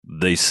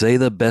They say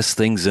the best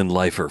things in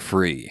life are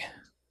free,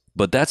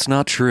 but that's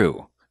not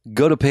true.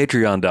 Go to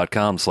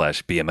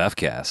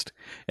patreon.com/bmfcast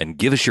and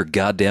give us your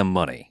goddamn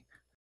money.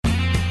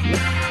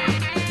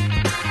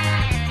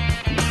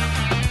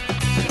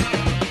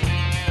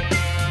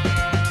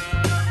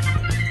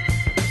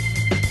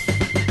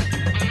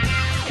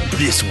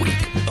 This week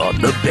on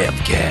the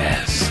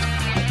Bamcast.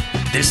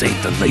 This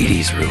ain't the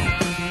ladies' room.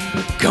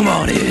 Come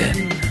on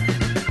in.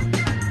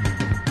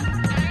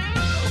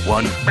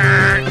 One.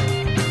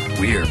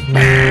 We're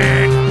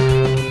back.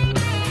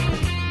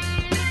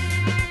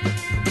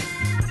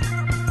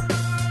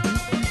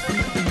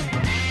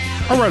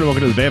 All right,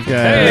 welcome to the Bamcast.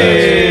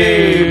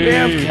 Hey,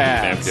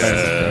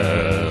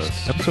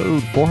 Bamcast.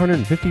 Episode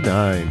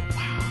 459.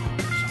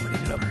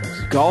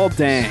 Gall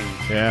dang.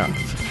 Yeah.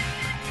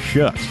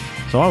 Shucks.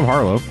 So I'm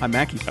Harlow. I'm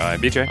Mackie.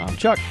 I'm BJ. I'm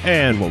Chuck.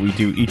 And what we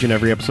do each and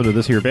every episode of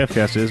this here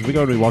Bamcast is we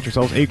go and we watch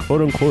ourselves a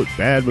quote-unquote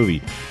bad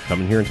movie.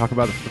 Come in here and talk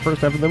about it for the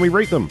first half, and then we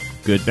rate them.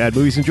 Good bad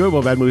movies,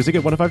 enjoyable bad movies. They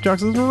get 1 to 5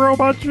 jocks. This is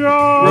Robot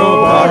Jocks.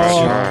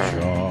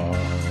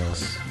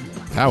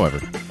 However,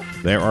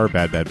 there are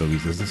bad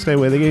movies. This is stay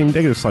away the game.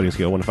 Negative sliding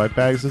scale, 1 to 5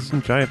 bags. This is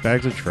some giant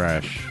bags of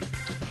trash.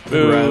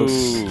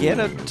 Gross. Get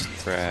it.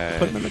 Trash.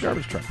 Put them in the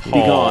garbage truck. Be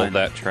Haul gone.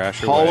 that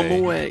trash Haul away.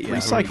 them away. Yeah.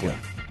 Recycle it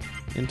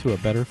into a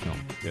better film.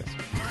 Yes.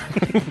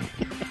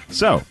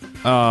 So,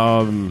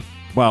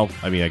 well,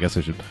 I mean, I guess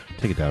I should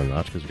take it down a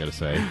notch because we got to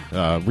say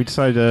we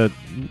decided to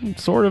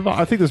sort of.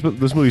 I think this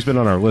movie's been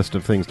on our list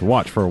of things to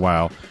watch for a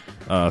while.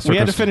 We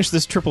had to finish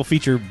this triple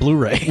feature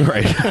Blu-ray.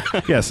 Right.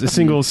 Yes, a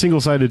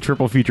single-sided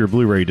triple feature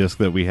Blu-ray disc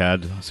that we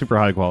had, super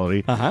high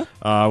quality. Uh-huh.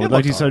 With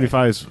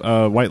 1975's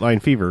White Line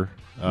Fever,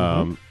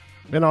 in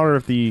honor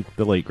of the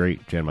late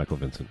great Jan Michael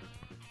Vincent.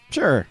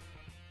 Sure.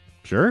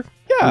 Sure.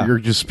 Yeah. You're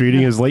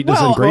disputing his lateness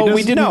Well, and greatness.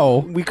 we did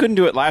know. We couldn't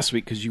do it last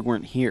week because you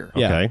weren't here.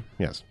 Yeah. Okay.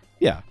 Yes.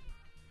 Yeah.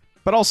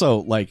 But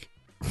also, like,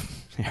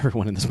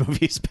 everyone in this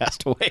movie has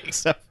passed away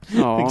except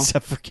Aw.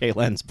 for Kay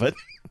Lenz. But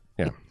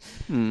Yeah.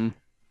 Hmm.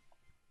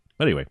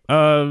 Anyway,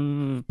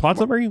 plot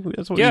summary.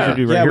 That's what Yeah. we should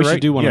do right Yeah, here, we should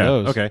right? do one of Yeah,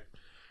 those. Okay.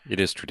 It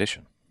is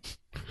tradition.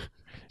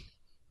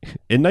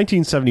 In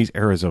 1970s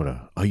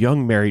Arizona, a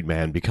young married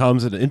man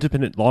becomes an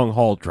independent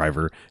long-haul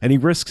driver, and he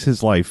risks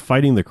his life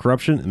fighting the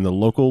corruption in the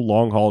local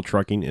long-haul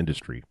trucking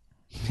industry.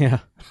 yeah,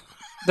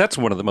 That's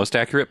one of the most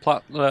accurate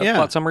plot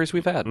summaries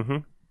we've had.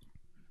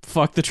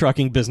 fuck the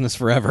trucking business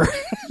forever.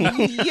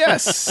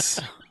 Yes.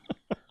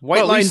 White Well,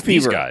 at Line least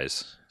these Fever.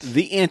 guys.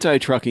 The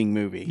anti-trucking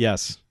movie.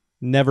 Yes.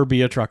 Never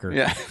be a trucker.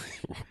 Yeah.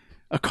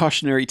 A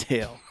cautionary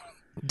tale.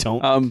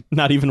 Don't.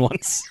 Not even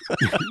once.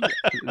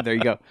 There you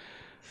go.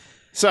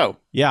 So,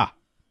 Yeah.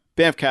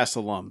 Bamfcast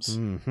alums.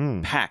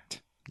 Mm-hmm.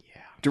 Packed.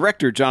 Yeah.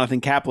 Director Jonathan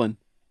Kaplan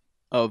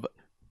of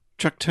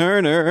Chuck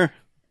Turner.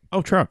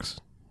 Oh, trucks.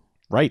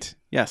 Right.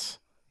 Yes.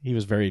 He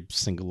was very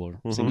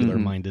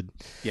singular-minded.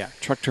 Yeah.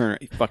 Chuck Turner.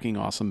 A fucking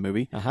awesome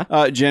movie.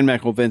 Uh-huh. Jan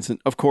Michael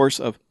Vincent, of course,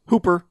 of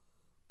Hooper,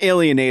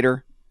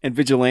 Alienator, and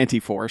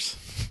Vigilante Force.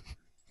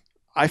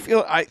 I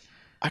feel I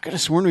could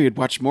have sworn we had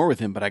watched more with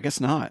him, but I guess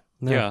not.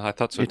 No. Yeah, I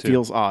thought so It too.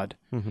 feels odd.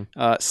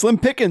 Mhm. Slim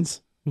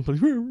Pickens.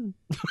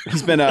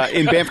 He's been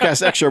in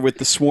Bamfcast Extra with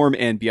The Swarm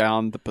and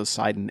Beyond the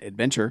Poseidon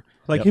Adventure.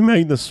 Like he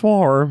made the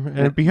Swarm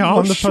and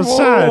Beyond the Swarm.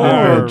 Poseidon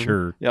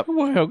Adventure. Yep.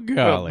 Well,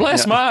 golly.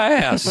 Bless my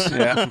ass.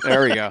 Yeah,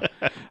 there we go.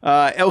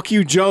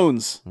 LQ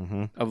Jones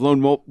of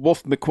Lone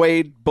Wolf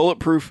McQuade,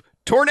 Bulletproof,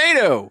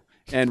 Tornado,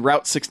 and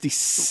Route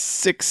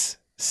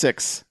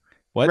 666.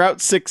 What? Route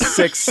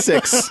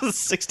 666.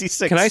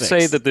 66. Can I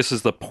say that this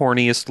is the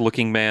porniest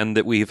looking man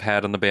that we've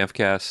had on the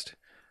Bamfcast?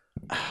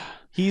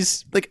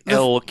 he's Like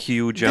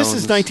LQ Jones.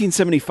 This is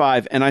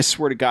 1975, and I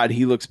swear to God,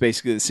 he looks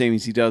basically the same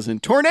as he does in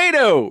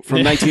Tornado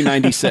from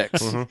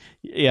 1996.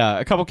 yeah,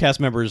 a couple cast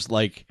members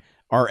like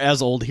are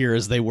as old here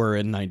as they were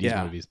in 90s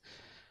Yeah. movies.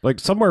 Like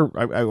somewhere,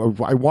 I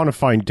want to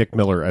find Dick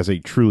Miller as a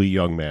truly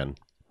young man.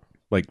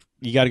 Like,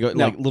 You got to go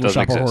No, like Little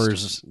doesn't Shop of exist.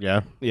 Horrors.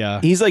 yeah. Yeah.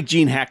 He's like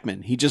Gene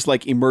Hackman. He just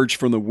like emerged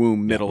from the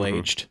womb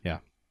middle-aged. Yeah.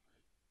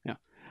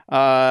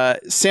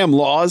 Sam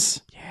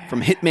Laws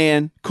from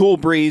Hitman, Cool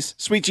Breeze,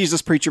 Sweet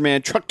Jesus Preacher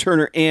Man, Truck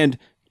Turner, and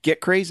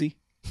Get Crazy.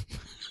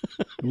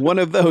 One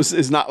of those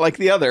is not like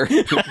the other.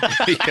 Yeah.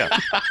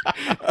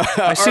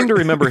 I seem to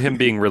remember him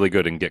being really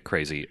good in Get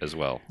Crazy as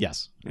well.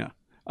 Yes.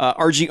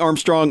 R.G.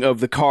 Armstrong of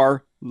The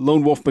Car,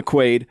 Lone Wolf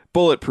McQuade,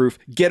 Bulletproof,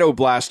 Ghetto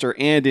Blaster,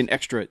 and in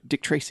extra,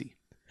 Dick Tracy.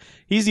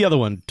 He's the other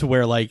one to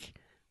where like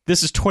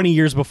this is 20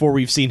 years before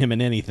we've seen him in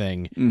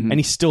anything and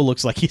he still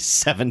looks like he's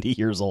 70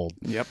 years old.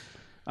 Yep.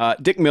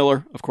 Dick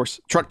Miller, of course,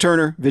 Truck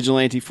Turner,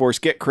 Vigilante Force,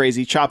 Get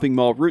Crazy, Chopping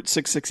Mall, Route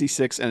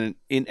 666, and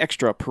in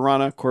extra,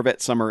 Piranha,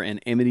 Corvette Summer,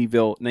 and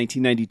Amityville,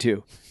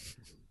 1992.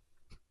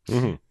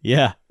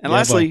 Yeah. And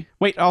lastly-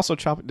 wait, also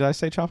Chopping, did I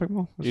say Chopping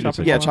Mall? Was You did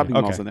say Yeah, Chopping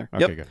Chopping Mall's in there.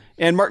 Okay, Yep. good.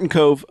 And Martin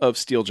Cove of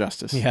Steel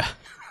Justice. Yeah.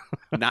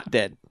 Not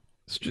dead.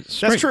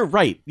 That's true,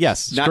 right?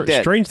 Yes. Not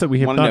dead. Strange that we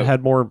have Wanna not know.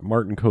 had more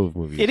Martin Cove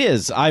movies. It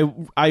is. I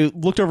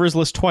looked over his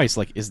list twice.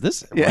 Like, is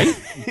this Yeah. right?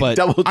 But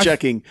Double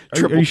checking, Are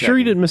triple you sure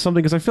you checking. didn't miss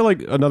something? Because I feel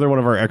like another one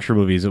of our extra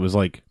movies, it was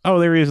like, oh,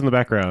 there he is in the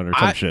background or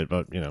some I- shit.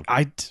 But,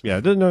 I yeah, I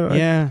didn't know.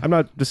 Yeah. I'm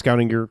not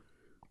discounting your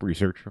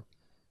research.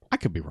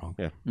 could be wrong.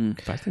 Yeah.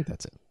 But I think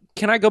that's it.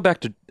 Can I go back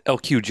to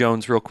LQ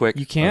Jones real quick?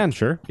 You can.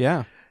 Sure.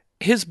 Yeah.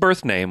 His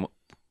birth name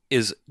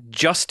is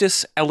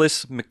Justice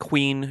Ellis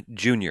McQueen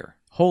Jr.,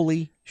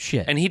 Holy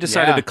shit. and he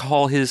decided Yeah. to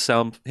call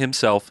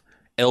himself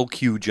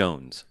LQ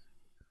Jones.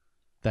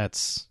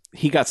 That's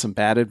He got some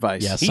bad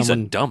advice. yeah. He's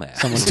someone, a dumbass.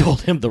 Someone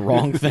told him the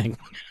wrong thing.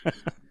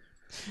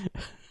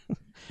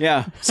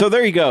 Yeah. So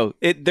there you go.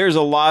 There's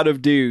a lot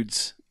of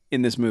dudes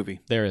in this movie.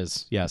 There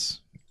is. Yes.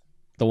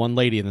 The one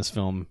lady in this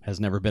film has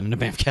never been in a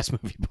Bamcast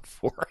movie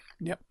before.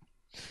 Yep.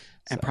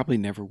 And probably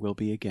never will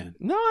be again.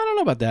 No, I don't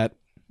know about that.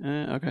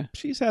 Okay.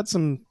 She's had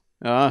some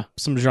Uh,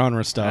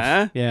 genre stuff.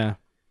 Huh? Yeah.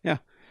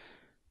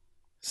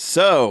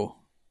 so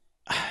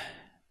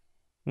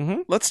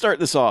Mm-hmm. let's start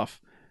this off.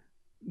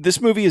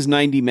 This movie is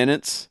 90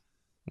 minutes.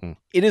 Mm.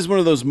 It is one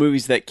of those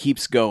movies that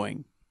keeps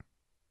going.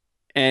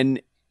 And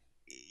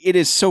it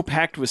is so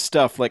packed with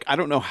stuff. Like, I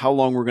don't know how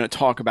long we're going to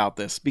talk about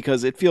this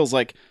because it feels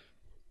like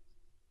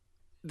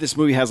this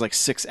movie has like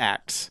 6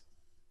 acts.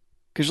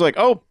 Because you're like,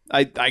 oh,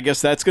 I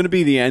guess that's going to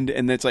be the end.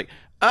 And then it's like,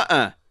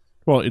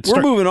 Well, it's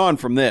we're moving on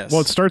from this.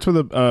 Well, it starts with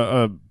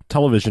a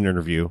television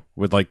interview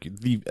with like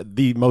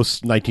the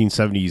most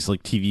 1970s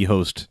like TV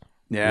host.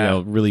 Yeah. You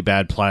know, really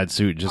bad plaid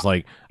suit, just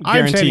like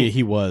Guarantee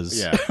he was.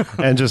 Yeah,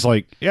 and just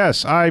like,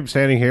 yes, I'm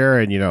standing here,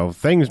 and you know,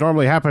 things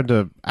normally happen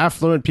to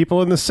affluent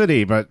people in the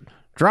city, but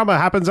drama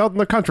happens out in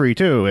the country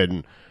too.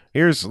 And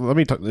let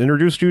me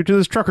introduce you to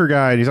this trucker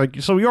guy. And he's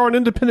like, so you're an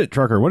independent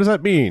trucker? What does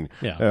that mean?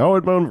 Yeah. Oh,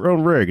 it's my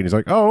own rig. And he's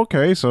like, oh,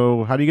 okay.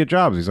 So how do you get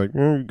jobs? He's like,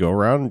 go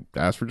around and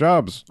ask for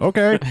jobs.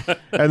 Okay.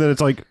 And then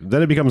it's like,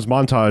 then it becomes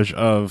montage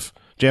of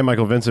Jan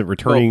Michael Vincent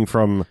returning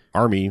from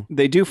army.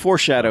 They do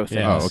foreshadow things.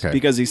 Yeah. Oh, okay.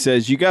 Because he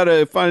says, you got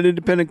to find an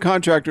independent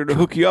contractor to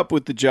hook you up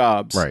with the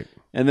jobs. Right.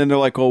 And then they're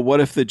like, well, what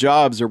if the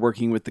jobs are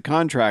working with the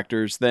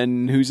contractors?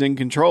 Then who's in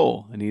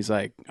control? And he's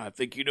like, I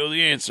think you know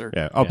the answer.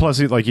 Yeah. Oh, plus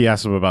he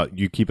asked him about,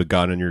 you keep a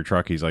gun in your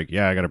truck. He's like,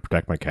 yeah, I got to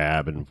protect my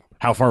cab. And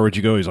how far would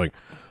you go? He's like,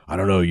 I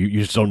don't know. You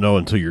just don't know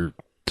until you're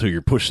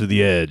pushed to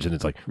the edge. And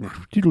it's like,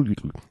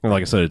 and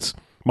like I said, it's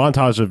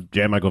montage of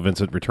Jan Michael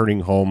Vincent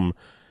returning home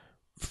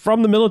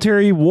from the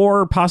military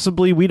war.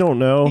 Possibly, we don't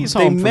know. He's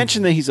They home from-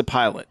 mentioned that he's a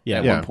pilot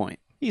at Yeah. one point.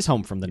 He's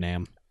home from the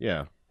NAM.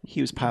 Yeah,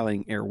 He was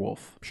piloting Airwolf,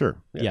 sure.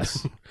 Yeah.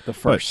 Yes. the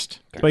first.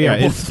 But yeah,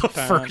 Airwolf the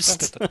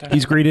first.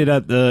 he's greeted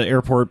at the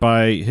airport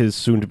by his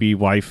soon-to-be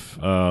wife,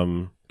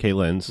 Kay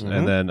Lenz,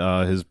 and then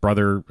his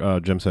brother,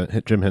 Jim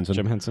Henson.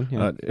 Jim Henson.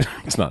 Yeah.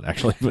 It's not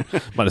actually, but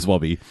might as well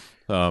be.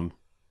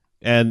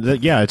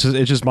 It's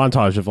just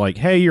montage of like,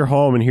 hey, you're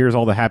home, and here's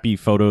all the happy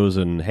photos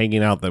and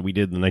hanging out that we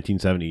did in the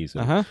 1970s.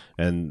 And, Uh-huh.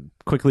 and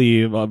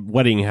quickly, a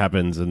wedding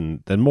happens,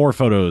 and then more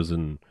photos,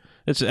 and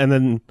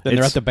then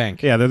they're at the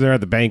bank. Yeah, then they're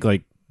at the bank,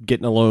 like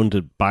getting a loan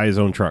to buy his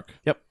own truck.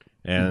 Yep.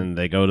 And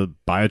they go to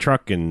buy a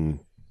truck and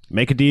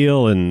make a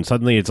deal, and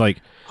suddenly it's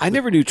like, I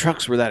never knew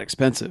trucks were that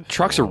expensive.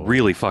 Trucks are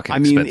really fucking I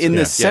mean, expensive. in the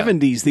Yeah.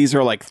 70s, these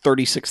are like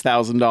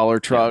 $36,000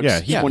 trucks. Yeah,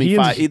 he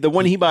 25. ends- The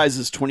one he buys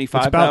is $25,000.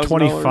 it's about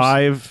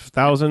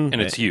 $25,000,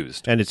 And it's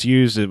used. and it's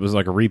used. It was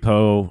like a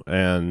repo,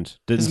 and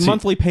didn't His see-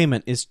 monthly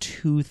payment is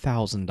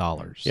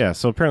 $2,000. Yeah,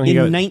 so apparently In he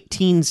got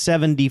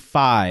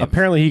 1975.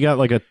 apparently he got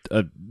like a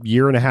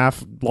year and a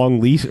half long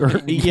lease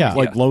or Yeah.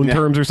 like loan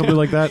terms or something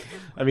like that.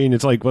 I mean,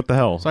 it's like, what the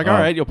hell? It's like, all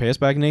right, you'll pay us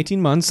back in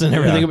 18 months and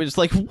everything. Yeah. But it's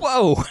like,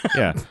 whoa.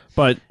 Yeah,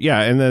 but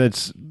yeah, and then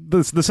it's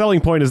the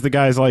selling point is the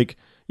guy's like,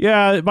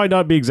 yeah, it might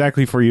not be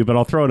exactly for you, but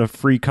I'll throw in a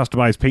free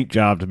customized paint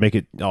job to make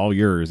it all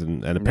yours,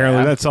 and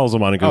apparently that sells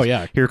him on it. 'Cause Oh,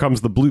 yeah. here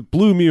comes the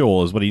blue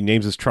mule is what he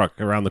names his truck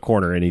around the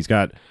corner, and he's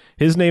got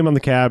his name on the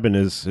cab and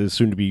his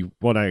soon to be,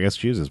 well, I guess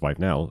she is his wife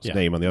now, his Yeah.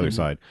 name on the other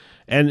side,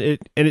 and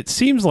it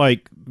seems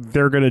like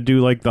they're gonna do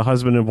like the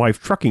husband and wife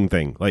trucking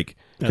thing, like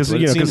That's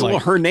what it seems because Well,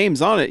 her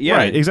name's on it. Yeah.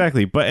 right,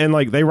 exactly, but and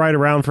like they ride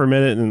around for a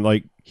minute and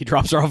like. He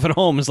drops her off at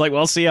home. It's like,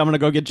 well, see, I'm going to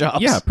go get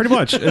jobs. Yeah, pretty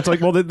much. It's like,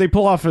 well, they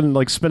pull off and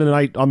like spend a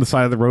night on the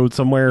side of the road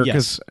somewhere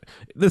because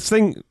this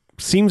thing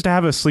seems to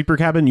have a sleeper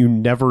cabin. You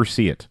never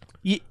see it.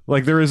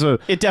 Like there is a,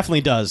 It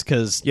definitely does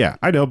because yeah,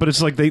 I know, but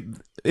it's like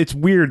it's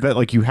weird that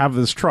like you have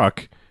this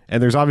truck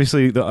and there's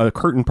obviously a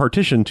curtain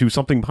partition to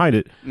something behind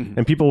it,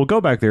 and people will go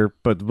back there,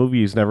 but the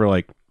movie is never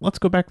like, let's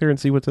go back there and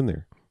see what's in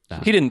there.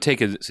 He didn't take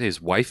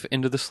his wife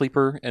into the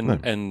sleeper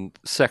and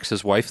sex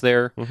his wife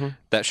there.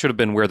 That should have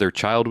been where their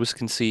child was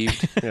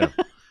conceived. Yeah.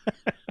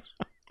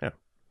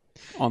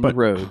 On the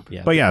road.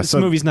 yeah, But yeah, this so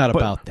movie's not but,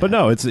 about that. But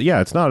no, it's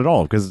not at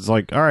all because it's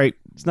like, all right,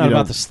 It's not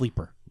about the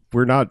sleeper.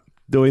 we're not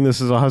doing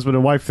this as a husband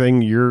and wife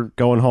thing. You're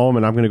going home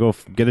and I'm going to go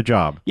get a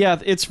job. Yeah,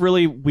 it's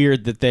really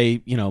weird that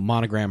they,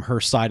 monogram her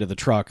side of the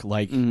truck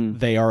like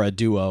they are a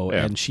duo,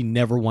 Yeah. and she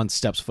never once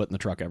steps foot in the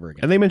truck ever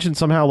again. And they mentioned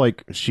somehow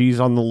like she's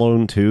on the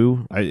loan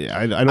too. I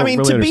don't I mean,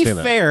 really to be understand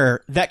that.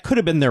 fair, that could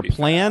have been their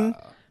plan,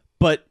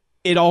 but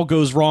it all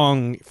goes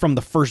wrong from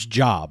the first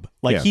job.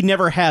 Like, Yeah. he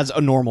never has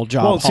a normal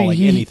job see,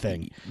 hauling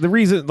anything. The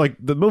reason, like,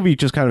 the movie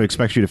just kind of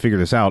expects you to figure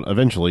this out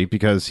eventually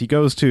because he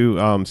goes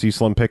to see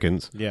Slim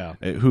Pickens, Yeah.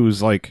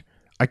 who's like,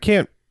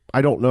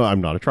 I don't know,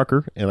 I'm not a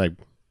trucker, and I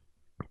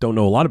don't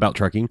know a lot about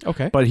trucking.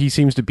 Okay. But he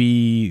seems to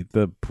be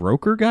the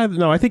broker guy.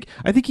 No, I think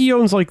he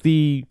owns like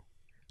the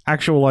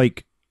actual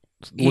like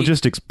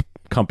logistics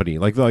company.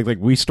 Like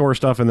we store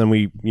stuff and then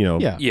we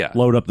Yeah. Yeah.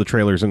 load up the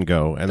trailers and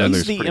go. And then He's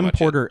there's the pretty much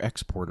it.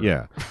 importer-exporter.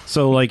 yeah.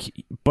 So like,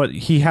 but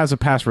he has a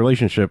past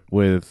relationship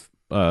with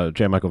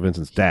Jan Michael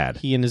Vincent's dad,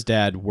 He and his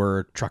dad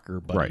were trucker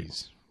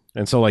buddies.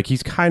 and so like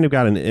he's kind of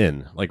got an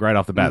in like right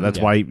off the bat. That's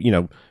yeah.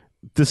 why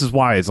this is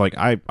why it's like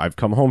I've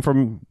come home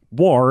from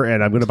war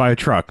and I'm going to buy a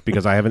truck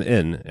because I have an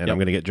in and I'm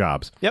going to get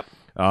jobs. Yep.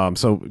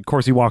 So of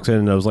course he walks in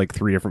and knows like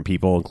 3 different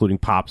people, including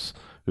Pops,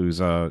 who's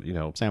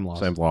Sam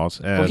Laws.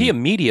 And Well, he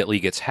immediately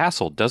gets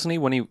hassled, doesn't he,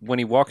 when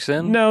he walks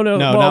in? no, No,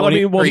 well, not when I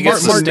he- mean, well, or he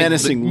gets some the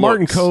menacing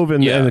Martin looks. Cove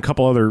and, Yeah. and a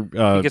couple other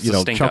gets the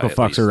stink chuckle eye, at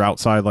fucks least. are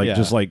outside like Yeah.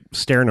 just like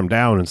staring him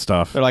down and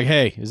stuff. They're like,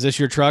 "Hey, is this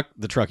your truck?"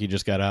 The truck you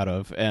just got out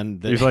of,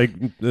 and He's like,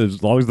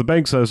 as long as the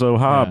bank says so,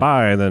 Yeah.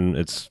 bye. And then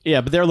it's yeah,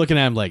 but they're looking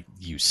at him like,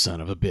 "You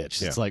son of a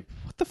bitch!" It's like,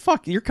 what the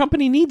fuck? Your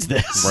company needs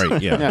this,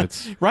 right, yeah, Yeah.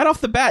 it's right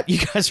off the bat, you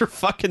guys are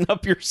fucking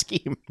up your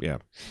scheme. yeah,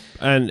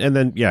 and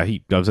then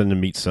he goes in to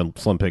meet some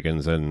Slim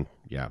Pickens, and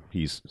yeah,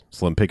 he's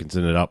Slim Pickens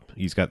in it up.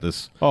 He's got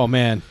this Oh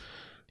man,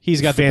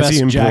 he's got fancy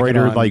the best jacket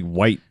embroidered on. like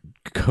white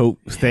coat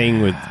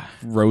thing with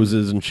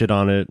roses and shit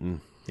on it,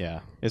 and yeah,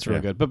 it's real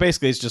Yeah. good. But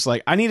basically, it's just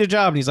like, I need a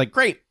job, and he's like,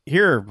 "Great,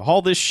 here,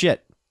 haul this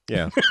shit."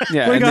 yeah,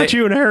 Yeah, we and got they-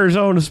 you an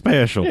Arizona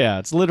special. Yeah,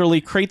 it's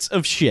literally crates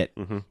of shit.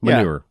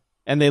 Manure.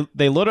 And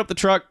they load up the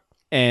truck,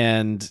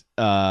 and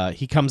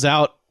he comes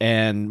out,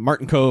 and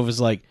Martin Cove is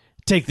like,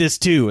 "Take this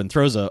too," and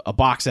throws a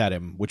box at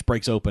him, which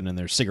breaks open, and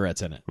there's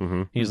cigarettes in it.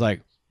 Mhm. He's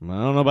like, "I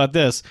don't know about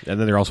this." And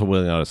then they're also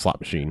wheeling out a slot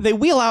machine. They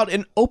wheel out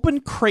an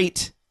open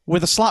crate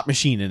with a slot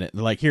machine in it.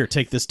 They're like, "Here,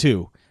 take this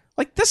too."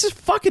 Like, this is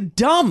fucking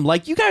dumb.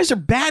 Like, you guys are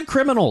bad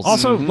criminals.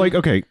 Also, like,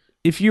 okay,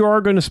 if you are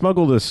going to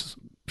smuggle this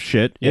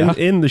shit Yeah.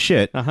 in the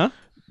shit, uh-huh.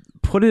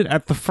 put it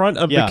at the front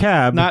of Yeah, the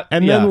cab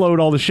and yeah. then load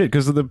all the shit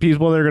because the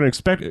people that are going to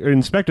inspect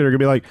it are going to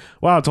be like,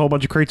 wow, it's a whole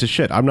bunch of crates of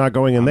shit. I'm not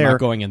going in I'm there. not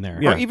going in there.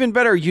 Yeah. Or even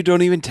better, you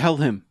don't even tell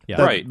him.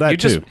 Yeah. Right. that you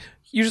just too.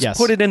 Yes.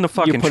 put it in the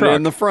fucking You put truck. it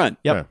in the front.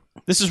 Yep. Yeah.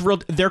 This is real.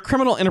 Their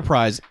criminal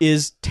enterprise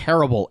is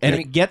terrible, and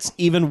it gets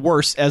even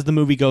worse as the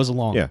movie goes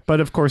along. Yeah,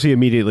 but of course he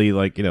immediately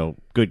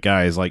good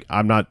guy is like,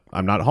 I'm not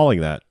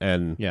hauling that,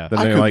 and Yeah. then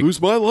I they're could like, lose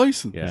my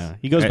license. Yeah.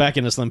 He goes back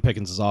into Slim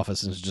Pickens'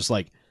 office and is just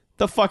like,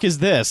 "The fuck is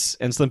this?"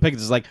 And Slim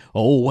Pickens is like,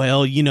 "Oh,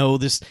 well,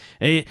 this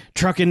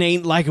trucking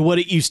ain't like what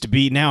it used to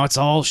be. Now it's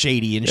all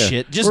shady and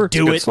shit. Just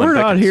do it." we're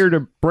not here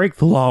to break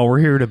the law, we're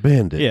here to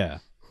bend it. Yeah.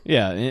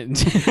 Yeah.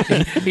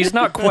 He's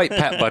not quite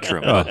Pat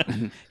Buttram, but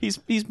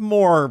he's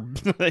more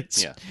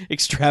Yeah.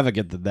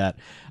 extravagant than that.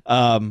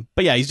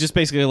 But yeah, he's just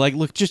basically like,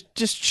 "Look, just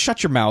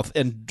shut your mouth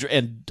and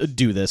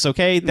do this,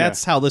 okay?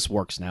 That's how this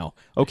works now.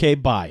 Okay,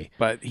 bye."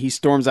 But he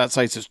storms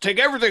outside and says, "Take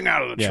everything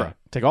out of the Yeah. truck.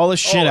 Take all this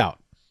shit out.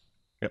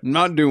 I'm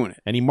not doing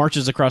it." And he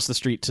marches across the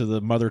street to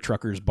the Mother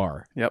Truckers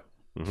bar. Yep.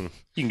 you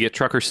can get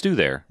Trucker Stew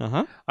there.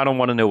 Uh-huh. I don't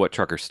want to know what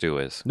Trucker Stew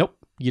is. Nope,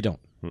 you don't.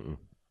 I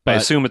But-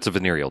 assume it's a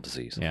venereal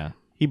disease. Yeah.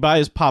 He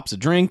buys Pops a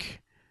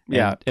drink.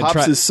 Yeah. and Pops'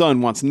 try-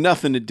 son wants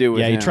nothing to do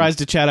with Yeah, him. he tries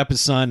to chat up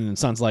his son, and his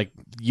son's like,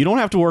 "You don't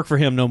have to work for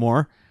him no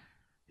more.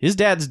 His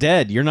dad's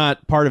dead. You're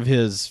not part of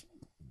his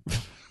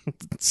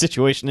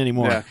situation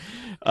anymore."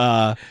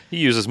 Yeah. He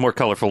uses more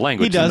colorful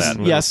language He does,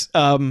 than that. yes.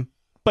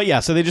 But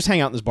yeah, so they just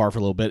hang out in this bar for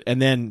a little bit, and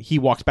then he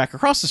walks back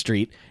across the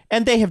street,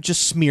 and they have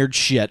just smeared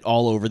shit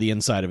all over the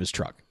inside of his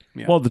truck.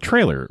 Yeah. Well, the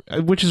trailer,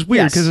 which is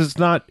weird Yes. because it's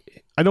not.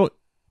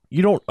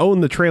 You don't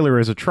own the trailer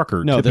as a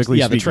trucker. No, typically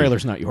the speaking.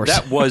 trailer's not yours.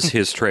 That was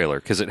his trailer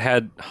because it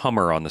had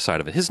Hummer on the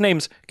side of it. His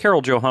name's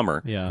Carol Joe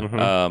Hummer. yeah,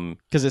 Um,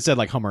 because it said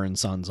like Hummer and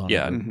Sons on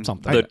Yeah. it, or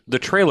something. the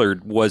trailer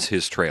was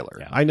his trailer.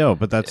 Yeah. I know,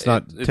 but that's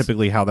not it's-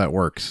 typically how that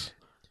works.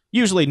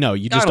 Usually, no,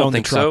 you I just don't own the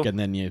think truck, so. and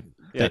then you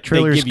Yeah, they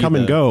trailers give you come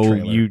and the go.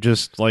 trailer. You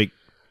just like.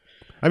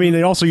 I mean,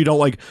 and also you don't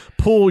like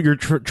pull your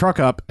truck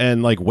up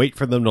and like wait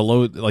for them to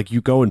load. Like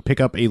you go and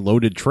pick up a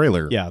loaded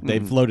trailer. Yeah,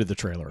 they've loaded the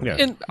trailer. Yeah.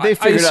 And They I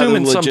figured out assume the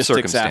in some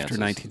logistics after circumstances.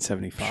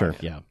 1975. Sure.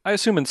 Yeah. I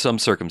assume in some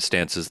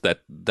circumstances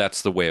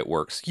that's the way it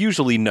works.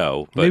 Usually,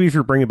 no. But Maybe if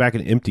you're bringing back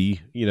an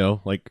empty,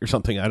 like or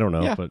something. I don't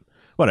know, Yeah. but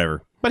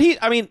whatever. But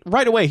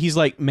right away, he's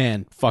like,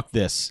 "Man, fuck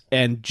this,"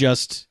 and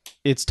just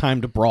it's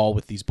time to brawl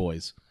with these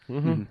boys.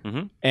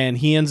 Mhm. And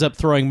he ends up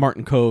throwing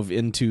Martin Cove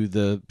into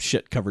the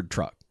shit-covered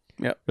truck.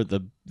 Yep. Or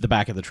the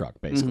back of the truck,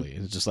 basically.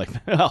 It's just like,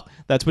 well,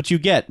 that's what you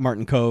get,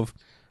 Martin Cove.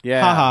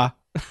 Yeah. Haha.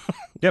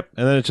 Yep.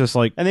 And then it's just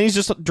like, And then he's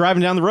just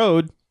driving down the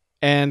road,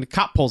 and a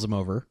cop pulls him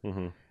over.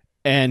 Mhm.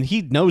 And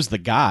he knows the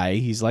guy.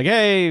 He's like,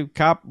 "Hey,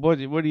 cop, what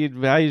do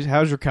you?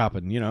 How's your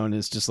copping?" And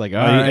it's just like, all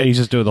and right. he's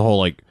just doing the whole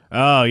like,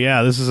 oh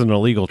yeah, this is an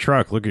illegal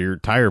truck. Look at your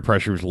tire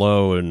pressure's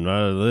low and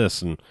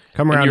this and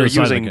come And around. you're to the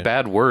side of using the-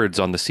 bad words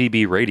on the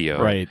CB radio.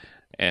 Right.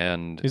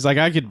 And He's like,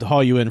 "I could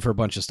haul you in for a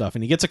bunch of stuff."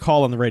 And he gets a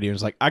call on the radio.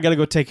 He's like, "I got to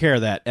go take care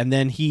of that." And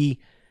then he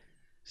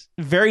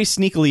very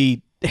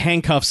sneakily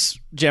handcuffs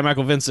Jan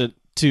Michael Vincent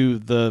to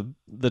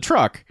the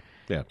truck.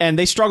 Yeah. And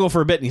they struggle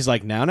for a bit, and he's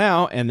like,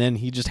 now, and then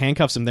he just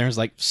handcuffs him there. He's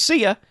like,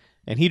 see ya,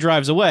 and he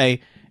drives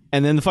away.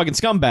 And then the fucking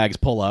scumbags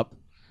pull up.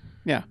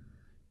 Yeah.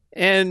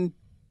 And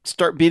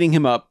start beating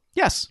him up.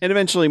 Yes. And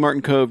eventually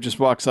Martin Kove just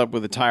walks up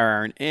with a tire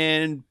iron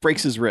and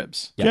breaks his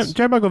ribs. Yes.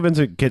 Jan Michael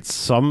Vincent gets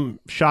some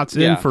shots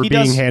in Yeah. for He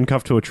being does.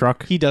 handcuffed to a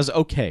truck. He does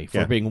okay for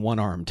Yeah. being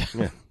one-armed.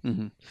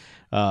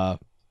 Yeah.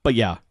 But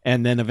yeah,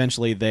 and then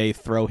eventually they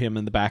throw him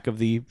in the back of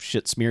the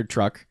shit-smeared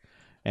truck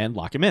and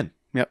lock him in.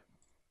 Yep.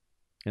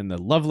 In the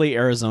lovely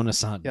Arizona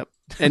sun. Yep.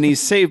 And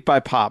he's saved by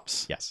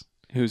Pops, Yes.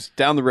 who's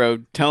down the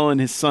road telling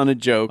his son a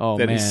joke Oh,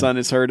 that his man. son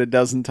has heard a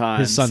dozen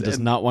times. His son does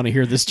And not want to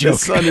hear this joke.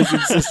 His son is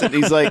insistent.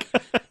 He's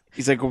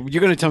like, well,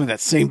 you're going to tell me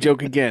that same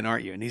joke again,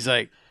 aren't you? And he's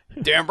like,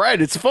 damn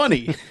right, it's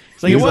funny.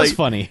 It's like, it He's was like-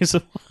 funny.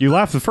 You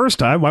laughed the first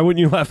time. Why wouldn't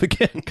you laugh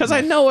again? Because I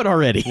know it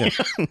already.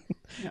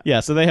 Yeah,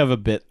 so they have a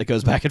bit that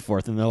goes back and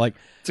forth, and they're like,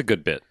 It's a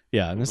good bit.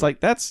 yeah, and it's like,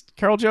 that's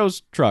Carol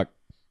Joe's truck.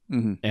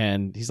 Mhm.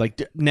 And he's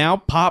like, now,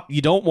 Pop,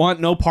 you don't want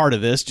no part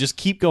of this. Just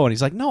keep going.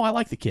 He's like, no, I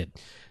like the kid.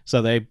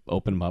 So they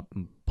open him up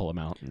and pull him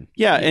out. And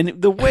Yeah,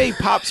 and the way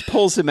Pops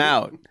pulls him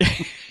out,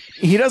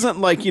 he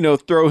doesn't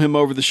throw him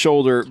over the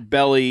shoulder,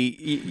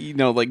 belly,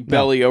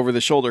 belly over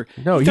the shoulder.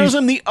 No, he throws he's-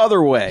 him the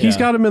other way. He's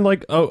got him in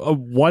like a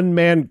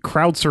one-man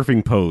crowd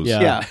surfing pose.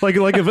 Yeah. Yeah. Like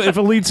if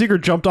a lead singer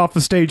jumped off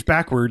the stage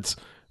backwards,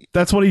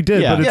 that's what he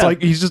did. Yeah. But it's Yeah.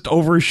 like he's just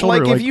over his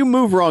shoulder. like if you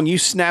move wrong, you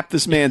snap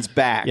this man's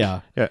back.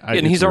 yeah. Yeah,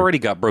 And he's already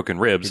got broken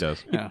ribs. He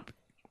does. Yeah.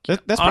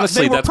 That's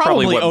Honestly, they were that's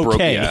probably what broke.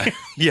 okay. Yeah.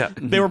 Yeah.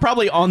 They were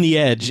probably on the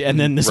edge, and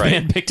then this Right.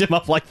 man picked him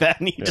up like that,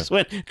 and he just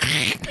went.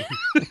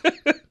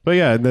 But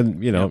yeah, and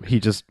then he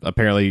just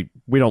apparently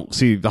we don't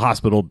see the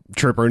hospital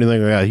trip or anything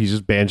like that. He's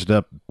just bandaged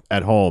up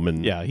at home,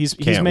 and Yeah, he's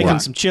Can't making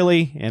work. some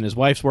chili, and his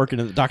wife's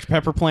working at the Dr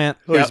Pepper plant.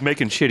 Well, he's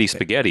making shitty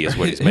spaghetti is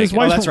what he's His making.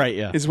 wife- Oh, that's right.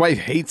 Yeah, His wife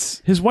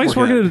hates. his wife's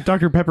working at a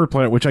Dr Pepper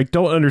plant, which I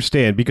don't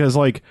understand because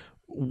like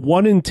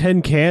 1 in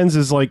 10 cans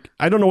is like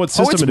I don't know what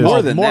system it's it is.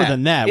 more than more that.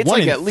 than that. It's One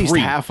like in at least 3.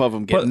 half of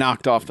them get But-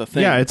 knocked off the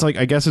thing. Yeah, it's like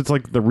I guess it's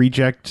like the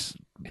reject.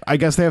 I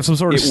guess they have some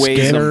sort of It weighs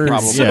them, scanner.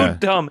 probably. So Yeah.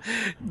 dumb.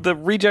 The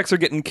rejects are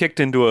getting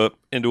kicked into a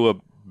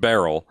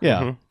barrel.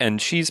 Yeah.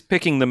 And she's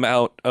picking them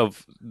out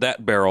of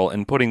that barrel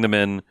and putting them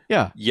in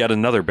yeah. yet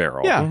another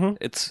barrel. Yeah.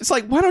 It's It's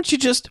like, why don't you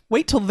just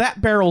wait till that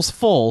barrel's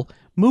full,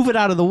 move it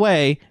out of the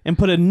way, and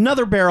put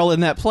another barrel in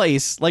that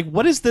place? Like,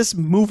 what is this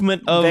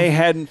movement of? They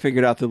hadn't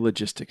figured out the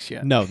logistics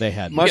yet. No, they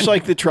had Much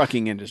like the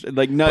trucking industry,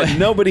 like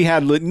nobody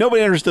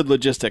understood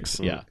logistics.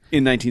 Yeah.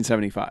 In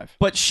 1975.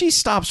 But she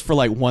stops for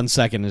like 1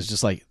 second and is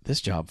just like,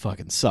 this job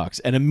fucking sucks.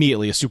 And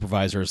immediately a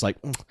supervisor is like,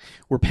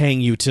 we're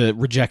paying you to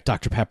reject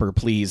Dr. Pepper,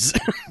 please.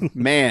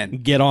 Man,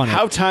 Get on it.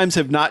 how times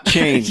have not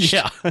changed.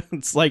 Yeah.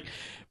 It's like,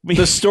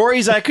 The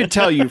stories I could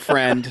tell you,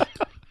 friend.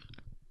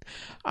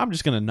 I'm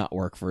just going to not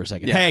work for a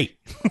second. Yeah. Hey,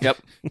 Yep.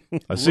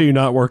 I see you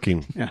not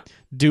working.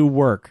 do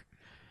work.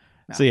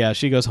 So yeah,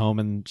 she goes home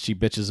and she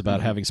bitches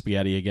about having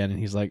spaghetti again. And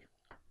he's like,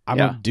 I'm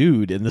Yeah. a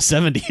dude in the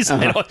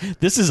 70s.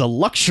 This is a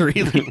luxury.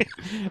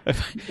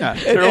 Yeah.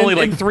 there are only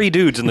like 3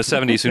 dudes in the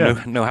 70s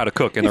who know how to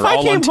cook, and If they're I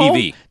all came on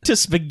TV. home to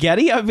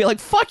spaghetti, I'd be like,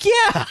 fuck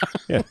yeah.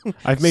 Yeah,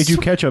 I've made you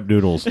ketchup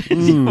noodles.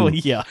 Well,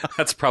 yeah.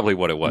 That's probably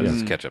what it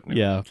was. Ketchup. noodles.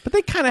 Yeah. But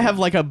they kind of have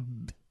like a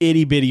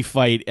itty bitty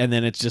fight, and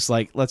then it's just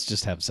like, let's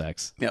just have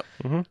sex. Yep.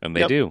 And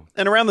they Yep. do.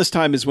 And around this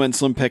time is when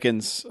Slim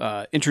Pickens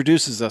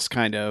introduces us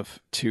kind of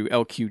to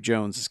LQ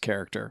Jones's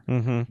character.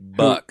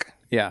 Buck.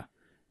 Yeah.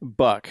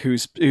 Buck,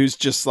 who's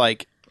just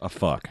like A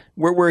fuck.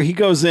 where he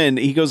goes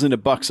into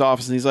Buck's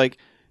office and he's like,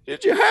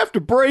 did you have to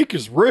break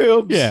his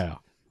ribs? Yeah.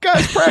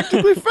 Guy's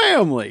practically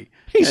family.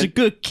 He's a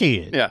good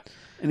kid. Yeah.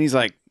 And he's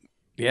like,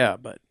 yeah,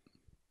 but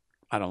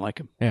I don't like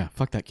him. Yeah,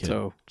 fuck that kid.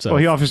 So Well,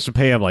 he offers to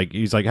pay him like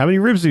he's like, how many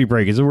ribs did he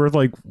break? Is it worth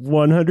like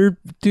 100,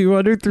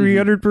 200,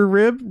 300 per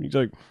rib? He's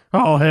like,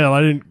 oh hell,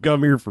 I didn't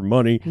come here for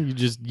money.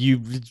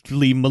 you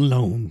leave him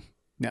alone.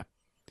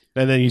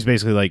 And then he's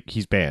basically like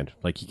he's banned.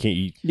 Like he can't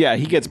eat. yeah,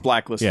 he gets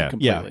blacklisted Yeah.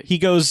 completely. Yeah. He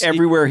goes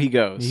Everywhere he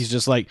goes. He's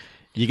just like,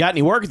 you got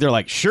any work? They're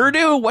like, sure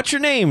do. What's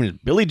your name?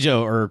 Billy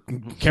Joe or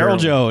Carol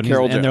Joe. And,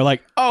 Carol Joe. and they're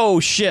like, oh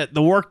shit,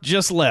 the work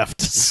just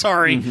left.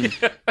 Sorry.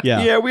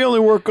 Yeah. yeah, we only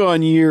work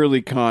on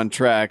yearly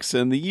contracts,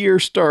 and the year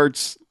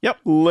starts Yep.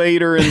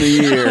 later in the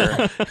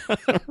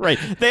year. Right.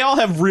 They all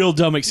have real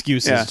dumb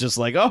excuses. Yeah. Just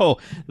like, oh,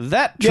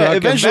 that truck Yeah,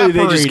 eventually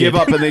they just give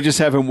evaporated. up and they just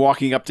have him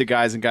walking up to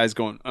guys and guys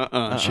going,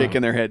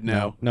 shaking their head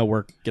no. No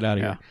work. Get out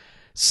of Yeah. here.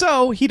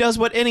 So he does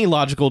what any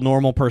logical,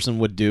 normal person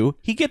would do.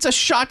 He gets a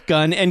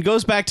shotgun and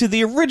goes back to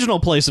the original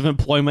place of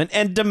employment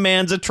and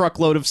demands a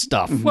truckload of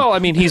stuff. Well, I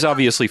mean, he's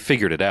obviously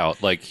figured it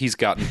out. Like, he's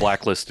gotten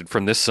blacklisted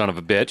from this son of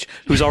a bitch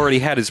who's already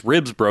had his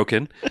ribs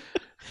broken.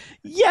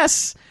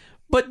 Yes,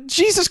 but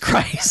Jesus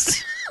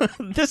Christ.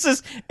 This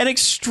is an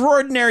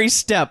extraordinary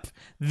step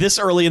this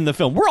early in the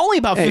film. We're only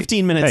about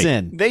 15 minutes hey.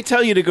 in. They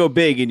tell you to go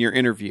big in your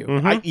interview.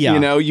 Yeah. You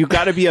know, you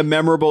got to be a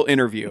memorable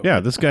interview. Yeah,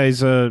 this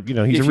guy's he's If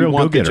a you real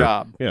want the go-getter.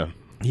 job. Yeah.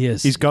 He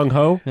is. He's gung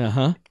ho.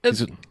 Uh-huh.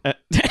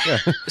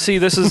 See,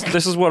 this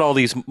is what all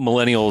these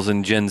millennials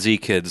and Gen Z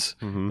kids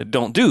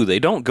don't do. They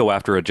don't go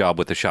after a job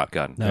with a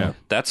shotgun. No.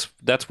 That's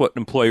what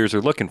employers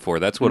are looking for.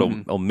 That's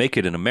what'll make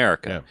it in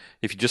America. Yeah.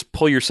 If you just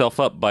pull yourself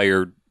up by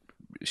your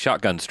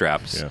shotgun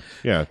straps.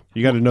 Yeah.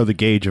 You got to know the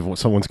gauge of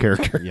someone's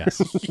character. Yes.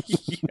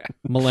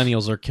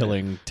 Millennials are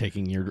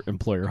taking your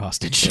employer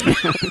hostage.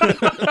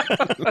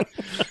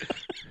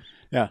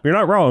 You're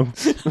not wrong.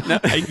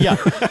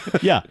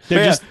 Yeah.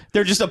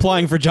 They're just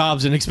applying for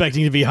jobs and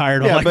expecting to be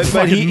hired on Yeah, like but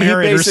fucking he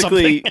Merit or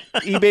something.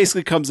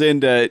 basically comes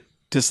into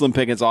Slim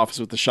Pickens' office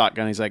with the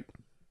shotgun. He's like,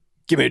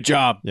 "Give me a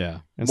job." Yeah.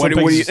 And What do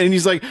you, and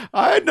he's like,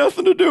 "I had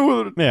nothing to do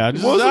with it. yeah,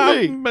 It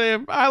wasn't me."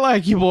 I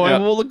like you, boy. Yeah.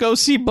 We'll go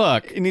see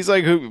Buck. And he's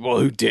like,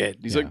 "Who did?"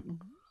 He's like,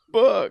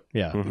 "Buck."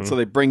 Yeah. And so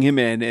they bring him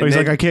in, and But he's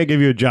then- like, I can't give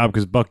you a job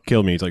because Buck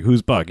killed me. He's like,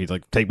 who's Buck? He's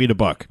like, take me to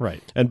Buck.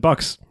 Right. And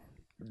Buck's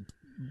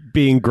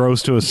being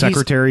gross to a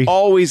secretary. He's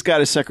always got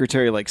a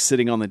secretary like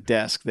sitting on the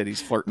desk that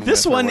he's flirting with.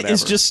 This or one is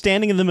whatever. just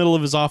standing in the middle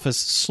of his office,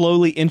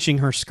 slowly inching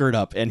her skirt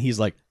up, and he's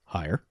like,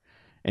 higher.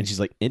 And she's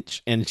like,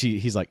 inch. And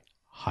he's like,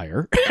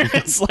 higher.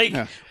 It's like,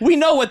 we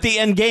know what the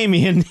end game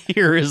in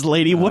here is,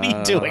 lady. What are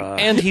you doing?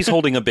 And he's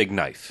holding a big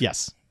knife.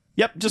 Yes.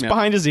 Yep. Just Yeah.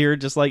 behind his ear,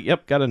 just like,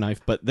 yep, got a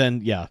knife. But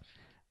then, yeah,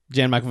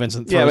 Jan Michael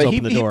Vincent Yeah, throws but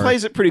open the he door.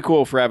 plays it pretty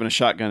cool for having a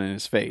shotgun in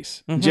his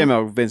face. Mm-hmm. J.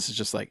 Michael Vince is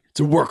just like,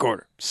 "It's a work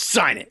order.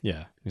 Sign it."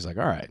 Yeah. He's like,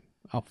 all right,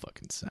 I'll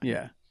fucking say.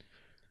 Yeah.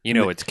 You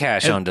know, it's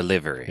cash on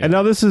delivery. And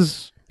now this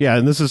is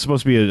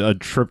supposed to be a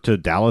trip to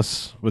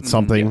Dallas with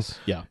something. Yes.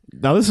 Yeah.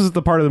 Now this is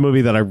the part of the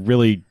movie that I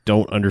really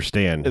don't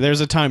understand.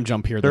 There's a time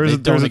jump here. That There's they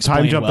don't a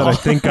time explain jump well. that I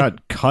think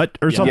got cut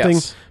or something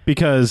Yes.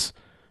 because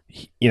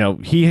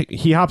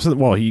he hops in.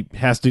 Well, he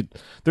has to.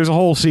 There's a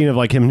whole scene of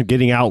like him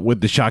getting out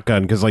with the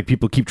shotgun because like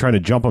people keep trying to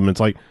jump him. It's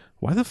like,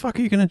 why the fuck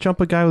are you going to jump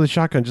a guy with a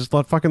shotgun? Just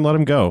let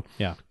him go.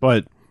 Yeah.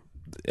 But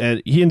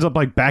and he ends up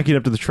like backing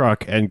up to the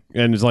truck and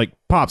is like,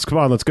 Pops, come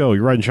on, let's go.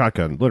 You're riding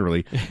shotgun,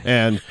 literally.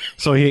 And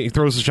so he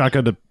throws the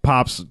shotgun to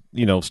Pops.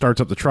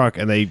 Starts up the truck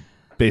and they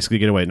basically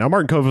get away. Now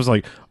Martin Kove was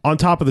like on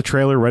top of the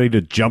trailer, ready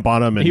to jump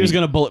on him. And He was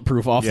going to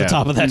bulletproof off the Yeah.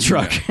 top of that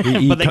truck,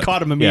 He but they cut-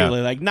 caught him immediately.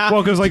 yeah. Like, nah.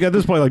 Well, because like at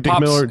this point, like Dick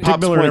Pops- Miller Pops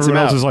and points him everyone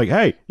else out. is like,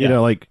 hey, Yeah.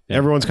 like Yeah.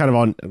 everyone's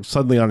kind of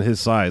suddenly on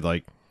his side.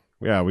 Like,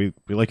 yeah, we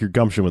like your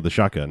gumption with the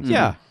shotgun.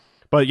 Yeah.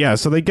 But yeah,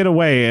 so they get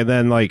away, and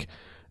then like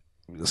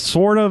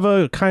sort of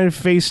a kind of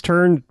face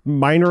turn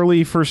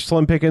minorly for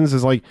Slim Pickens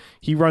is like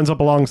he runs up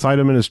alongside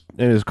him in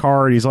his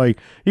car, and he's like,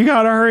 "You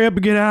gotta hurry up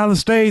and get out of the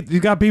state. You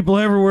got people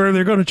everywhere.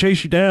 They're going to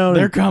chase you down.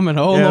 They're And- coming.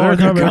 Oh, yeah, Lord,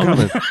 they're they're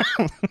coming.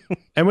 coming.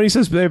 And when he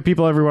says they have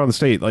people everywhere on the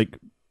state, like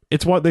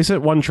it's what they said,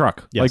 one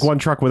truck, Yes. like one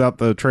truck without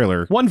the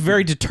trailer. One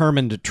very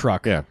determined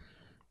truck. Yeah.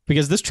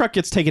 Because this truck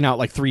gets taken out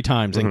like 3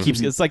 times and keeps.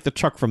 It's like the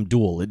truck from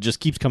Duel. It just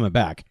keeps coming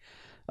back.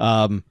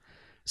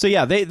 So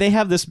yeah, they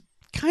have this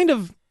kind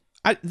of.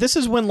 This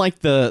is when like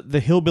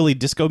the hillbilly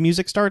disco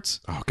music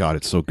starts. Oh God,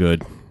 it's so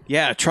good.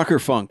 Yeah, trucker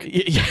funk.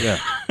 Yeah.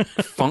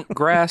 Funk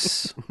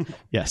grass,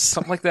 Yes.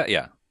 something like that.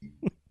 Yeah.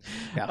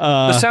 The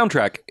Uh,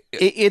 soundtrack.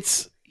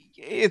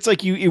 It's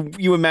like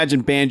you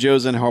imagine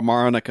banjos and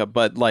harmonica,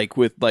 but like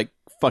with like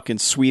fucking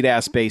sweet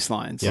ass bass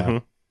lines. yeah.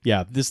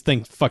 Yeah. This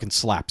thing fucking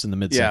slaps in the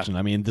midsection.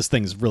 I mean, this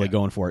thing's really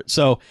going for it.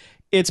 So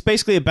it's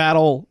basically a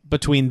battle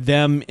between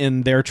them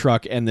in their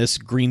truck and this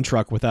green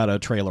truck without a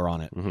trailer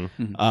on it.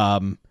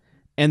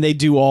 And they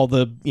do all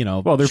the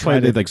Well, they're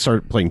playing. They like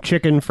start playing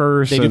chicken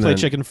first. They do and play then-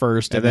 chicken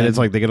first, and then it's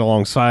like they get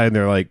alongside and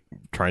they're like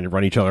trying to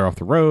run each other off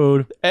the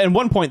road. at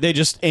one point they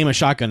just aim a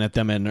shotgun at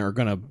them and are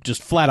gonna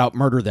just flat out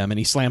murder them. And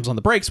he slams on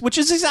the brakes, which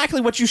is exactly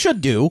what you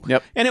should do.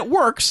 Yep. And it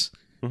works.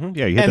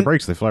 Yeah, you hit the And-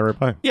 brakes, they fly right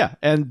by. Yeah,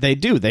 and they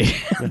do. They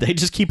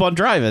just keep on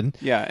driving.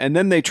 Yeah, and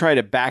then they try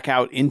to back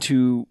out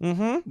into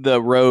Mm-hmm.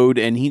 the road,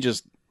 and he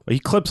just He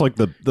clips like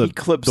the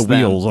clips the them.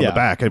 wheels on Yeah. the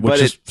back, which But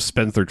just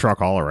spins their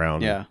truck all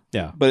around. yeah,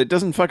 Yeah. but it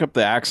doesn't fuck up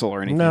the axle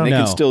or anything. No. They No.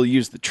 can still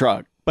use the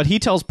truck. But he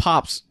tells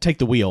Pops, take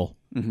the wheel.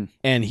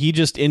 And he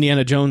just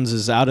Indiana Jones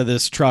is out of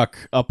this truck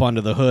up onto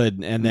the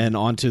hood and then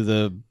onto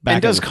the back.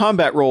 And does of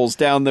combat rolls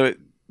down the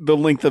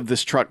length of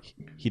this truck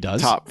he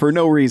does. top for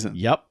no reason.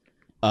 Yep.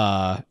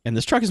 And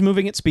this truck is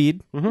moving at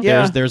speed.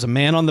 Yeah. There's a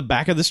man on the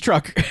back of this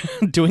truck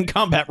doing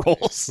combat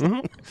rolls.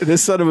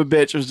 This son of a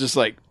bitch was just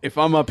like, if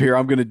I'm up here,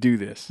 I'm going to do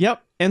this.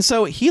 Yep. And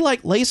so he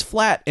like lays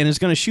flat and is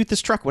going to shoot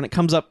this truck when it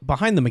comes up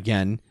behind them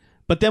again.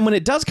 But then when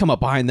it does come up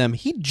behind them,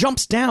 he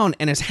jumps down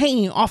and is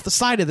hanging off the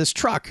side of this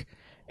truck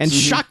and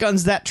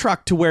shotguns that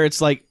truck to where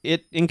it's like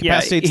it Yeah,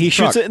 incapacitates he the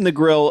truck. shoots it in the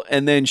grill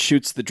and then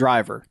shoots the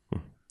driver.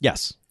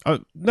 Yes.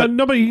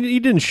 Nobody. He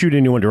didn't shoot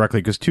anyone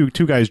directly because two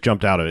guys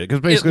jumped out of it. Because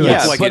basically, looks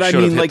Yes, like but it I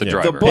should have mean, hit like the the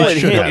driver. bullet It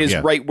should hit have, is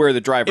yeah. right where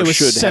the driver It was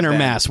should center have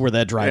been. mass where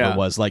that driver Yeah.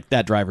 was. Like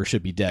that driver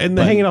should be dead. and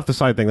the But hanging off the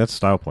side thing—that's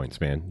style points,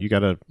 man. You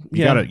gotta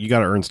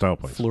earn style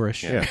points.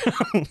 flourish. Yeah.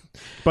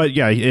 But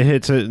yeah, it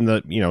hits it in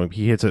the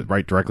he hits it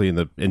right directly in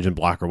the engine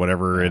block or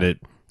whatever, and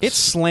It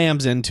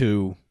slams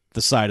into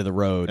the side of the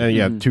road.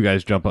 two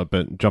guys jump out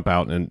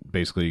and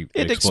basically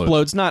It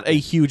explodes. Not a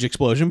huge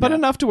explosion, but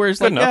enough to where it's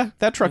like, enough. yeah,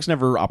 that truck's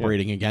never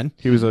operating again.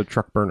 He was a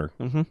truck burner.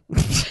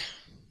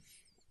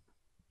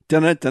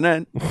 Dun-dun,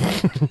 dun-dun.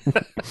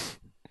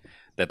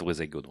 That was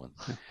a good one.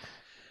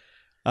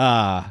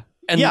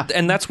 And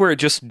And that's where it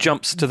just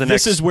jumps to the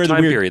next this is where the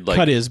time weird period. Like,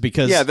 cut is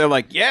because Yeah, they're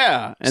like,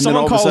 yeah. And then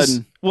someone all calls. of a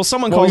sudden,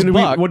 Someone calls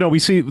Buck. we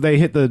see they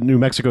hit the New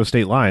Mexico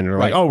state line, and they're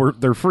like, Right. oh,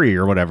 they're free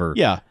or whatever.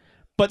 Yeah,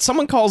 but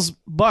someone calls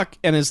Buck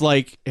and is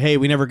like, "Hey,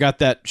 we never got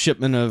that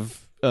shipment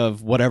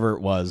of whatever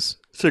it was."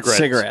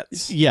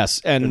 cigarettes.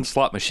 Yes, and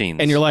slot machines.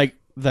 and you're like,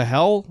 "The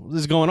hell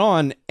is going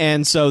on?"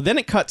 And so then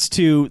it cuts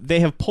to they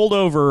have pulled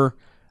over.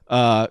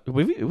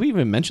 We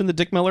even mentioned that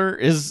Dick Miller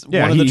is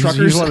one of the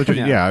truckers. He's one of the,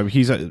 Yeah.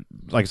 he's like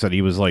I said,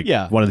 he was like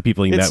Yeah. one of the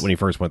people he It's- met when he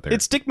first went there.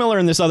 It's Dick Miller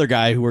and this other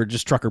guy who are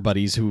just trucker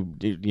buddies who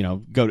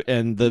go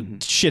and the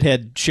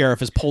shithead sheriff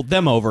has pulled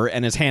them over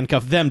and has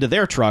handcuffed them to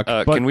their truck.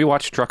 can we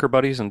watch Trucker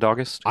Buddies in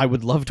August? I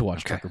would love to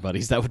watch Trucker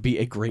Buddies. That would be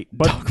a great.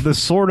 But the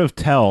sort of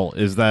tell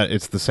is that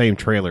it's the same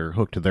trailer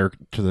hooked to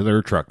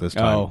their truck this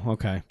time. Oh,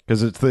 okay.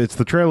 Because it's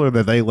the trailer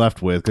that they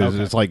left with. Because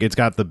Okay. it's like it's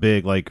got the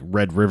big like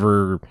Red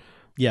River.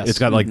 Yes, It's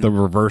got like the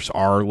reverse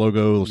R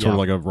logo, sort Yeah. of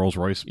like a Rolls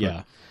Royce. but-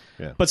 yeah.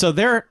 Yeah. But so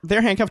they're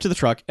handcuffed to the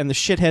truck, and the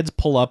shitheads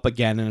pull up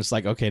again, and it's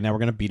like, okay, now we're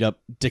gonna beat up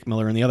Dick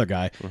Miller and the other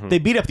guy. They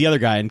beat up the other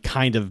guy and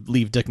kind of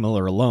leave Dick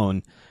Miller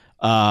alone.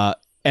 And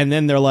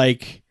then they're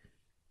like,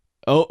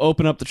 "Oh,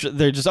 open up the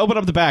they just open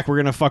up the back. We're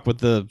gonna fuck with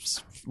the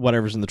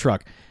whatever's in the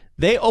truck."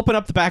 They open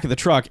up the back of the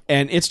truck,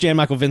 and it's Jan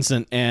Michael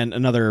Vincent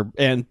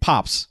and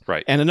Pops,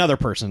 Right. and another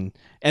person,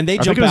 and they I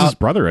jump think it was his out.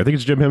 brother. I think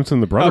it's Jim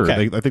Henson, the brother.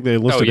 Okay. I think they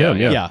listed yeah, him.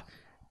 yeah. Yeah.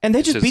 And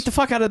they just It's beat his- the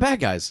fuck out of the bad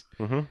guys.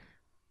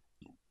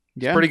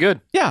 Yeah. Pretty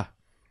good. Yeah,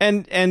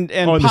 and Oh,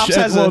 and Pops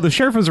has the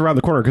sheriff is around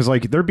the corner because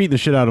like they're beating the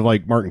shit out of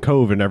like Martin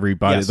Cove and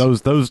everybody. Yes.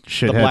 Those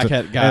shitheads. black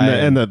hat guy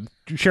and the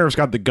sheriff's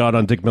got the gun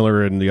on Dick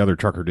Miller and the other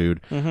trucker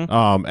dude.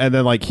 Mm-hmm. And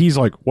then like he's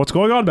like, "What's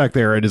going on back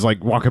there?" And is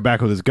like walking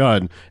back with his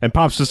gun. And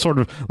Pops just sort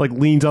of like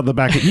leans on the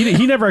back.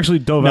 He never actually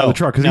dove out of the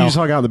truck because he just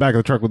hung out in the back of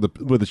the truck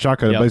with the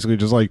shotgun, Yep. and basically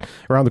just like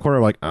around the corner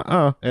like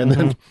And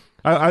then.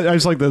 I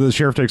just like that the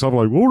sheriff takes off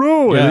like, "Oh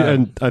no!" Yeah.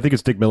 And I think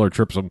it's Dick Miller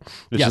trips him.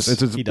 It's Yes,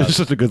 just, he does. it's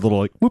just a good little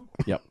like whoop.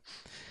 Yep.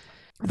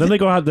 Then they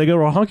go out. They go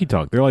to a honky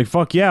tonk. They're like,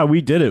 "Fuck yeah,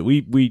 we did it.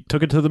 We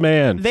took it to the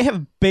man." They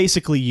have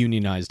basically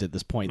unionized at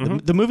this point. Mm-hmm.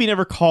 The movie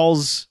never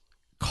calls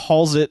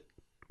it.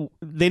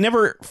 They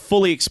never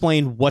fully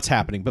explain what's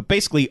happening, but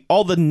basically,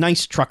 all the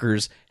nice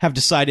truckers have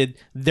decided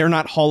they're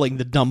not hauling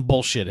the dumb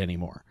bullshit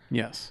anymore.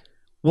 Yes.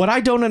 What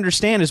I don't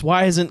understand is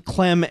why isn't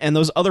Clem and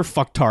those other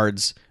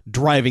fucktards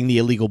driving the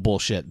illegal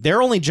bullshit?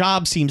 Their only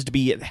job seems to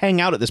be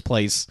hang out at this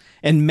place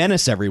and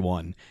menace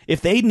everyone. If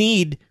they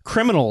need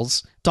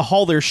criminals to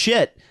haul their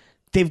shit,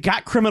 they've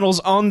got criminals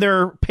on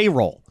their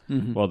payroll.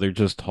 Well, they're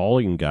just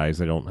hauling guys.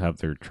 They don't have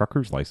their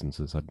truckers'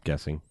 licenses. I'm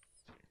guessing.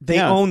 They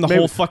Yeah, own the maybe-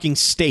 whole fucking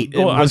state.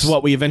 Well, was I-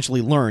 what we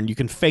eventually learned. You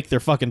can fake their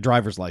fucking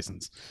driver's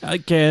license.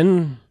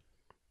 Again,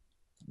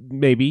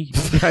 maybe.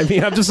 I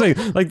mean, I'm just saying.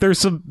 Like, there's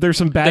some bad They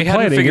planning.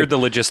 hadn't figured the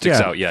logistics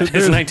Yeah. out yet. It's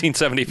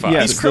 1975.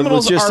 Yes, These the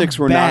criminals are logistics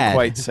were bad. not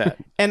quite set.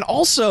 And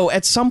also,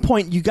 at some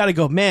point, you got to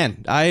go.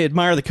 Man, I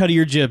admire the cut of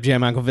your jib, Jan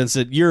Michael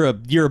Vincent. You're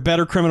a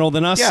better criminal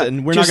than us, Yeah,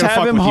 and we're just not going to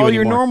have fuck him with you haul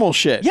your anymore. normal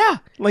shit. Yeah,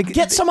 Like,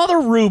 get some other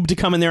rube to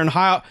come in there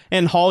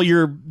and haul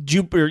your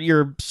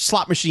your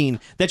slot machine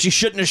that you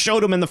shouldn't have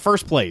showed him in the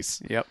first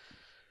place. Yep.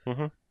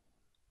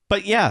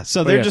 But yeah,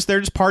 so they're just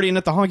partying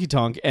at the honky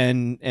tonk,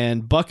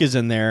 and Buck is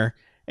in there,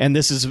 and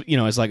this is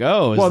it's like,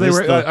 oh, is Well, they this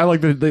were. the- I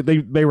like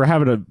they were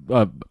having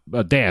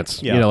a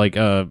dance. Yeah. You know, like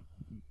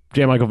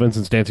Jan Michael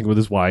Vincent's dancing with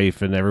his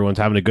wife, and everyone's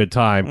having a good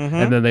time. Mm-hmm.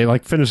 And then they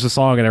like finish the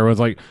song, and everyone's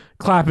like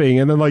clapping,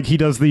 and then like he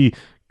does the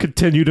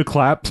continue to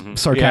clap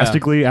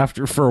sarcastically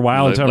after for a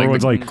while Like- until like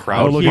everyone's the like,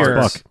 crowd "Oh, look hears.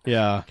 at Buck."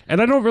 Yeah, And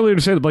I don't really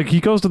understand it. Like he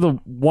goes to the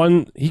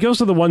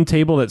one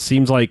table that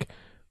seems like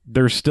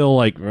they're still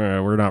like,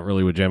 we're not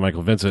really with Jan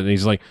Michael Vincent, and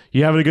he's like,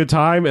 "You having a good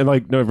time?" And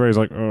like, no, everybody's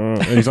like,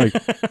 and he's like,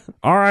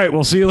 "All right,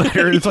 we'll see you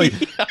later." And it's like,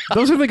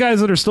 those are the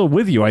guys that are still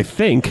with you, I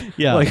think.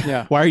 yeah. Like,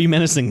 Yeah. Why are you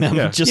menacing them?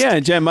 Yeah. Just Yeah,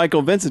 and Jan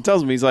Michael Vincent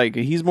tells me,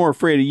 he's more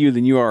afraid of you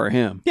than you are of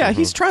him. Yeah,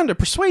 he's trying to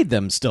persuade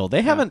them still.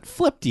 They haven't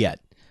flipped yet.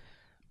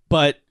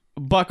 But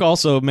Buck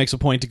also makes a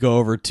point to go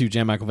over to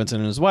Jan Michael Vincent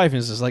and his wife, and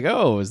it's just like,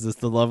 oh, is this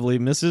the lovely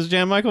Mrs.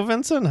 Jan Michael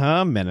Vincent?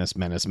 Huh? Menace,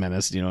 menace,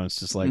 menace. It's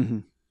just like,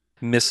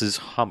 Mrs.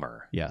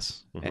 Hummer.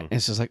 yes. And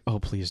it's just like, oh,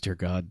 please, dear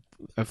God.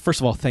 First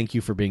of all, thank you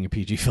for being a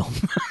PG film.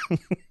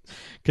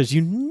 Because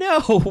you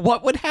know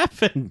what would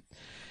happen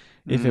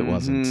if it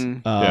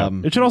wasn't. yeah.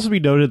 It should also be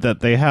noted that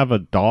they have a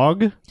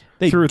dog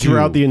They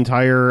throughout do. the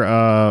entire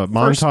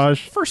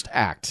montage. First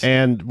act.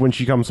 And when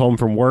she comes home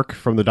from work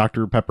from the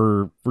Dr.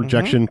 Pepper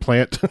rejection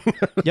plant,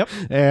 Yep.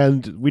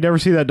 and we never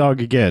see that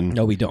dog again.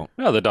 No, we don't.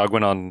 No, the dog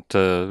went on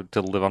to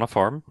live on a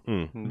farm.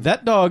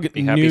 That dog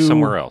Be happy knew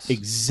somewhere else.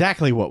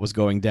 exactly what was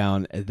going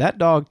down. That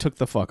dog took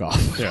the fuck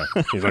off. Yeah,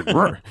 he's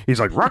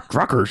like,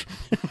 Ruckers.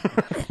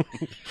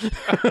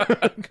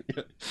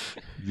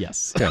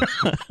 Yes. Yeah.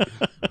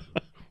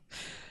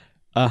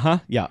 Uh-huh.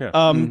 Yeah.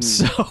 Yeah.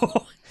 So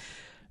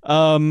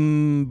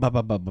ba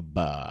ba ba ba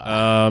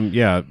ba.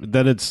 Yeah.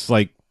 Then it's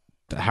like,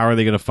 how are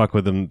they going to fuck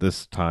with him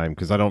this time?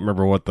 Because I don't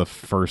remember what the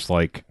first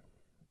like,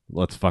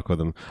 let's fuck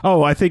with him.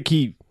 Oh, I think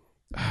he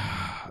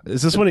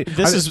Is this when he,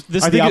 This is I the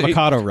think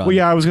avocado run. Well,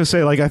 yeah, I was gonna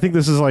say, like, I think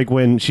this is like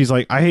when she's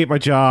like, I hate my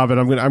job and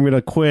I'm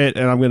gonna quit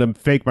and I'm gonna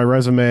fake my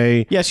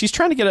resume. Yeah, she's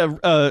trying to get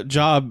a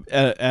job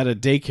at a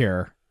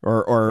daycare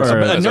or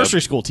a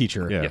nursery school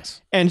teacher. Yeah.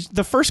 Yes. And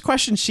the first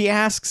question she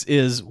asks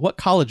is, "What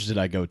college did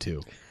I go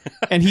to?"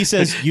 And he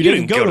says, "You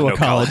didn't go to a no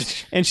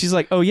college." And she's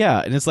like, "Oh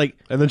yeah." And it's like,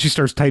 And then she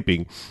starts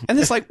typing. and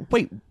it's like,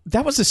 wait,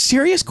 that was a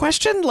serious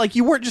question? Like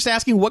you weren't just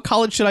asking what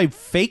college should I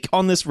fake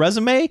on this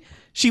resume?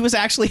 She was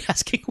actually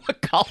asking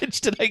what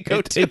college did I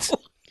go to?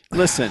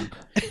 Listen,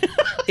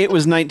 it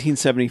was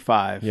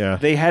 1975. Yeah.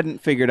 They hadn't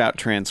figured out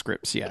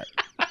transcripts yet.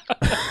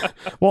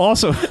 Well,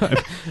 also,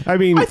 I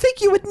mean, I think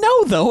you would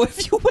know though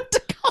if you went to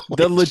college.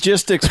 The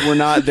logistics were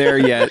not there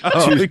yet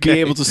to be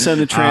able to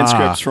send the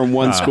transcripts from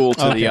one school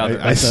to the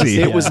other. I see.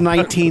 It was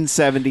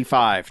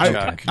 1975,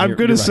 Chuck. I'm You're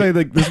going to right. say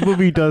that this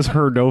movie does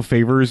her no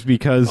favors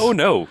because Oh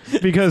no.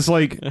 because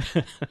like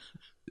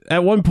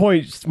at one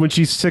point when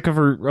she's sick of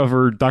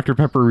her Dr.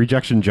 Pepper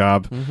rejection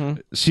job,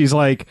 she's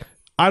like,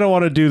 I don't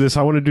want to do this.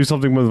 I want to do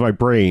something with my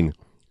brain.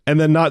 And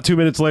then not 2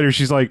 minutes later,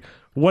 she's like,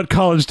 what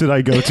college did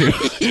I go to?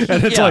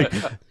 And it's Yeah. like,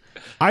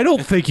 I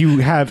don't think you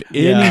have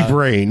any Yeah.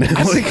 brain.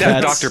 I think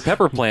that That's- Dr.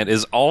 Pepper plant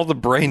is all the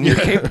brain you're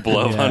capable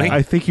of, honey.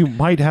 I think you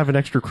might have an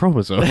extra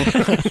chromosome.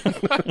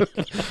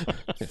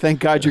 Thank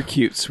God you're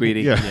cute,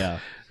 sweetie. Yeah.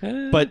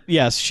 Yeah. But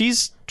yes,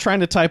 she's trying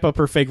to type up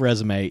her fake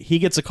resume. He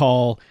gets a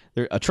call.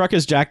 A truck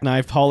is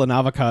jackknifed hauling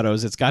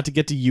avocados. It's got to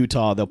get to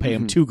Utah. They'll pay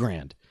him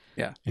 $2,000.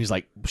 Yeah. And he's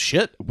like,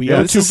 shit, we Yeah,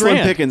 owe This is Slim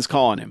 $2,000. Pickens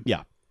calling him.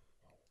 Yeah.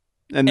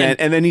 And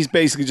then he's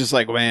basically just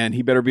like, man,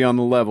 he better be on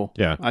the level.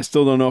 Yeah. I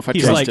still don't know if I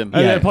He's trust like- him.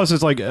 And Yeah. then plus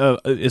it's like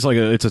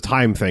it's a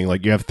time thing.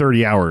 Like you have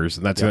 30 hours,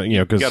 and that's you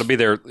because got to be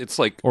there. It's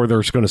like or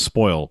they're just going to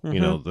spoil. You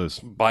know this.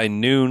 by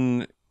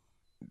noon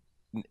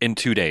in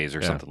 2 days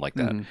or something like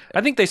that. Mhm.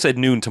 I think they said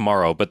noon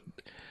tomorrow, but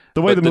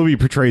The way But the movie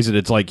portrays it,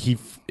 it's like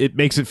it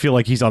makes it feel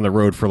like he's on the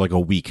road for like a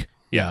week.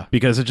 Yeah.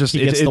 Because it just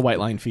He gets the white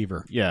line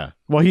fever. Yeah.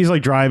 Well, he's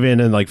like driving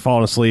and like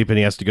falling asleep, and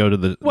he has to go to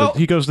the. Well,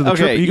 he goes to the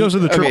okay, he goes to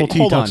the okay, Triple T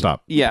hold truck on.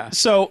 stop. Yeah.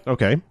 So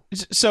Okay.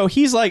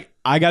 he's like,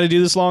 I got to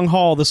do this long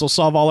haul. This will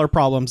solve all our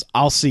problems.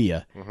 I'll see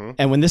you.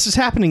 And when this is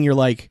happening, you're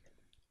like,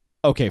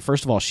 okay,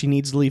 first of all, she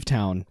needs to leave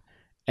town,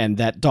 and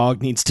that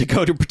dog needs to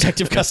go to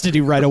protective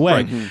custody right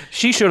away.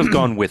 she should have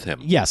gone with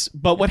him. Yes,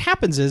 but what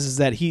happens is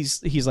that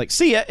he's like,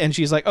 see ya, and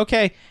she's like,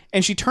 okay,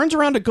 and she turns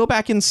around to go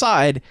back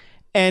inside,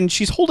 and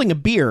she's holding a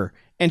beer,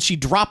 and she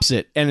drops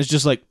it, and it's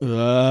just like,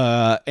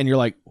 and you're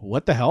like,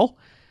 what the hell?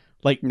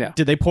 Like, Yeah.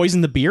 did they poison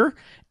the beer?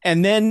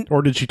 And then,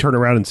 Or did she turn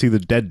around and see the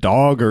dead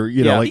dog, or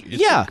you know, Yeah. like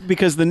yeah,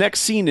 Because the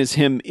next scene is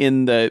him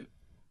in the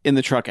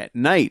truck at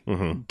night,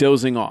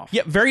 dozing off.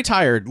 yeah, very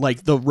tired.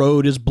 Like the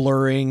road is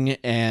blurring,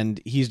 and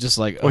he's just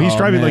like, Well, he's "Oh,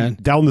 driving man."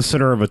 like down the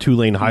center of a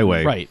 2-lane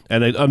highway, Right.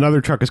 And another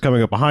truck is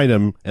coming up behind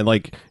him, and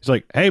like he's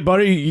like, "Hey,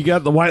 buddy, you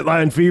got the white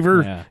line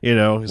fever?" Yeah. You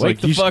know, he's Wake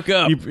like, the "You fuck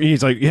up."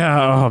 He's like,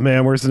 "Yeah, oh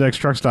man, where's the next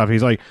truck stop?"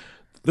 He's like,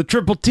 "The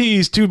Triple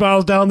T's 2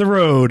 miles down the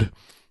road."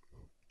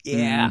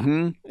 Yeah,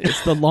 Mhm.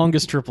 it's the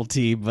longest triple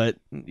T, but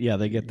yeah,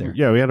 they get there.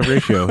 Yeah, we had a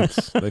ratio.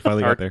 They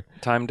finally Our got there.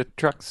 time to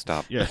truck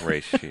stop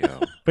ratio.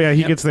 But yeah,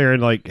 he gets there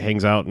and like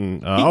hangs out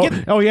and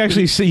he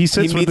actually he sits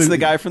He with meets the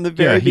guy from the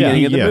very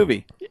beginning of the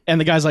movie. And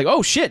the guy's like,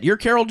 "Oh shit, you're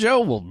Carol Joe.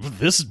 Well,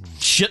 this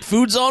shit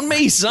food's on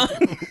me, son.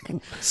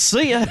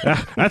 See ya."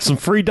 That's some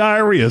free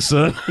diarrhea,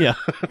 son. Yeah.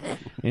 And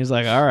he's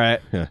like, "All right."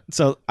 Yeah.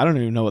 So I don't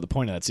even know what the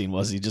point of that scene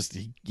was. He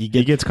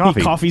gets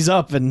coffee. He coffees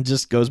up and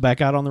just goes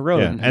back out on the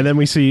road. Yeah, and then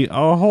we see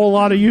a whole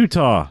lot of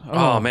Utah.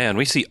 Oh man,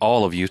 we see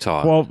all of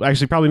Utah. Well,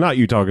 actually, probably not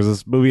Utah because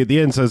this movie at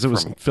the end says it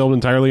was filmed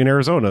entirely in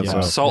Arizona. Yeah.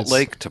 So Salt it's-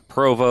 Lake to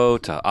Provo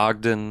to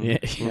Ogden. Yeah.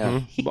 Yeah.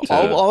 But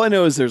all I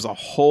know is there's a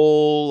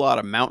whole lot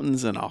of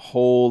mountains and a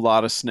whole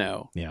lot of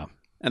snow. Yeah.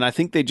 And I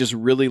think they just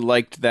really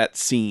liked that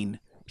scene,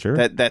 sure.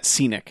 that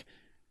scenic.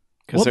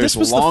 Because Well, there's this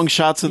was the long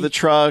shots of the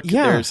truck.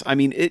 Yeah.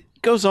 It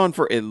goes on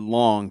for a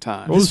long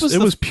time. It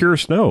was pure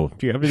snow.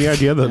 Do you have any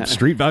idea the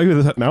street value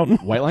of that mountain?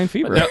 White line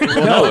fever.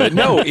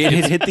 No, it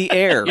had hit the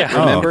air. Yeah.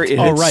 Remember, it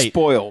Oh, had right.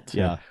 spoiled.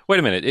 Yeah. Wait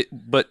a minute.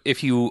 But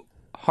if you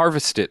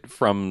harvest it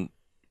from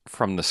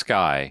the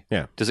sky,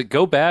 Yeah. does it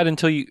go bad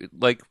until you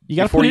like You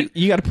got to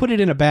before put it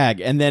in a bag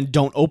and then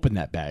don't open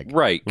that bag.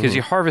 right? Because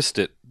you harvest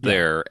it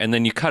there and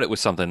then you cut it with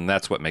something, and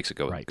that's what makes it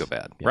go bad,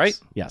 Yes. right?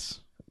 Yes.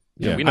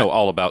 Yeah. We know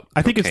all about.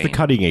 I think it's the cocaine.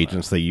 cutting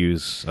agents they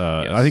use.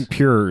 Yes. I think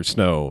pure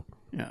snow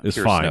Yeah. is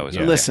Pure fine. snow is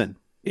Yeah. okay. Listen,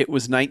 it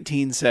was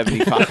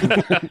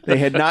 1975. They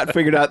had not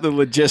figured out the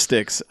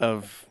logistics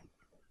of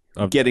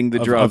getting the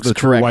of drugs the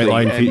true correctly white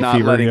line and not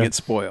fever, letting yeah. it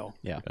spoil.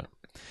 Yeah.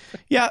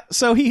 Yeah.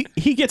 So he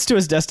gets to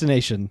his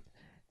destination,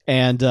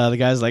 and the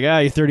guy's like,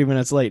 "You're 30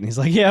 minutes late," and he's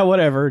like, "Yeah,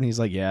 whatever," and he's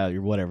like, "Yeah,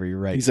 you're whatever. You're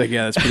right." He's like,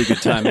 yeah, that's pretty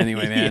good time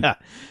anyway, man. Yeah.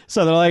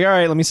 So they're like, "All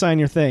right, let me sign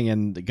your thing,"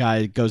 and the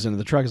guy goes into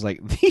the truck. Is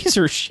like, "These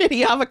are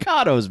shitty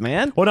avocados,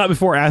 man." Well, not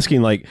before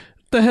asking like,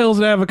 the hell's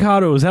an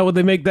avocado? Is that what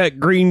they make that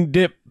green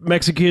dip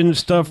Mexican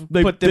stuff?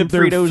 They Put them dip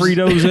their Fritos-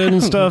 Fritos in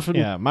and stuff. And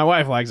Yeah, my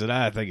wife likes it.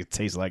 I think it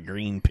tastes like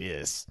green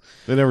piss.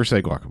 They never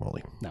say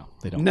guacamole. No,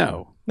 they don't.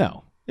 No.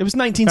 No. It was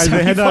They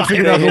had not 1975.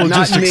 figured out the They had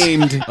not logistics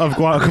named. of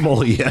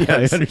guacamole yet.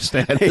 Yes. I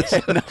understand this.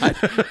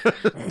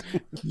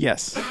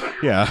 Yes,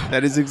 Yeah.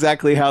 that is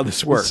exactly how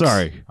this works.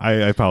 Sorry. I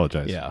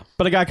apologize. Yeah.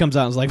 But a guy comes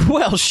out and is like,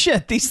 well,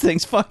 shit, these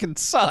things fucking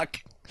suck.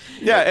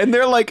 Yeah, and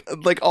they're like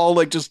all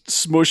like just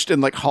smushed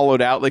and like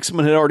hollowed out. Like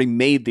someone had already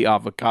made the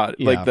avocado,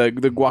 like the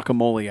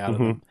guacamole out of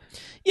them.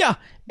 Yeah.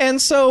 And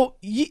so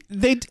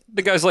they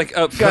The guy's like,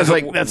 Guys,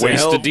 like that's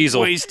wasted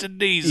diesel. Wasted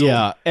diesel.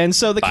 Yeah, and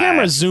so the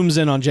camera zooms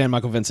in on Jan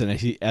Michael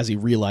Vincent as he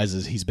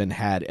realizes he's been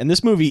had, and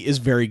this movie is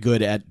very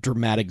good at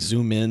dramatic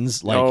zoom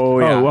ins. Like, Oh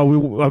yeah. Oh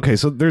well, okay.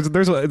 So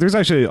there's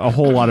actually a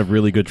whole lot of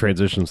really good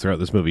transitions throughout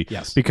this movie.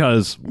 Yes.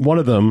 because one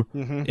of them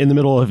in the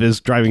middle of his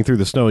driving through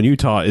the snow in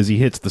Utah is he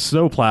hits the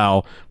snow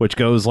plow, which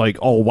goes like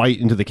all white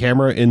into the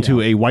camera into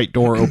a white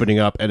door opening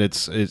up, and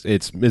it's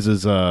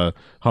Mrs.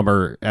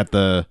 Hummer at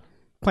the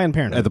Planned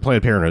Parenthood.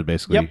 Planned Parenthood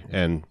basically, Yep.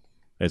 and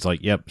it's like,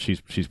 yep, she's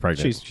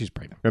pregnant. She's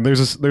pregnant. And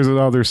there's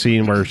another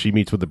scene where she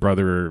meets with the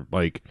brother,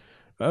 like,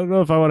 I don't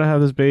know if I want to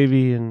have this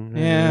baby, and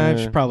Yeah, I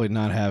should probably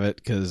not have it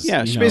because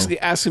Yeah, she basically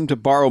asks him to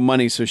borrow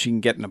money so she can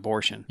get an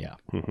abortion. Yeah.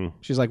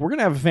 She's like, we're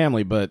gonna have a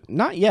family, but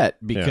not yet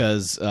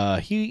because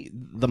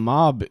the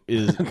mob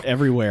is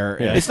everywhere.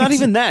 and It's not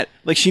even that.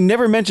 Like she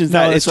never mentions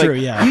that. No, It's that's like true,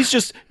 yeah.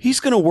 he's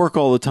going to work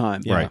all the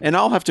time, Right. And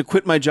I'll have to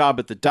quit my job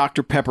at the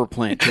Dr Pepper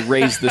plant to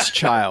raise this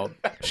child.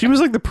 she was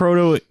like the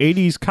proto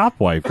 '80s cop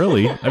wife,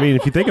 really. I mean,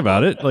 if you think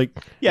about it, like,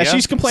 Yeah,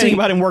 she's complaining See-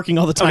 about him working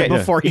all the time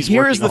before he's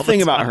Here's working the all thing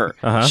the about time. her.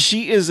 Uh-huh.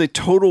 She is a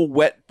total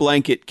wet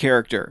blanket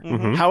character.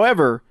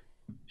 However,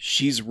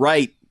 she's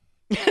right.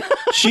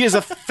 She is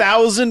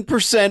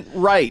 1,000%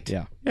 right.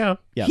 Yeah. yeah,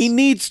 Yes.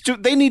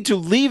 They need to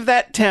leave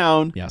that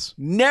town. Yes.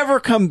 Never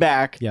come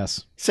back.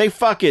 Yes. Say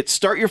fuck it.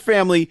 Start your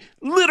family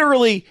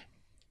literally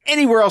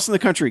anywhere else in the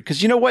country.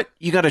 Because you know what?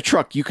 You got a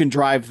truck. You can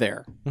drive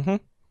there.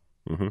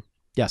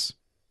 Yes.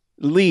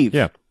 Leave.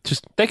 yeah.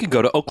 Just They could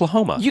go to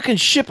Oklahoma. You can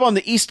ship on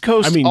the East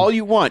Coast I mean- all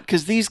you want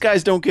because these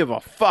guys don't give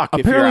a fuck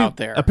if you're apparently, out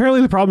there.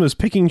 apparently the problem is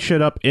picking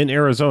shit up in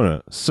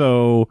Arizona.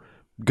 So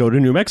go to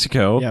New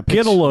Mexico, Yeah,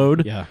 get a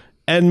load, Yeah.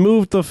 and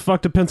move the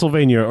fuck to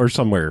Pennsylvania or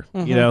somewhere.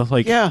 You know,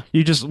 like, Yeah.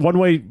 you just one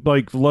way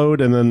like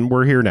load, and then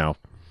we're here now.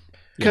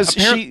 Because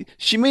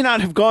she may not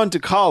have gone to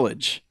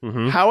college.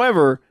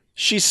 However,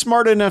 she's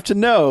smart enough to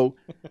know,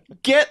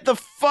 get the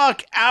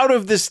fuck out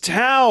of this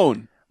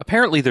town.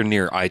 Apparently, they're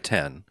near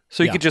I-10.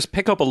 So you Yeah. could just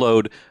pick up a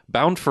load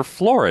bound for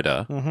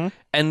Florida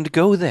and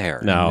go there.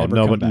 No, never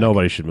come back.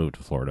 nobody should move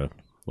to Florida.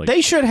 Like,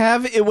 They should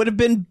have. It would have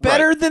been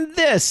better than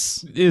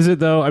this. is it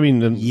though? I mean,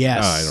 then,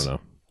 Yes. I don't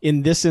know.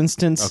 In this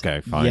instance,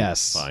 Okay, fine.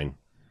 Yes. fine.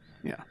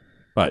 Yeah.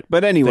 But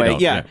But anyway, They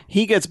don't, yeah, yeah.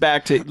 he gets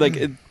back to like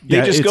they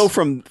Yeah, just go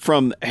it's-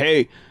 from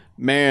hey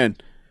man,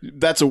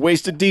 that's a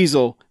wasted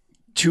diesel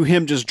to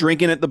him just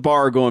drinking at the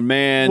bar, going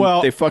man,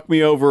 Well- they fucked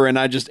me over and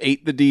I just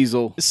ate the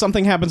diesel.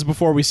 something happens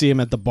before we see him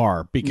at the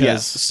bar because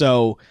Yes.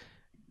 so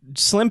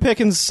Slim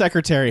Pickens'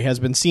 secretary has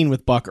been seen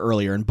with Buck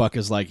earlier, and Buck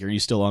is like, "Are you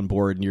still on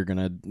board? And you're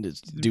gonna do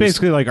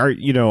basically, like, are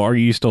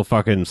you still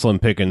fucking Slim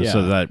Pickens so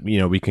Yeah. that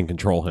we can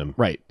control him?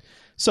 Right.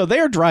 So they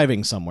are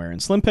driving somewhere,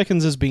 and Slim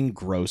Pickens is being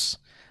gross.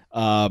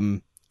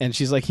 And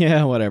she's like,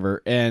 yeah,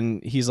 whatever.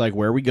 And he's like,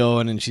 where are we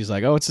going? And she's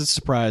like, oh, it's a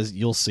surprise.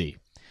 You'll see.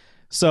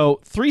 So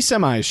 3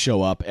 semis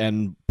show up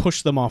and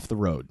push them off the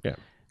road. Yeah.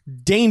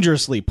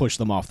 Dangerously push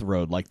them off the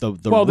road. Like the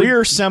Well, they-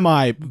 rear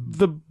semi.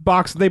 They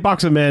box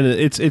him in.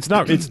 It's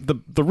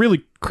the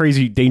really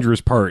crazy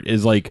dangerous part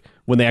is like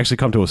when they actually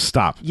come to a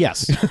stop.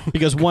 Yes,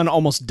 because one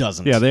almost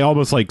doesn't. Yeah, they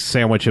almost like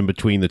sandwich him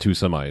between the two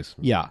semis.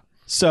 Yeah.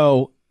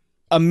 So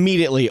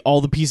immediately,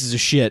 all the pieces of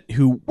shit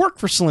who work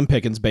for Slim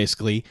Pickens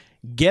basically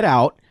get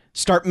out,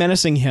 start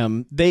menacing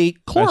him. They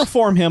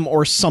chloroform him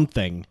or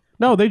something.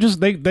 No,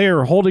 they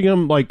are holding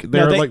him like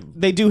they're No, like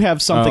they do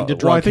have something to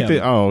drug well, I think him.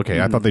 they. Oh, okay.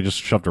 I thought they just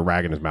shoved a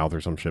rag in his mouth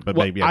or some shit. But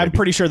Well, maybe I'm maybe.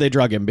 pretty sure they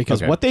drug him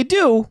because Okay. what they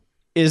do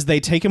is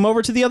they take him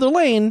over to the other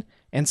lane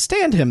and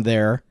stand him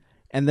there,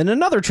 and then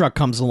another truck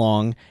comes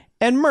along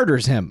and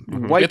murders him.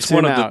 Wipes It's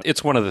one him of out. the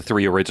it's one of the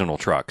 3 original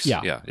trucks.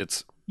 Yeah. Yeah.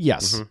 It's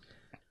Yes.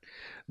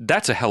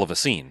 that's a hell of a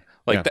scene.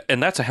 Like Yeah.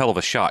 and that's a hell of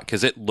a shot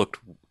because it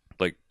looked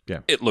like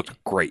it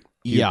looked great.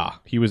 Yeah.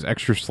 He was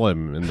extra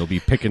slim, and there'll be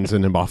Pickens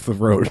in him off the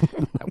road.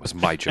 That was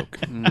my joke.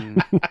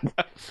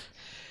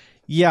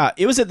 Yeah,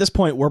 it was at this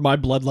point where my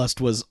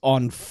bloodlust was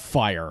on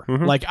fire.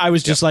 Like I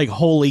was just like,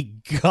 "Holy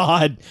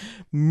God,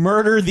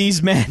 murder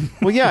these men!"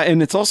 Well, yeah,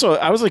 and it's also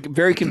I was like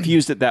very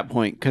confused at that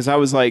point because I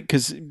was like,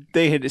 because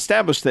they had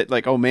established that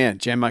like, oh man,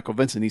 Jan Michael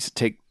Vincent needs to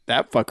take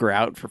that fucker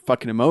out for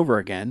fucking him over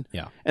again.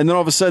 Yeah. And then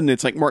all of a sudden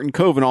it's like Martin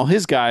Cove and all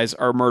his guys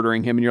are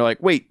murdering him, and you're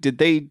like, wait, did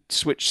they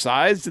switch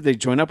sides? Did they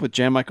join up with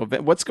Jan Michael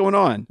Vincent? What's going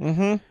on?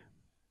 Mm-hmm.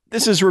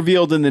 This is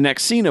revealed in the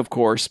next scene, of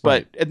course,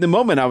 but at the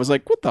moment I was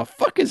like, what the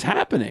fuck is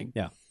happening?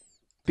 Yeah.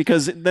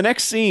 Because the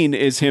next scene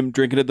is him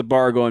drinking at the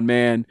bar going,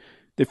 man,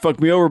 they fucked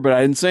me over, but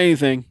I didn't say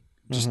anything.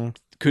 Just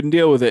couldn't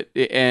deal with it.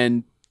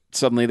 And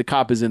suddenly the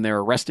cop is in there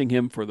arresting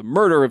him for the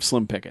murder of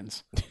Slim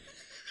Pickens.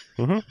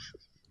 Yep,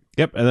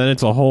 and then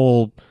it's a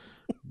whole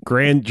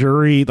grand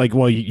jury. Like,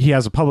 well, he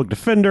has a public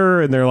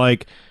defender, and they're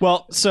like,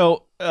 Well,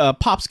 so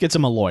Pops gets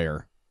him a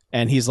lawyer,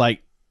 and he's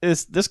like,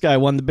 this guy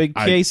won the big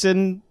case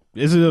in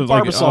Is it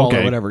Barbasol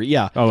or whatever.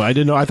 Yeah. Oh, I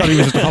didn't know. I thought he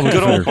was just a public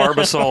Good old defender.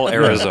 Barbasol,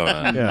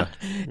 Arizona. Yeah.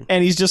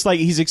 And he's just like,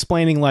 he's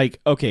explaining like,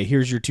 okay,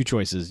 here's your two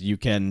choices. You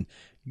can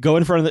go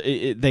in front of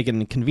they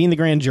can convene the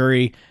grand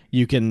jury.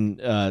 You can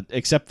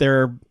accept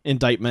their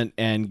indictment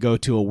and go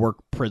to a work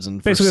prison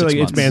for Basically, 6 like,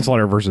 months. it's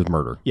manslaughter versus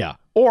murder. Yeah.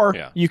 Or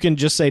Yeah. you can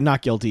just say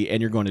not guilty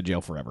and you're going to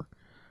jail forever.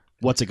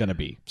 What's it going to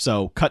be?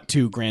 So cut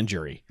to grand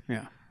jury.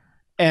 Yeah.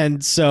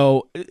 And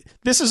so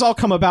this has all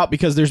come about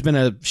because there's been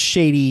a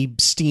shady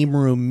steam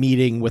room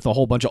meeting with a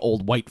whole bunch of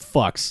old white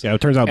fucks. Yeah,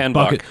 it turns out And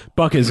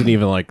Buck isn't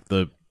even like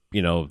the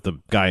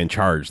guy in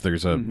charge.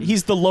 There's a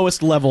He's the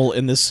lowest level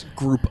in this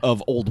group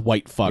of old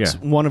white fucks,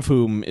 Yeah. one of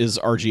whom is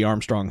R.G.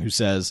 Armstrong, who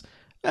says,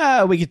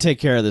 we could take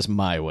care of this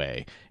my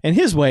way. And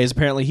his way is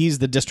apparently he's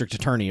the district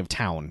attorney of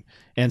town.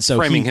 And so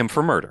Framing him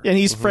for murder. And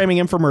he's framing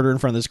him for murder in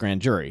front of this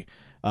grand jury.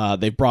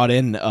 They've brought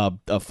in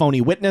a phony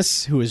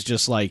witness who is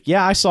just like,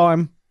 yeah, I saw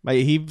him.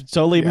 He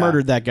totally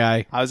murdered that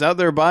guy. I was out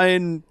there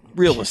buying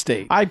real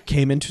estate. I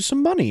came into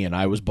some money and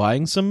I was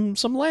buying some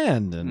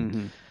land.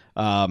 And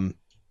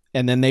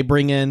and then they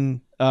bring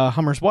in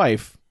Hummer's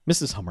wife,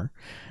 Mrs. Hummer.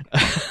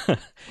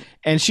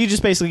 And she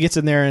just basically gets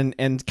in there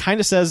and kind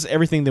of says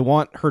everything they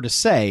want her to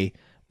say.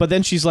 But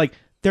then she's like,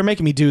 they're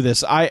making me do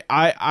this.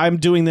 I'm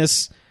doing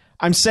this.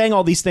 I'm saying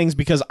all these things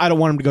because I don't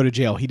want him to go to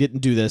jail. He didn't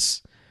do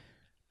this.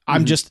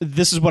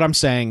 This is what I'm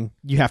saying.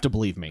 You have to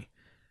believe me.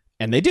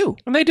 And they do.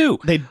 And they do.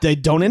 They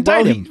don't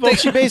indict him. Well,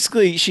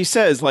 she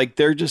says like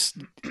they're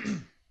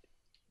going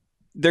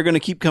to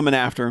keep coming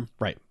after him.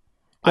 Right.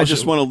 I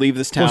just want to leave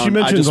this town. Well, she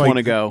mentions I just like, want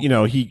to go.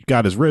 He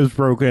got his ribs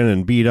broken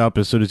and beat up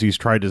as soon as he's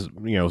tried to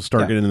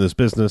start getting into this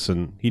business,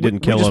 and he didn't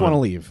kill him. We just want to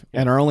leave,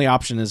 and our only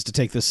option is to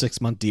take this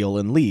 6-month deal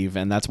and leave,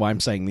 and that's why I'm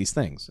saying these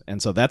things.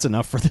 And so that's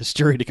enough for this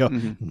jury to go,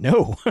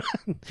 no,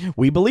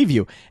 we believe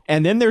you.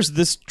 And then there's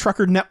this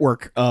trucker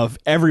network of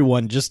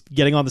everyone just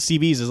getting on the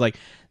CVs is like,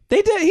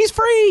 they did. He's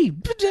free.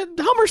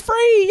 Hummer's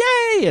free.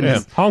 Yay!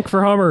 And honk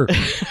for Hummer.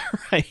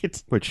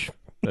 right. Which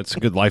that's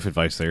good life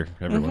advice there,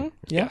 everyone.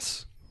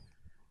 Yes.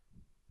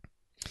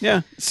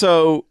 Yeah.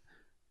 So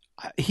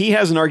he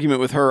has an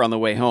argument with her on the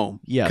way home.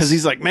 Yes. Because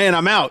he's like, man,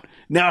 I'm out.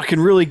 Now I can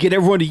really get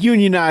everyone to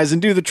unionize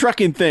and do the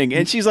trucking thing.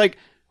 And she's like,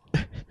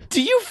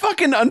 do you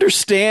fucking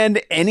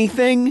understand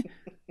anything?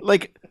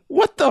 Like,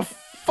 what the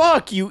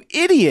fuck, you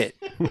idiot?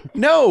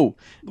 No,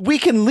 we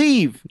can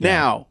leave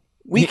now.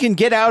 We can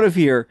get out of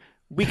here.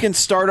 We can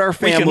start our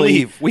family. We can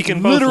leave. We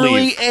can both literally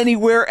leave.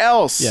 anywhere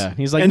else. Yeah.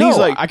 He's like, And no,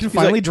 I can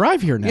finally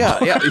drive here now.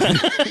 Yeah,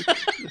 yeah.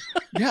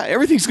 Yeah,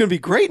 everything's going to be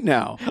great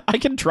now. I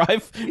can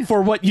drive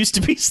for what used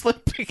to be Slim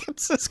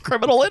Pickens'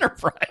 criminal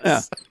enterprise.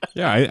 Yeah.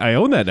 Yeah, I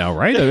own that now,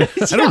 right? I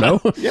don't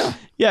know. Yeah.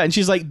 Yeah, and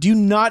she's like, do you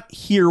not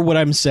hear what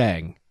I'm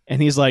saying?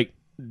 And he's like,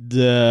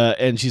 duh.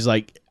 And she's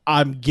like,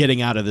 I'm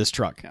getting out of this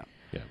truck. Yeah.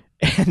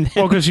 And then,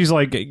 Well, because she's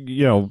like,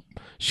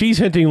 she's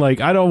hinting like,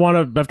 I don't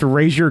want to have to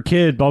raise your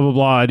kid, blah, blah,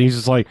 blah. And he's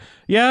just like,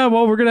 yeah,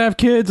 well, we're going to have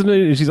kids. And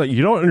then she's like,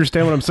 you don't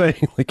understand what I'm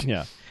saying. Like,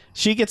 yeah.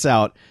 She gets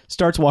out,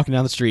 starts walking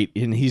down the street,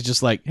 and he's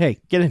just like, hey,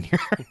 get in here.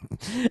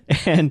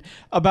 And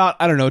about,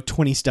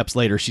 20 steps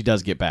later, she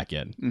does get back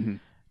in. Mm-hmm.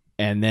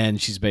 And then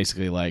she's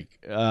basically like,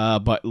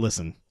 but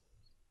listen,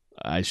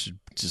 I should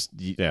just,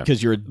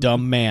 because you're a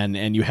dumb man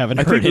and you haven't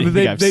I heard think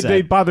anything I've said.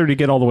 they bother to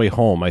get all the way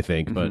home, I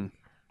think, but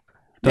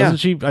doesn't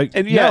she?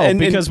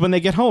 Because when they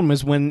get home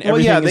is when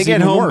everything they is get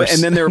even home, worse.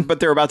 and then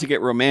they're about to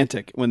get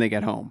romantic when they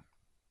get home.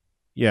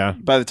 Yeah.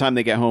 By the time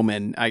they get home,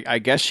 and I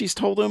guess she's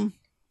told him.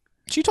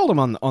 She told him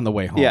on the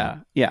way home. Yeah.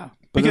 But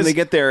Because- then they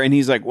get there, and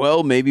he's like,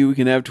 "Well, maybe we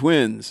can have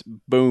twins."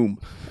 Boom,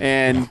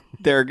 and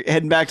they're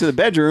heading back to the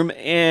bedroom,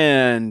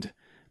 and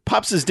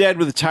Pops is dead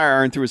with a tire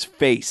iron through his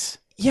face.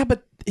 Yeah,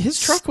 but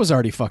his truck was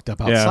already fucked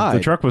up outside. Yeah,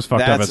 the truck was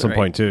fucked up That's at some right.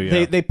 point, too.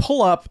 Yeah. They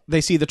pull up,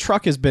 they see the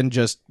truck has been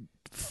just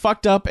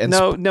fucked up and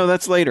No,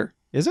 that's later.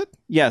 is it?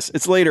 Yes,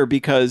 it's later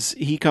because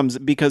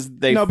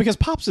No, because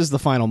Pops is the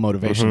final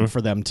motivation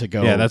for them to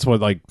go. yeah, that's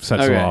what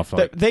sets Okay. them off.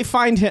 They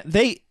find him.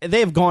 They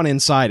have gone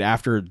inside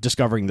after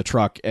discovering the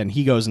truck, and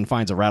he goes and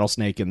finds a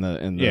rattlesnake in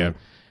the. Yeah.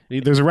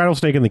 There's a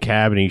rattlesnake in the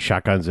cab, and he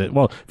shotguns it.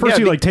 Well, first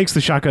Yeah, he takes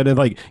the shotgun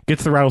and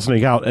gets the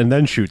rattlesnake out, and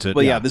then shoots it.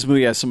 Well, yeah, this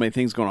movie has so many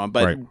things going on,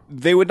 but Right.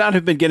 they would not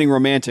have been getting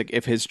romantic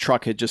if his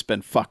truck had just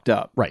been fucked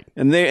up. Right.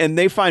 And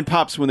they find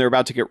Pops when they're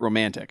about to get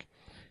romantic.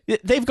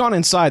 They've gone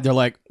inside. They're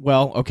like,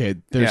 well, okay,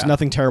 there's Yeah.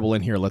 nothing terrible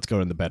in here. Let's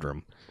go in the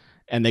bedroom.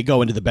 And they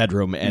go into the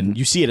bedroom, and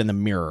you see it in the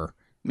mirror.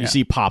 You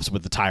see Pops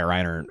with the tire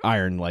iron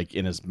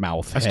in his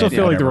mouth. I still head,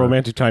 feel like the whatever.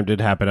 romantic time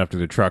did happen after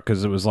the truck,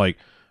 because it was like,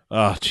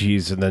 oh,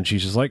 geez. And then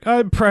she's just like,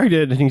 I'm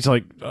pregnant. And he's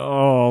like, oh,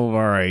 all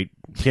right.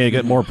 Can't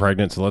get more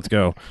pregnant, so let's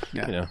go.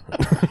 Yeah.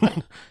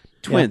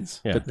 Twins.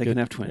 Yeah. But they can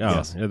have twins.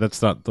 Oh, yeah,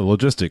 that's not the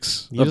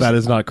logistics. You That just-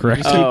 is not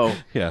correct. Oh,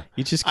 Yeah.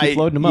 You just keep I-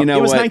 loading them up. you know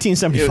It was what?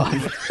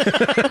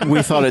 1975.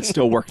 we thought it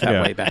still worked that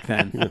Yeah. way back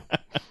then.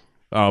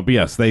 Oh, but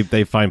yes,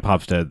 they find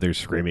Pops dead. They're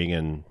screaming,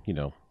 and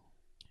then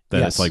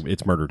Yes.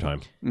 it's murder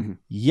time.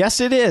 Yes,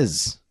 it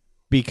is.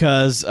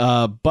 Because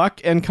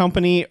Buck and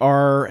company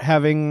are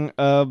having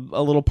a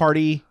little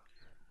party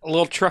A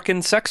little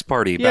trucking sex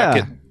party back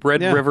Yeah. at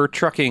Red Yeah. River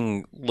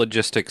Trucking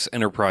Logistics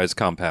Enterprise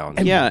compound.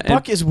 And Yeah,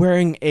 Buck is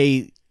wearing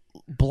a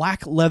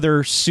black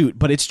leather suit,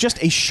 but it's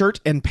just a shirt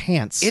and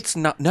pants. It's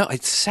not. No,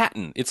 it's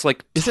satin. It's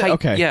like Is it? tight.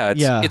 Okay. Yeah,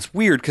 Yeah. it's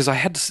weird because I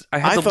had to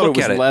I look thought it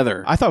was at it.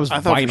 leather. I thought it was I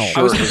thought for vinyl.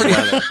 sure it was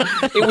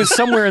leather. It was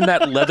somewhere in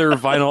that leather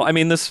vinyl. I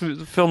mean, this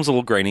film's a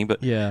little grainy,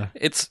 but yeah.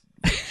 it's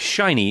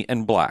shiny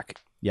and black.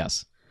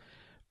 Yes.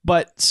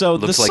 But so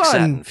Looks the like sun.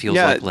 satin. Feels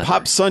Yeah, like leather.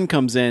 Pop's son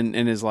comes in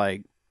and is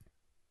like,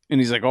 and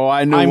he's like, "Oh,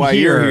 I know I'm why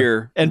here. you're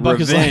here." And Buck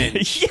Revenge.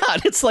 is like, yeah,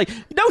 and it's like,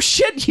 no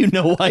shit, you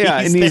know why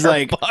Yeah, he's and he's there,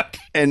 like- Buck.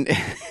 and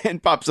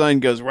Pop's son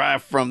goes, "Where I'm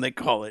from, they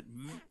call it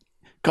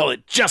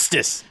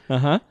justice."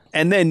 Uh-huh.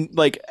 And then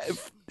like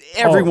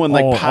everyone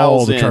like all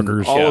piles the in,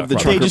 truckers. all Yeah, of the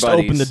fuck. trucker They just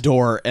buddies. open the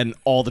door and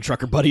all the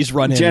trucker buddies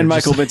run in. Jan and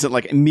Michael just- Vincent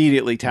like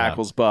immediately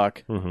tackles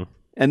Buck. Mm-hmm.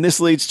 And this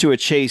leads to a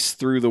chase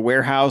through the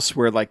warehouse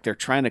where like they're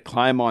trying to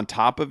climb on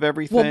top of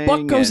everything. Well,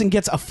 Buck goes and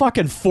gets a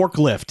fucking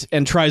forklift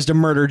and tries to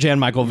murder Jan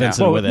Michael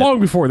Vincent Well, with it. long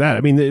before that,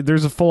 I mean,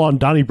 there's a full-on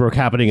Donnybrook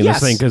happening in Yes.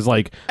 this thing because,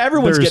 like,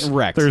 Everyone's there's- getting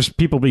wrecked. There's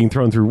people being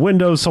thrown through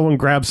windows. Someone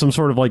grabs some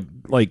sort of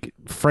like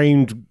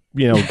framed,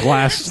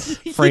 glass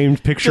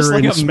framed picture Just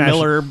like and a smashes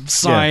Miller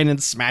sign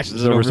and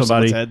smashes it over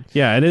somebody. someone's head.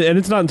 Yeah, and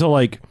it's not until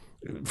like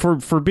for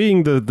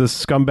being the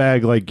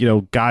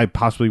scumbag guy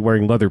possibly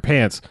wearing leather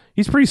pants,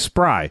 he's pretty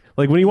spry.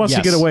 Like when he wants to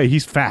Yes. get away,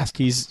 he's fast.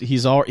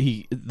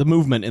 The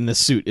movement in this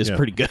suit is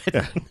pretty good.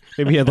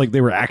 Maybe he had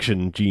they were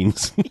action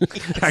jeans,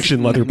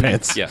 action leather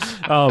pants. Yes.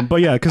 But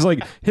yeah, because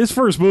his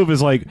first move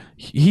is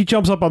he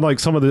jumps up on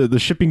some of the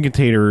shipping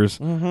containers,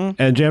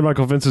 and Jan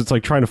Michael Vincent's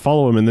trying to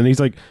follow him, and then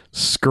he's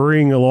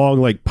scurrying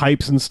along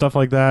pipes and stuff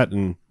like that,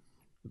 and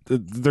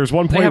there's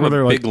one They point have where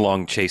a they're big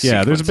long chase.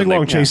 yeah, there's a sequence big and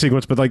long they- chase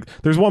sequence, but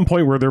there's one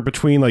point where they're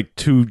between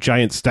two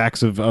giant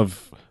stacks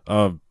of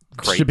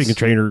Crates. shipping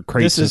container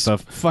crates This and is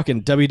stuff.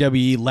 fucking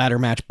WWE ladder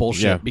match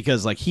bullshit Yeah.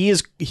 because he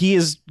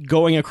is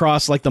going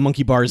across the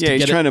monkey bars Yeah, to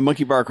he's get it. trying to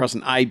monkey bar across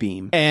an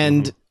I-beam.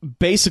 And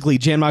basically,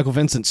 Jan Michael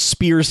Vincent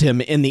spears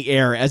him in the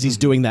air as Mm-hmm. he's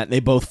doing that. And they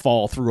both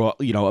fall through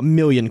a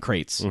million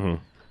crates. Yep.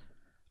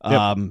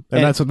 And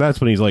And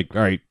that's when he's like,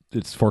 all right,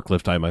 it's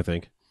forklift time, I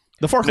think.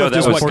 the forklift No, that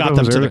is was- what got forklift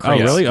them was to the early? Oh,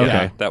 crates. really? Yeah.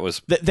 Okay. That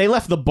was They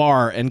left the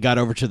bar and got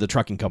over to the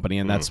trucking company,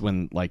 and that's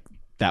when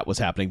that was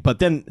happening. But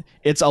then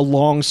it's a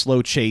long,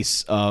 slow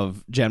chase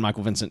of Jan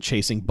Michael Vincent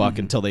chasing Buck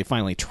until they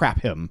finally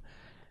trap him.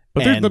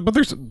 But And-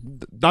 there's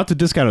not to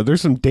discount it. There's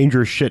some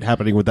dangerous shit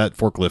happening with that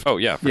forklift. Oh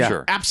yeah, for Yeah.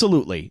 sure.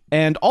 Absolutely.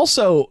 And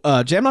also,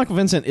 Jan Michael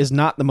Vincent is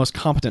not the most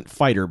competent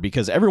fighter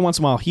because every once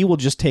in a while he will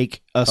just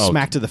take a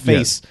smack to the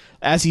face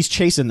as he's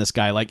chasing this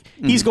guy.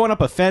 He's going up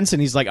a fence and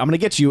he's like, I'm going to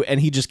get you. And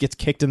he just gets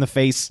kicked in the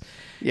face.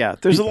 Yeah,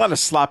 there's a lot of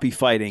sloppy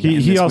fighting. in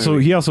He this also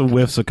movie. he also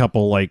whiffs a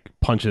couple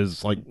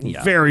punches,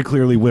 very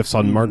clearly whiffs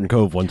on Martin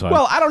Cove one time.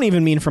 Well, I don't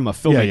even mean from a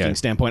filmmaking Yeah.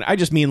 standpoint. I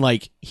just mean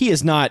he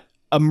is not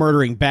a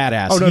murdering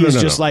badass. Oh, no, he no, is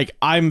no, just no.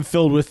 I'm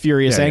filled with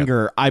furious Yeah, yeah.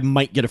 anger. I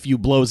might get a few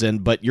blows in,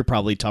 but you're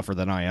probably tougher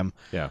than I am.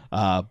 yeah,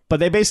 But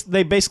they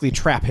basically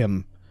trap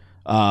him.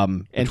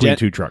 And between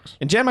two trucks.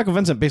 And Jan Michael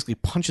Vincent basically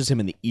punches him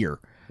in the ear.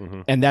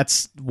 And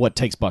that's what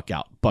takes Buck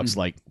out. Buck's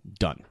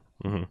done.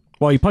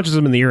 Well, he punches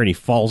him in the ear and he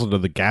falls into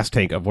the gas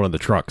tank of one of the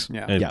trucks.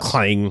 Yeah. And Yes.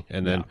 clang,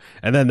 and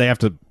then they have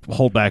to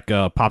hold back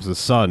Pops'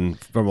 son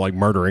from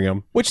murdering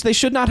him. Which they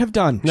should not have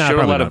done. Nah, Should have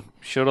probably let not. him.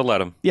 Should have let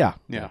him. Yeah.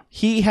 Yeah.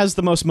 He has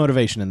the most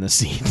motivation in this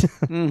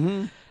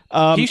scene.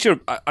 He should.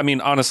 I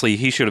mean, honestly,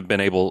 he should have been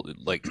able.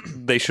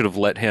 They should have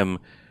let him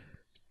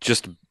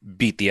just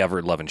beat the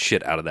ever loving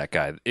shit out of that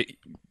guy.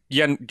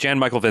 Jan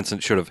Michael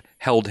Vincent should have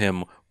held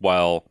him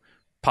while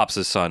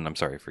Pops' son. I'm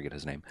sorry, I forget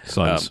his name.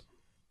 Sons.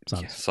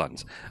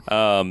 Sons.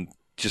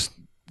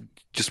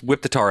 Just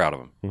whip the tar out of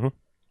him. Mhm.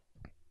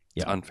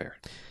 It's unfair.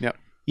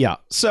 Yeah.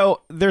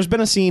 So there's been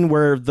a scene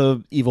where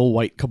the evil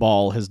white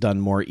cabal has done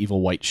more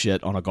evil white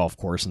shit on a golf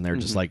course, and they're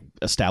just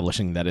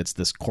establishing that it's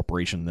this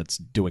corporation that's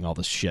doing all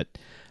this shit.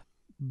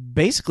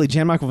 Basically,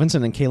 Jan Michael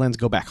Vincent and Kay Lenz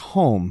go back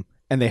home,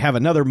 and they have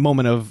another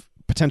moment of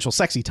potential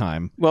sexy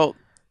time, Well,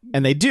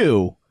 and they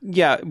do.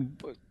 yeah,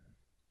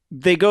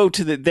 they go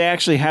to they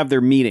actually have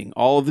their meeting.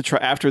 All of the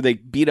after they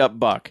beat up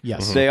Buck.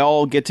 Yes. They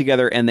all get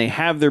together and they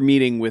have their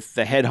meeting with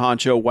the head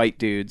honcho white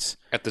dudes,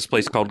 At this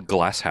place called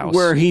Glass House.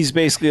 where he's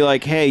basically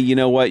like, "Hey, you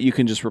know what? You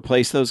can just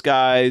replace those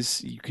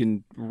guys. You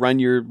can run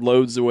your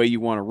loads the way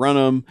you want to run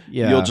them.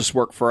 Yeah. You'll just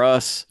work for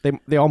us."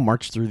 They all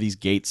march through these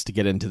gates to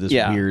get into this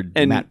Yeah, weird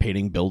and- matte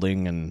painting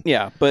building, and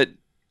Yeah, but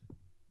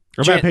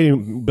A matte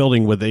painting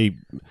building with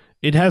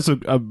it has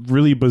a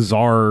really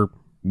bizarre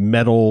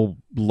metal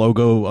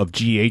logo of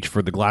GH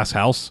for the glass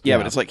house.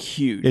 but it's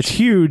huge. It's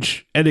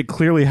huge, and it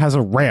clearly has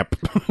a ramp.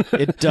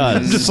 it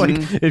does. Just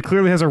it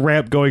clearly has a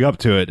ramp going up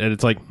to it, and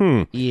it's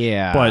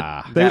yeah.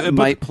 But That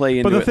might play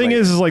into But the it thing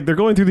later. is they're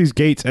going through these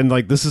gates, and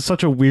this is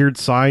such a weird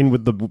sign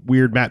with the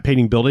weird matte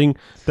painting building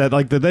that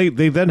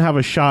they then have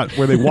a shot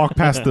where they walk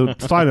past the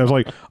sign. I was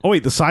like, oh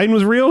wait, the sign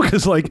was real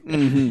because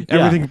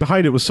everything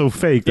behind it was so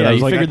fake that yeah, I was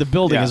you like, figured the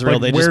building yeah, is real.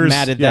 They just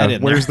matted that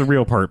in there. Where's the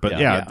real part? But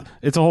Yeah.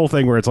 it's a whole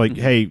thing where it's like,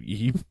 hey,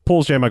 he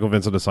pulls Jan Michael Vincent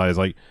Vincent aside, is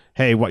like,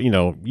 hey, what,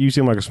 you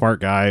seem like a smart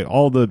guy.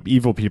 All the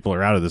evil people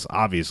are out of this.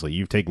 Obviously,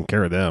 you've taken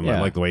care of them. Yeah.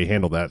 I like the way you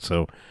handled that.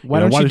 So Why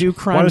don't you do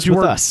crimes with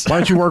work, us? Why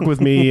don't you work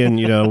with me, and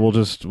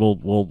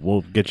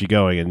we'll get you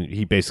going. And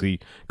he basically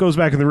goes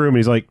back in the room, and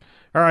he's like,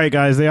 all right,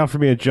 guys, they offered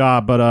me a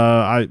job,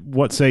 but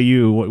what say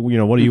you?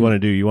 What do you want to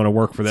do? You want to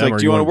work for them? It's like, or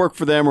do you want to work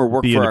for them or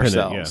work be for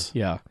independent? ourselves?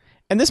 Yeah.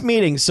 And this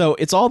meeting, so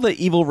it's all the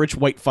evil rich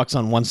white fucks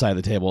on one side of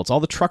the table. It's all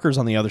the truckers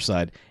on the other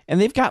side. And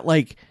they've got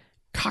like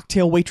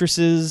cocktail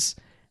waitresses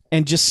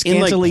and just In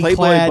like scantily Playboy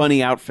clad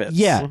bunny outfits.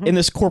 Yeah, in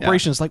this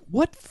corporation. It's like,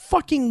 what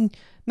fucking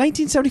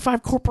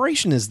 1975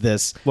 corporation is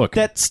this? Look,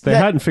 they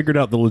hadn't figured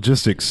out the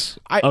logistics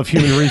of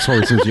human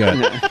resources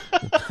yet.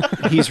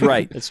 He's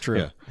right. It's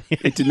true.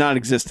 It did not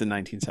exist in No,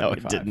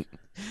 1975. it didn't.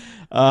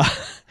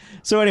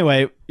 So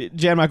anyway,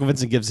 Jan Michael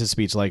Vincent gives his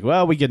speech like,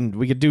 well, we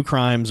could do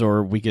crimes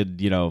or we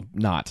could,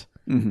 not.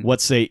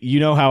 What say you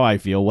know how I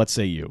feel? What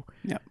say you?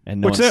 Yeah. And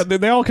no Which one's-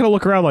 they all kind of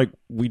look around like,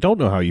 we don't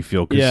know how you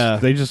feel because Yeah.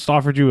 they just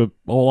offered you a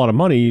whole lot of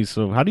money.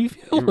 So how do you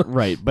feel?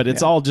 right, but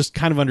it's all just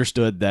kind of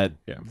understood that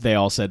Yeah. they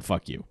all said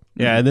fuck you.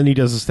 Yeah, and then he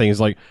does this thing.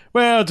 He's like,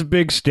 well, it's a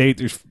big state.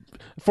 There's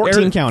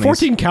 14 counties.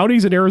 14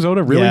 counties in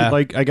Arizona? Really? Yeah.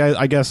 Like,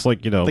 I guess,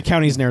 like, The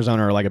counties in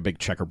Arizona are like a big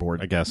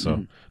checkerboard. I guess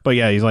so. But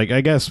yeah, he's like,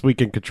 I guess we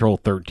can control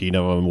 13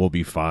 of them. We'll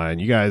be fine.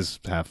 You guys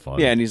have fun.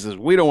 Yeah, and he says,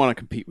 we don't want to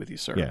compete with you,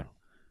 sir. Yeah.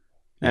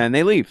 And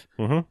they leave.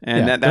 Mhm. And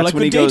Yeah. that's They're like,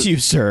 when he good day goes. to you,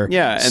 sir.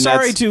 Yeah, and sorry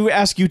that's- to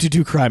ask you to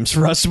do crimes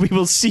for us. We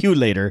will see you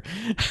later.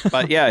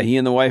 But yeah, he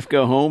and the wife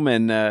go home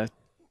and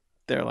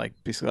they're like,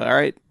 basically, all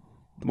right,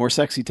 more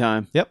sexy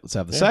time. Yep, let's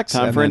have the sex.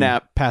 time and for a then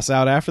nap. Pass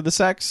out after the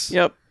sex.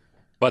 Yep.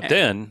 But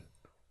then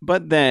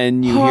But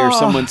then you hear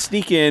someone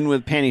sneak in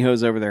with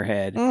pantyhose over their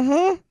head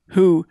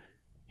who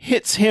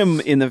hits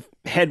him in the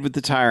head with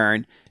the tire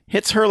iron,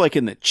 hits her like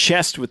in the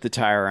chest with the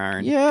tire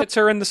iron. Yeah. hits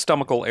her in the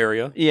stomachal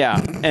area.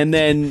 Yeah. And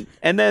then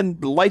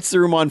lights the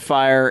room on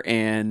fire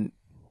and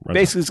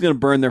basically is going to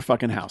burn their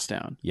fucking house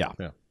down. Yeah.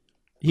 Yeah.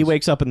 He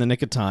wakes up in the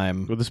nick of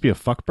time. Would this be a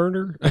fuck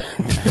burner?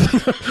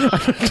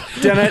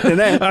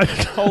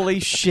 Holy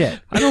shit.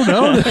 I don't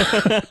know.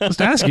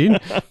 Just asking.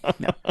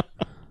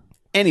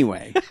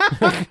 Anyway,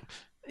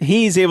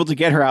 he's able to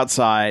get her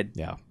outside.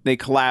 Yeah. They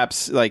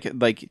collapse like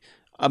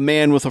a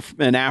man with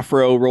an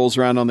afro rolls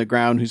around on the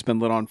ground who's been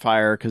lit on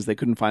fire because they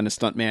couldn't find a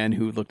stuntman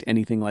who looked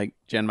anything like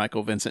Jan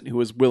Michael Vincent who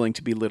was willing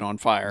to be lit on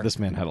fire. This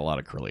man had a lot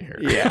of curly hair.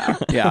 Yeah,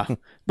 yeah.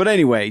 But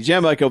anyway,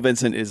 Jan Michael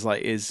Vincent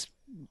is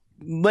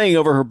laying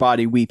over her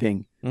body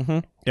weeping.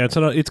 Yeah,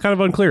 it's kind of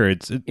unclear.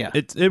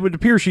 It would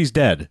appear she's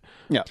dead.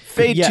 Yeah.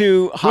 Fade Yeah.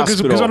 to Well, 'cause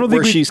hospital I don't think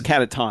where we- she's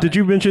catatonic. Did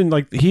you mention,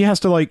 like, he has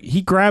to, like,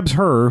 he grabs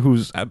her,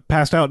 who's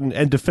passed out,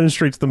 and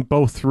defenestrates them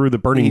both through the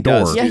burning He door.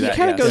 does. Yeah, Do he that,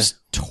 kind of yes. goes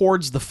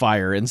towards the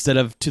fire instead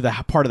of to the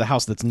part of the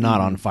house that's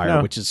not on fire,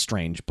 Yeah. which is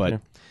strange. But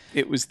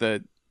It was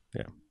the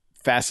Yeah.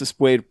 fastest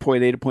way to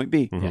point A to point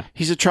B. Yeah.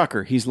 He's a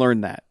trucker. He's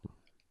learned that.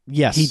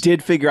 yes, He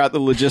did figure out the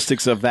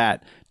logistics of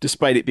that,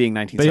 despite it being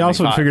 1975. They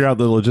also figured out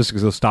the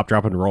logistics of stop,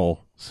 drop, and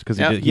roll. Because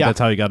Yeah. that's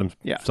how he got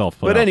Yeah. himself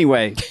put But out.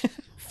 anyway,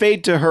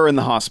 fade to her in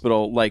the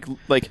hospital, like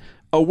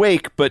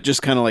awake, but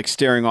just kind of like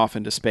staring off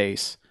into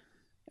space.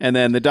 And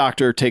then the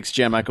doctor takes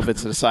Jan Michael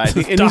Vincent aside,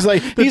 and he's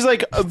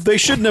like, they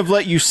shouldn't have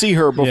let you see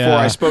her before Yeah.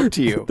 I spoke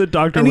to you. The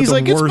doctor and with he's the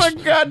like, it's worst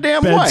my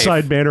goddamn bedside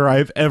wife. manner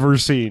I've ever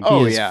seen.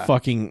 Oh, he is yeah.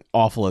 fucking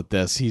awful at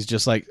this. He's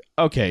just like,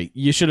 okay,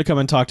 you should have come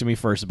and talked to me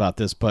first about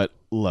this, but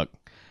look,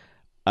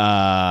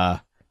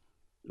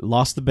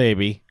 lost the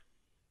baby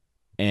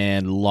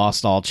and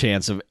lost all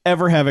chance of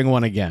ever having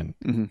one again.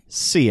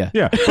 See ya.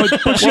 Yeah,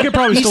 but she could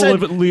probably he still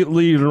said- lead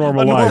a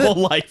normal A life.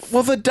 normal life.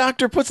 Well, the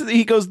doctor puts it.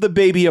 He goes, the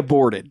baby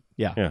aborted.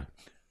 Yeah. Yeah.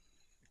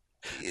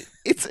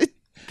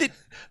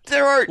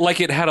 There are Like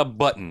it had a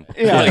button.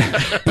 yeah.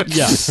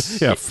 Yeah.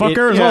 Yeah, fuck It-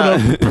 Arizona.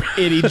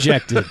 It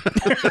ejected.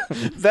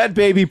 That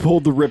baby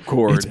pulled the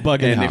ripcord. It's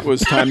bugging and out. it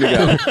was time to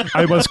go.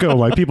 I must go.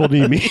 My people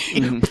need me.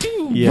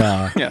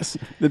 Yeah. Yes,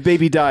 the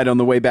baby died on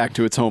the way back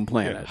to its home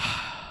planet.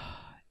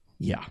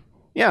 Yeah.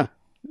 Yeah.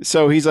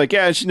 So he's like,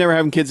 yeah, she's never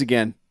having kids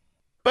again.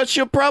 But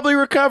she'll probably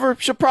recover.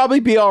 She'll probably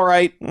be all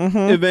right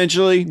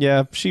eventually.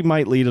 Yeah. She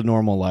might lead a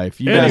normal life.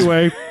 You guys-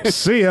 Anyway,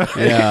 see ya.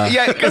 Yeah.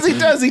 Yeah, because he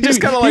does. He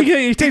just kind of like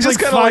he takes just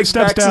like kinda, 5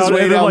 steps backs his down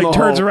way and then down like the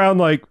turns hall. around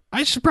like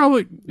I should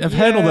probably have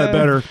handled that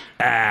better.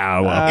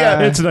 Well, Yeah.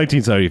 it's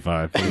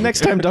 1975.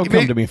 Next time, don't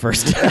come to me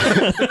first.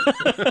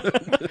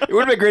 It would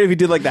have been great if he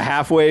did like the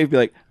half wave, be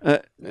like,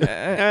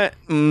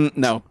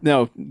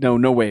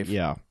 no wave.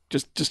 Yeah.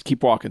 Just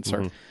keep walking,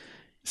 sir.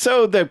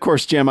 So of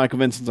course, Jan Michael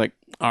Vincent's like,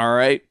 all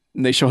right,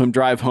 and they show him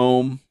drive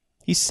home.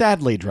 He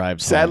sadly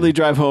drives Sadly,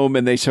 drive home,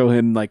 and they show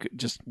him like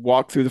just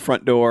walk through the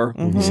front door.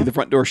 You see the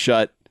front door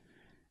shut,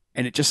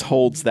 and it just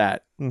holds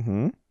that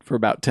for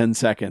about 10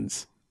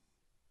 seconds.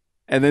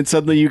 And then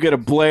suddenly you get a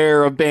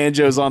blare of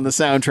banjos on the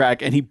soundtrack,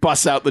 and he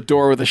busts out the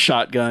door with a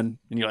shotgun,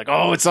 and you're like,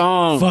 "Oh, it's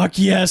on!" Fuck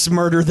yes,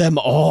 murder them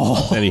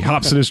all. And he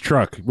hops in his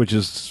truck, which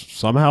is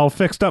somehow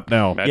fixed up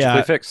now.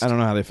 Magically fixed. I don't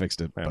know how they fixed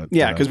it. But,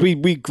 Yeah, because we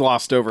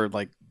glossed over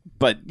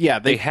but yeah,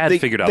 They had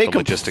figured out they the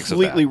logistics of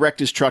completely that. wrecked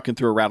his truck and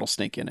threw a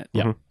rattlesnake in it.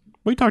 Yeah.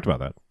 We talked about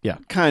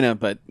that. kind of,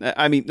 but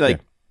I mean, like,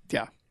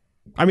 yeah.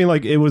 I mean,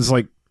 like, it was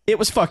like, It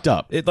was fucked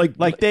up. it like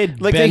They'd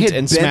Like bent they had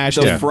and bent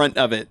smashed the it. front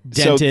of it,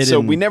 dented so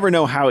and- we never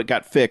know how it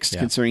got fixed. Yeah.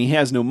 Considering he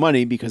has no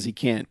money because he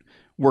can't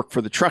work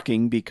for the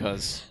trucking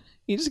because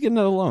You just get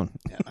another loan.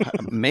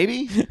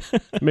 maybe.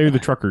 maybe the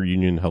trucker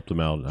union helped him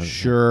out. I don't know.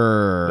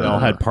 Sure. They all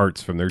had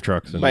parts from their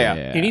trucks. And But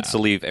yeah. He needs to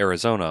leave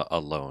Arizona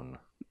alone.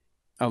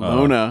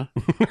 Alona.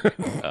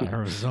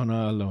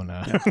 Arizona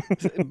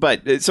Alona.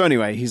 But so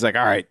anyway, he's like,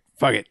 all right,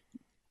 fuck it.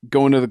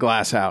 Going to the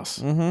glass house.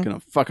 Mhm. Gonna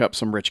fuck up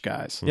some rich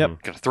guys.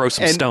 Yep. Gotta throw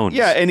some And, stones.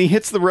 Yeah, and he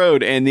hits the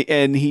road and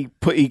he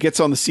gets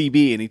on the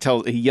CB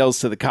and he yells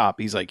to the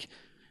cop. He's like,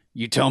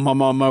 "You tell him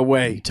I'm on my You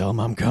way." tell him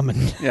I'm coming.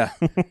 Yeah.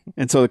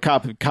 And so the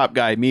cop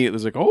guy immediately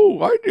was like,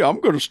 "Oh, I'm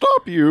going to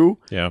stop you."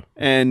 Yeah.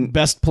 And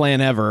Best plan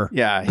ever.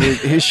 yeah,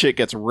 his shit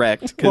gets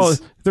wrecked Well,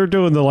 because they're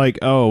doing the like,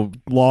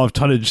 law of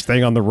tonnage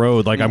thing on the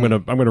road. Like, I'm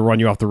gonna run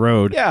you off the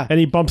road. Yeah. And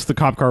he bumps the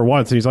cop car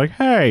once, and he's like,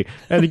 "Hey!"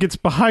 And he gets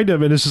behind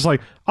him, and it's just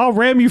like, "I'll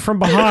ram you from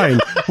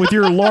behind with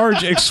your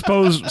large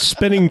exposed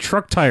spinning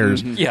truck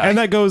tires." Yeah. And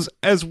that goes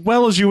as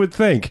well as you would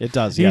think. It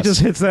does, He yes.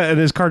 just hits that, and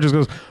his car just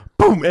goes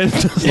boom, and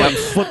it just like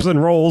flips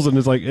and rolls, and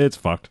it's like it's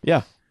fucked.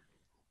 Yeah.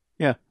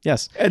 Yeah.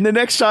 Yes. and the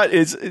next shot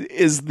is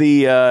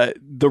the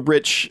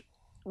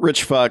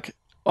rich fuck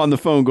on the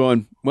phone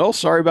going, "Well,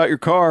 sorry about your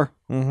car."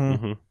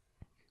 Mm-hmm.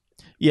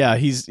 Yeah.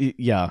 And he's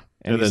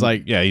then,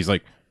 like, he's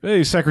like,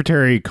 "Hey,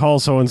 secretary, call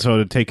so and so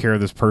to take care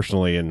of this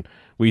personally." And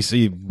we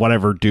see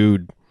whatever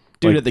dude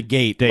at the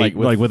gate,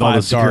 with all the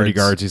 5 security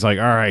guards. He's like,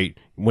 "All right,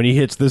 when he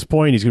hits this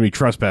point, he's going to be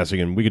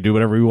trespassing, and we can do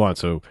whatever we want.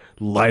 So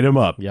light him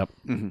up." Yep.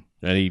 And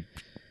he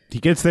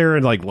gets there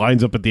and like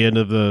lines up at the end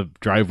of the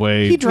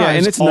driveway. He drives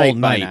and it's all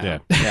night by night. now.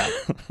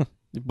 Yeah.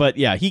 But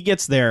yeah, he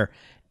gets there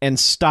and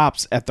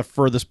stops at the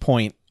furthest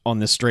point on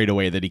this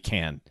straightaway that he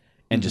can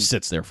and just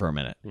sits there for a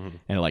minute. And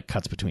it like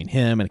cuts between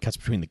him and it cuts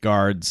between the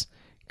guards,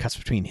 cuts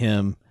between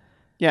him.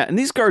 Yeah, and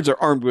these guards are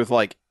armed with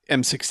like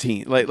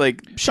M16, like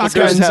Shotguns,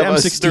 these guys have a-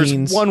 M16s.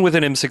 There's one with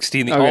an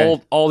M16.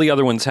 Okay. All the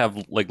other ones have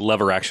like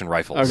lever action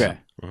rifles. Okay.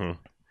 Mhm.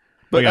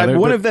 But Yeah, they're-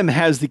 one they're- of them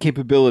has the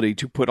capability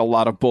to put a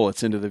lot of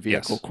bullets into the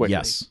vehicle Yes. quickly.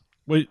 Yes.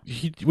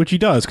 Which he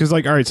does, because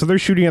like, all right, so they're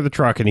shooting at the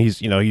truck, and he's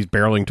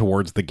barreling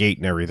towards the gate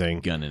and everything.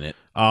 Gunning it.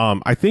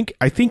 I think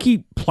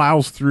he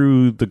plows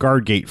through the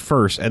guard gate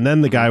first, and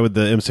then the guy with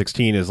the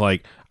M16 is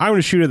like, "I'm going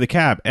to shoot at the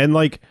cab," and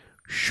like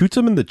shoots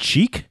him in the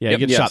cheek. Yeah, he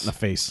gets Yes. shot in the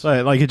face.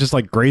 Like it just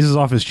like grazes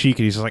off his cheek,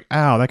 and he's just like,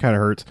 "Ow, that kind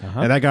of hurts."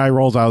 And that guy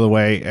rolls out of the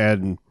way,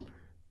 and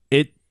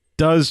it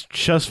does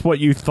just what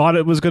you thought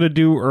it was going to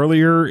do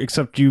earlier,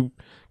 except you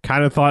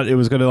kind of thought it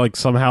was going to like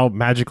somehow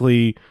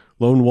magically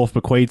Lone Wolf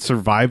McQuaid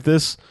survive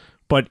this.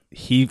 But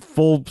he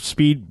full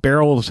speed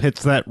barrels,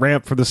 hits that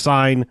ramp for the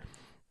sign,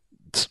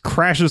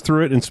 crashes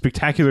through it in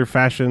spectacular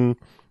fashion,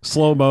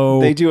 slow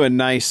mo. They do a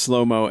nice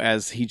slow mo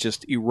as he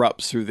just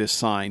erupts through this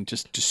sign,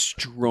 just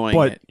destroying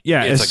But it.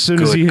 yeah, It's as a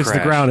soon as he good hits the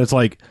crash. ground, it's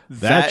like that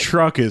That-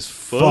 truck is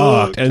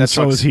fucked, and That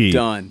so truck's is he.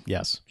 done.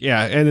 Yes.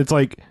 Yeah, and it's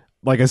like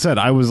I said,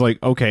 I was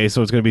like, okay,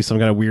 so it's gonna be some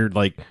kind of weird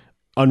like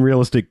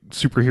unrealistic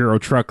superhero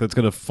truck that's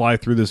gonna fly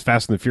through this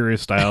Fast and the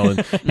Furious style,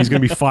 and he's gonna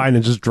be fine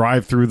and just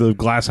drive through the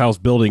glass house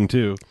building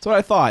too. That's what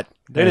I thought.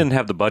 They didn't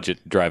have the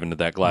budget driving to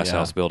that glass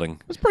house building.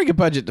 It was a pretty good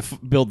budget to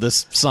build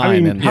this sign. I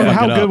mean, and how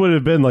fuck it good up. would it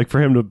have been like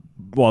for him to?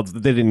 Well, they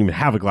didn't even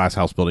have a glass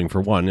house building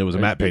for one. It was a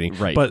matte painting.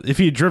 right. But if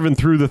he had driven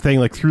through the thing,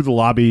 like through the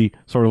lobby,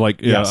 sort of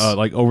like Yes.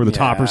 like over the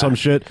top or Yeah. some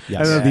shit, Yes.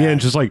 and then at the Yeah. end,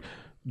 just like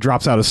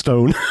drops out a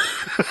stone.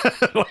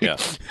 Yeah.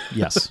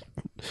 Yes.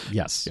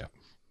 Yes. Yeah.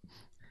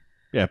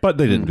 Yeah, but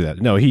they didn't do that.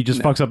 No, he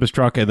just fucks up his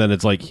truck, and then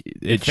it's like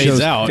it fades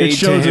shows out. It Fade to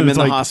shows him and it's in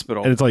the like-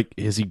 hospital. and it's like,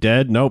 is he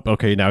dead? Nope.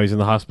 Okay, now he's in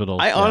the hospital.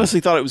 I Yeah.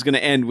 honestly thought it was going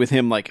to end with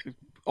him like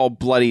all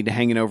bloodied,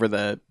 hanging over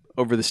the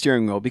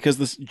steering wheel,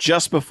 because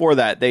just before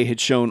that they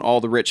had shown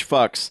all the rich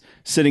fucks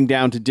sitting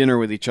down to dinner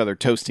with each other,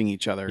 toasting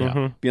each other,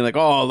 being like,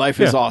 "Oh, life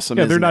is awesome."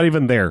 Yeah, they're isn't not it?"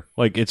 even there.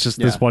 Like it's just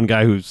this Yeah. one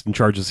guy who's in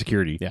charge of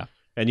security. Yeah.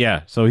 And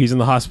yeah, so he's in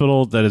the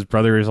hospital. That his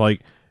brother is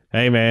like,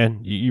 "Hey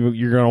man,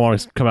 you're gonna want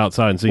to come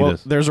outside and see Well,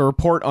 this." there's a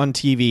report on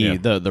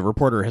TV. Yeah. The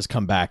reporter has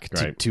come back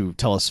Right. to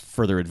tell us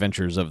further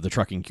adventures of the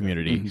trucking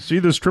community. See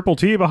this triple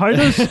T behind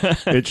us?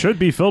 It should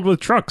be filled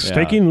with trucks Yeah.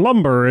 taking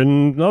lumber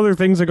and other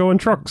things that go in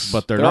trucks.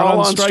 But they're They're not all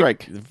on on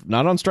strike. strike.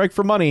 Not on strike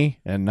for money,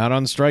 and not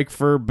on strike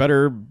for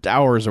better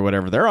hours or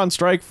whatever. They're on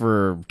strike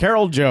for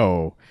Carol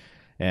Joe,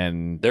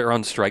 and They're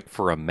on strike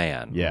for a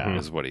man. Yeah.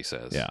 Is what he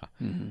says. yeah,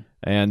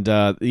 and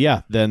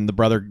then the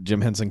brother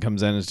Jim Henson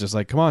comes in and is just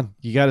like, "Come on,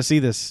 you got to see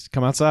this.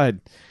 Come outside."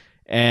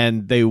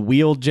 And they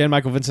wheel Jan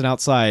Michael Vincent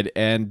outside,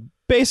 and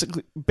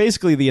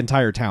basically the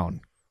entire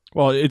town.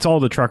 well, it's all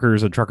the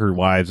truckers and trucker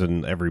wives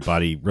and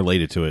everybody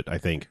related to it. I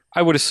think.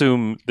 I would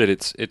assume that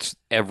it's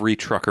every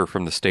trucker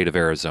from the state of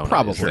Arizona.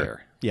 Probably. is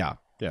there. Yeah,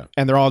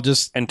 and they're all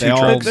just And they two all-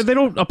 trucks. They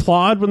don't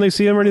applaud when they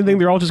see him or anything.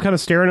 They're all just kind of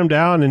staring him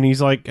down, and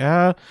he's like,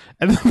 ah.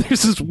 And then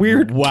there's this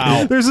weird,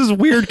 Wow. There's this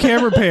weird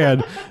camera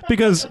pan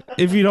because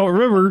if you don't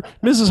remember,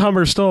 Mrs.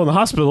 Hummer's still in the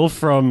hospital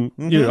from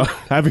you know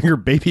having her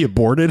baby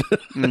aborted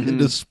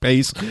into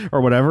space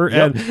or whatever,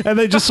 and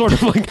they just sort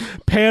of like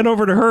pan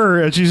over to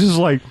her, and she's just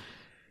like,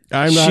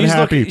 I'm not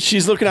happy.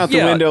 She's looking out the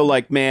Yeah. window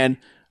like, man,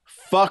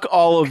 fuck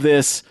all of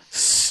this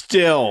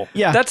still.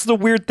 Yeah, That's the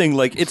weird thing.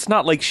 Like, it's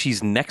not like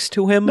she's next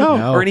to him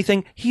No. or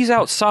anything. He's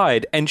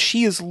outside, and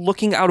she is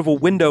looking out of a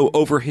window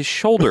over his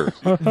shoulder.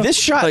 this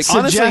shot Like,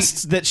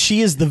 suggests that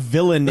she is the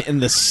villain in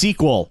the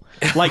sequel.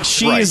 Like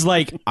she is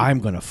like, I'm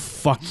gonna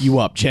fuck you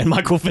up, Jan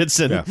Michael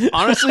Vincent.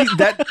 Honestly,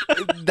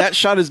 that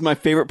shot is my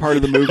favorite part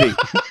of the movie.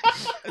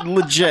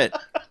 Legit.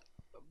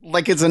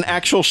 Like it's an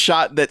actual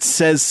shot that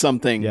says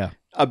something Yeah.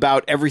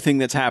 about everything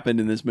that's happened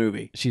in this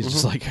movie. She's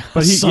just like,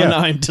 But son,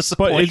 I'm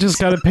disappointed. But it just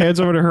kind of pans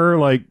over to her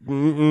like,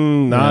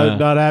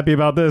 not happy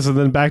about this, and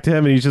then back to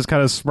him, and he just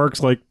kind of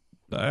smirks like,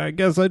 I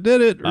guess I did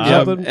it or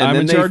something. And I'm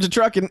then in they- charge of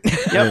trucking.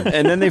 Yep.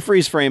 And then they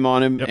freeze frame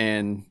on him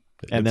and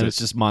And then it's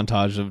just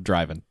montage of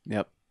driving.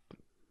 yep.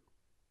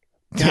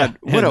 Yeah, God,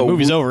 what and a the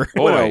movie's over.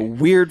 What a Boy.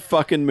 weird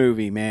fucking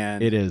movie,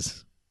 man. It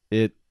is.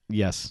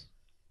 Yes.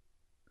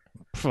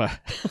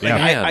 Like,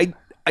 Man.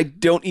 I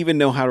don't even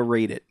know how to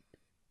rate it.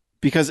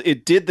 Because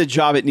it did the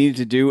job it needed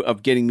to do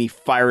of getting me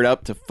fired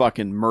up to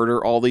fucking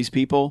murder all these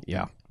people.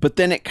 Yeah. But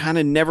then it kind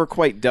of never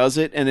quite does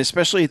it. And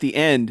especially at the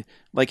end,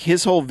 like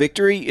his whole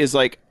victory is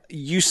like,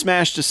 you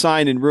smashed a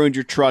sign and ruined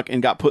your truck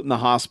and got put in the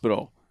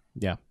hospital.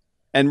 Yeah.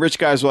 And rich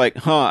guys were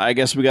like, I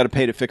guess we got to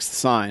pay to fix the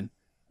sign.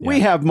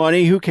 We have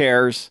money. Who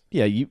cares?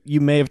 Yeah,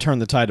 you may have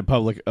turned the tide of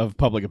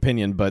public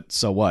opinion, but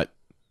so what?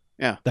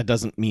 Yeah. That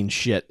doesn't mean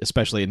shit,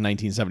 especially in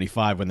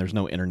 1975 when there's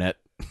no internet.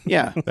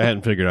 Yeah. They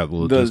hadn't figured out the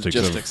The logistics,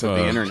 logistics of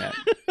the internet.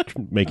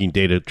 making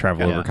data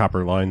travel over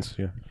copper lines.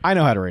 Yeah. I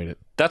know how to rate it.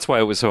 That's why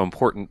it was so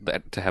important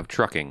to have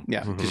trucking.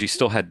 Yeah. Because you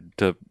still had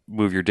to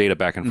move your data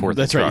back and forth.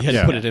 That's in right. You trucks.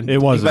 had to put it in.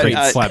 It was a But, big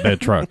flatbed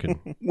truck,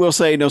 We'll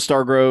say no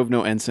Stargrove,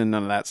 no Ensign,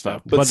 none of that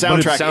stuff. But, But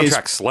soundtrack,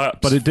 Soundtrack slaps.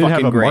 but it did have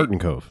fucking a great. Martin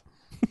Cove.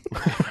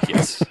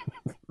 yes.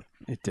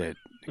 it did.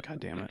 God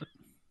damn it.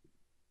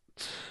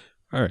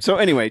 All right. So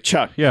anyway,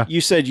 Chuck, Yeah.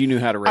 you said you knew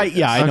how to rate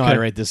this. I know how Okay. to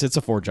rate this. It's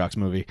a 4-Jocks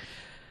movie.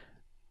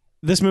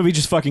 This movie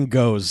just fucking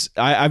goes.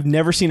 I've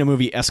never seen a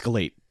movie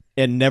escalate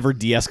and never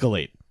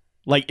de-escalate.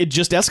 Like, it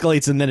just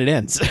escalates and then it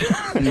ends.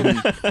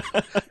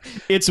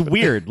 It's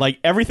weird. Like,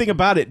 everything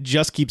about it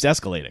just keeps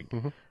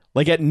escalating.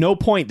 Like, at no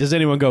point does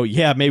anyone go,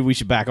 yeah, maybe we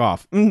should back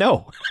off.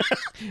 No.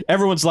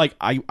 Everyone's like,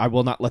 I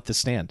will not let this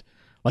stand.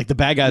 Like, the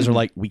bad guys are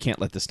like, we can't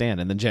let this stand.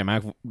 And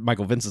then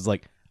Michael Vincent's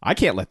like, I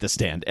can't let this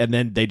stand. And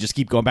then they just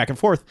keep going back and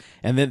forth.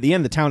 And then at the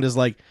end, the town is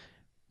like,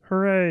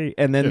 hooray.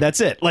 And then that's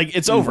it. Like,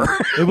 it's over.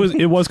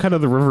 It was kind of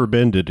the river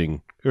bend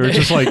ending. Or it's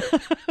just like,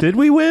 did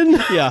we win?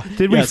 Yeah.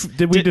 Did Yes.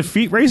 we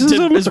defeat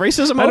racism? Is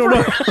racism I don't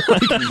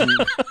over?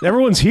 know.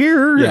 Everyone's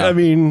here. Yeah. I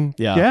mean,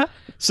 Yeah. yeah.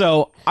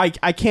 So I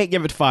can't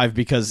give it 5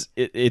 because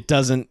it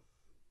doesn't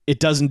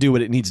do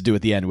what it needs to do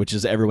at the end, which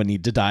is everyone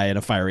need to die in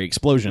a fiery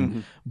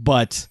explosion.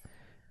 But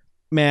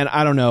man,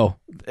 I don't know.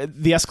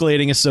 The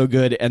escalating is so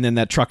good, and then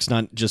that truck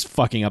stunt just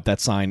fucking up that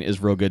sign is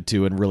real good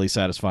too and really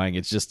satisfying.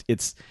 It's just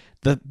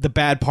the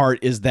bad part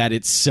is that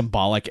it's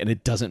symbolic and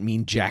it doesn't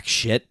mean jack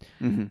shit.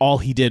 All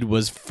he did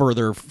was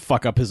further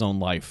fuck up his own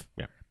life.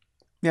 Yeah.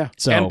 Yeah.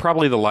 So And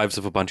probably the lives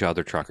of a bunch of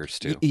other truckers,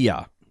 too.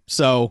 yeah.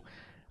 So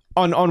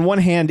on one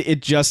hand,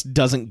 it just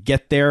doesn't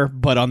get there,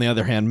 but on the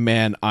other hand,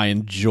 man, I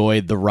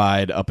enjoyed the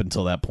ride up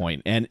until that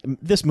point. And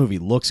this movie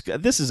looks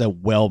good. This is a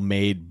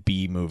well-made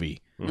B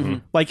movie.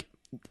 Like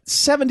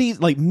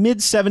 70s, like mid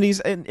 70s,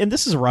 and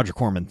this is a Roger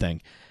Corman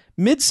thing.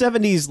 Mid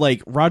 70s,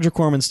 like Roger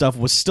Corman stuff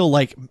was still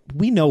like,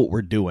 we know what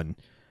we're doing.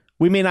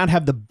 We may not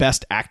have the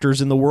best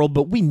actors in the world,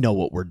 but we know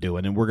what we're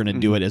doing, and we're going to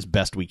do it as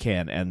best we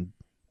can. And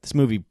this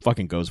movie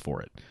fucking goes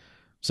for it.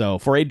 So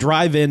for a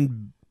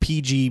drive-in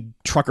PG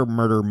trucker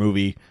murder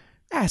movie,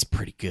 that's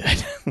pretty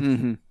good.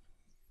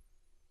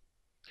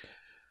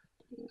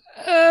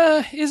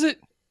 Is it?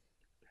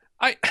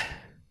 I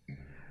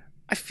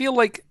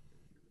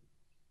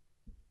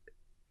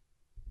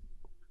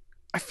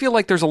feel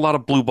like there's a lot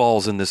of blue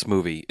balls in this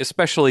movie,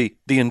 especially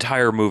the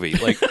entire movie.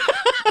 Like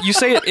you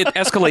say, it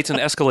escalates and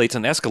escalates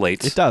and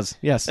escalates. It does,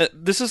 yes.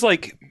 This is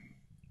like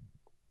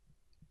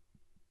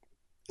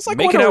It's like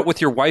making going to- out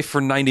with your wife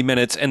for 90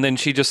 minutes, and then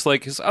she just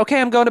like is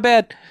okay. I'm going to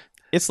bed.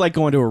 It's like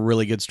going to a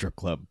really good strip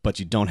club, but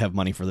you don't have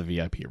money for the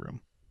VIP room.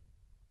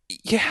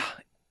 Yeah,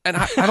 and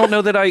I don't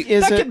know that I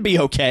That could be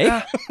okay.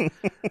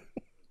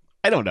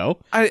 I don't know.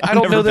 I I've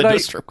don't never know that been to I a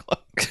strip club.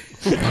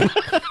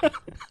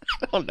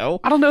 I don't know.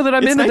 I don't know that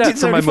I'm It's into that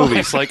for my 1975.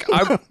 movies. Like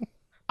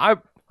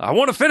I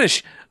want to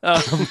finish.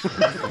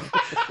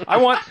 I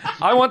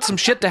want some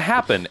shit to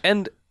happen,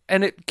 and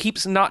it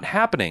keeps not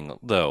happening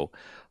though.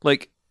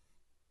 Like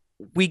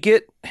we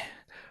get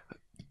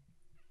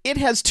It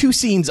has 2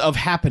 scenes of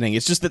happening.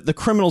 It's just that the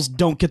criminals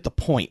don't get the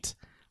point.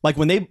 Like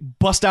when they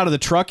bust out of the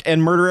truck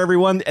and murder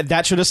everyone,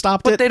 that should have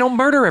stopped But it. they don't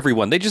murder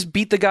everyone. They just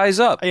beat the guys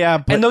up. Yeah,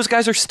 but- and those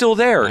guys are still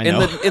there I in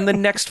know. the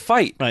next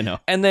fight. I know.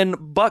 And then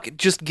Buck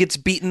just gets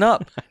beaten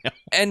up,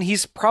 and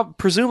he's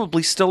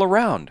presumably still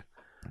around.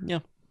 Yeah.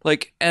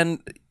 Like, and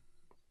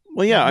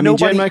Well, yeah, I mean,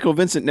 Nobody- Jan Michael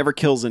Vincent never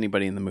kills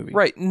anybody in the movie.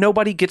 right,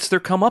 nobody gets their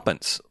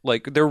comeuppance,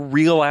 like their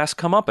real ass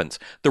comeuppance.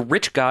 The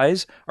rich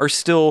guys are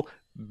still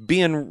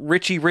being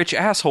rich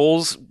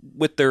assholes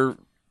with their,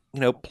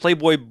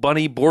 Playboy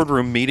Bunny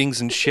boardroom meetings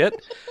and shit.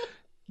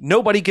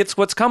 Nobody gets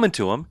what's coming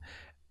to them,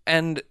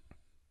 and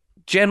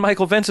Jan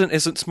Michael Vincent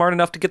isn't smart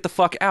enough to get the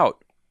fuck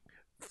out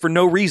for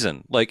no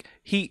reason. Like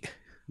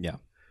Yeah.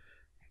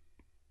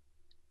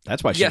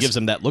 That's why she Yes. gives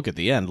him that look at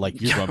the end,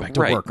 like, you're going back to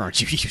Right. work, aren't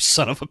you, you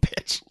son of a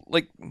bitch.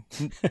 like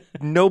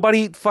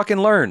nobody fucking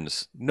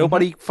learns.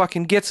 Nobody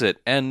fucking gets it.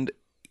 And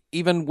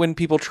even when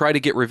people try to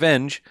get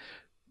revenge,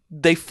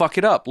 they fuck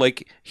it up.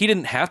 Like, he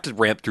didn't have to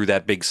ramp through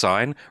that big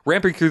sign.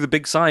 Ramping through the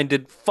big sign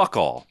did fuck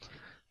all.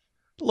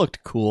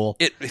 Looked cool.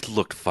 It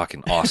looked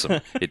fucking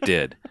awesome. It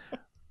did.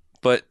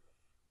 But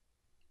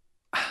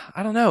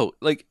I don't know.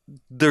 Like,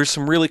 there's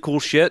some really cool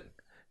shit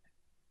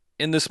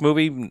in this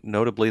movie.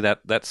 Notably,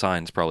 that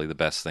sign's probably the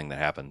best thing that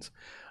happens.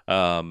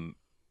 But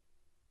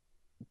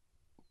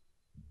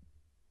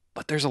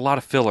there's a lot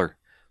of filler.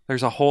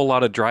 There's a whole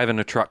lot of driving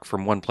a truck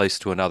from one place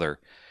to another.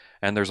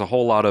 And there's a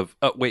whole lot of,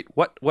 wait,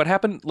 what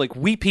happened? Like,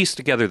 we pieced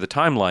together the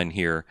timeline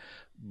here,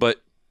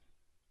 but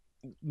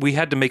we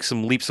had to make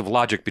some leaps of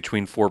logic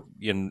between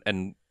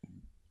and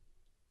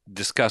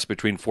discuss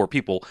between four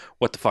people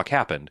what the fuck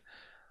happened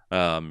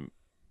in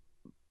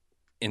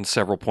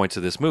several points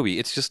of this movie.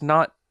 It's just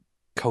not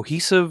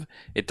cohesive.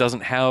 It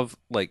doesn't have,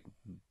 like,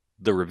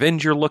 the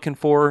revenge you're looking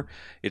for.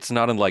 It's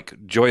not in,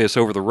 like, joyous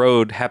over the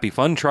road, happy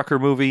fun trucker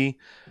movie.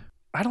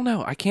 I don't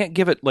know. I can't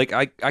give it, like,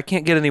 I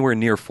can't get anywhere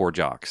near 4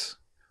 jocks.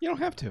 You don't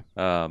have to.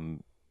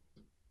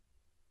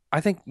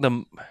 I think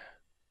the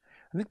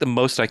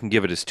most I can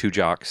give it is 2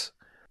 jocks.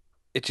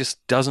 It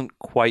just doesn't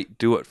quite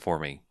do it for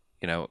me,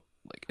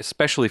 like,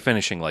 especially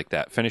finishing like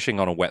that, finishing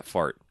on a wet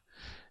fart.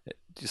 It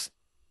just,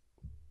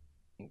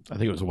 I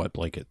think it was a wet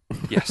blanket.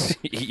 yes,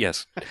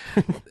 yes,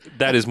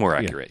 that is more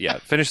accurate. Yeah,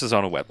 finishes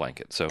on a wet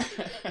blanket. So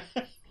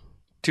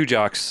 2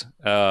 jocks.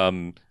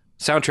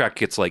 Soundtrack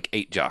gets like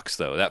 8 jocks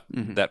though.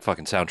 That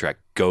fucking soundtrack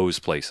goes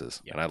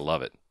places, and I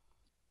love it.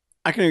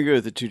 I can agree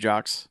with the 2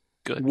 jocks.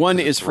 Good. One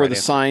That's is the for right the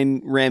answer.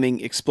 sign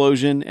ramming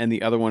explosion, and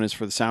the other one is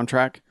for the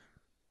soundtrack.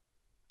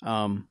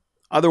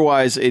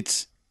 Otherwise,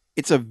 it's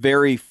a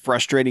very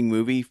frustrating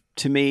movie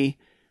to me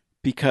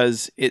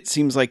because it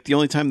seems like the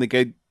only time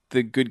the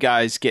good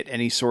guys get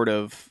any sort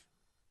of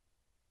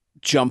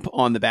jump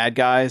on the bad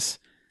guys,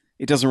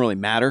 it doesn't really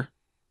matter.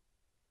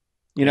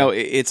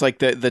 It's like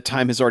the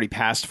time has already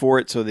passed for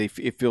it, so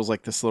it feels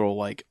like this little,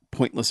 like,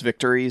 pointless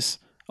victories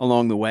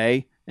along the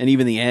way. And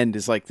even the end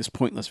is like this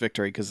pointless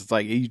victory because it's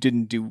like you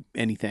didn't do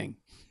anything.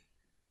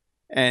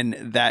 And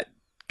that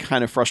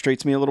kind of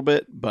frustrates me a little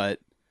bit. But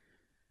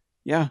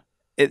yeah,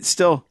 it's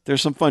still,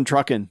 there's some fun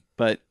trucking.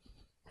 But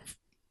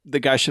the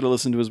guy should have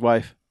listened to his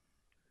wife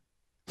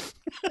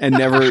and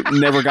never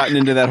gotten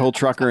into that whole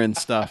trucker and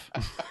stuff.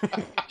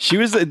 She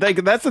was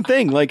like, that's the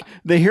thing. Like,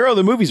 the hero of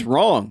the movie's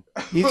wrong.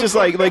 He's just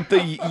like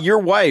your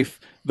wife,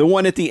 the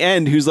one at the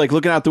end who's like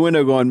looking out the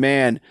window going,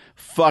 man,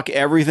 fuck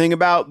everything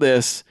about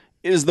this,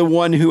 is the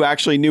one who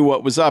actually knew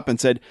what was up and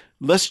said,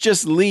 let's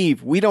just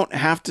leave. We don't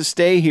have to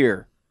stay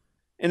here.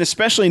 And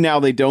especially now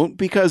they don't,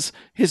 because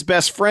his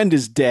best friend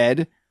is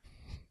dead.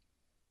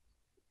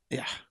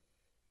 Yeah.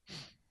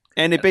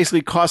 And it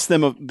basically cost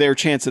them their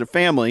chance at a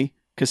family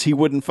because he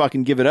wouldn't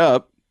fucking give it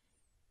up.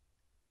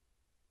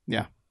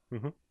 Yeah.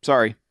 Mhm.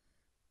 Sorry.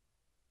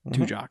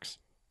 2 jocks.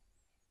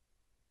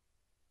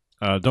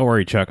 Don't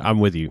worry, Chuck. I'm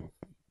with you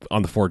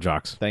on the 4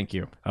 jocks. Thank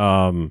you.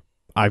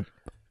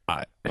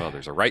 Well,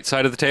 there's a right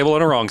side of the table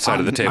and a wrong side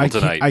of the table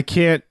tonight. I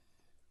can't.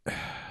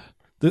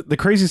 The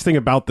craziest thing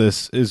about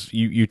this is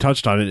you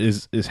touched on it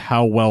is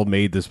how well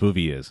made this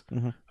movie is.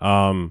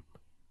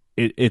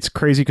 It's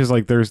crazy because,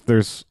 like,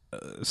 there's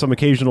some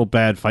occasional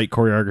bad fight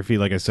choreography.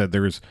 Like I said,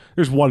 there's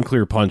one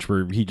clear punch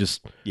where he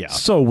just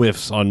so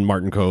whiffs on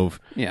Martin Cove.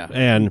 Yeah.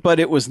 But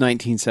it was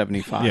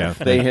 1975. Yeah.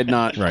 They had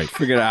not Right.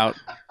 figured out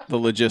the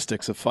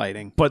logistics of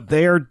fighting. But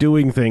they are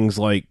doing things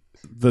like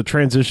the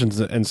transitions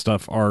and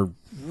stuff are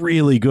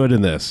really good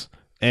in this,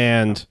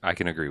 and I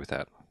can agree with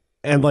that.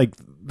 like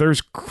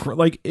there's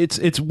like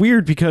it's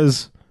weird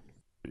because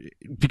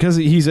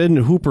he's in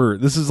Hooper.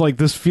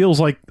 This feels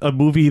like a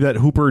movie that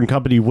Hooper and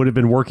company would have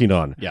been working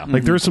on. Yeah.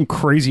 Like, there's some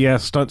crazy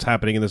ass stunts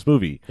happening in this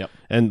movie. Yep.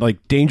 And,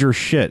 like, dangerous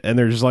shit, and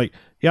they're just like,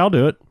 yeah, I'll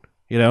do it.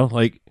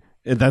 Like,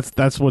 and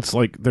that's what's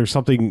like. There's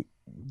something.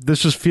 This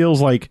just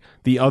feels like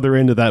the other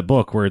end of that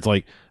book where it's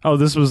like, oh,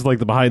 this was like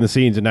the behind the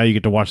scenes, and now you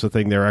get to watch the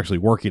thing they're actually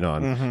working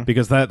on,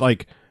 because that,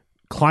 like,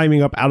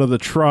 climbing up out of the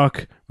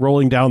truck,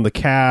 rolling down the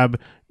cab,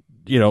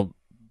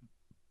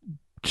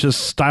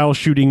 just style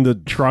shooting the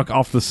truck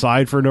off the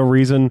side for no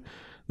reason.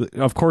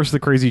 Of course, the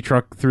crazy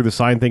truck through the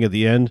sign thing at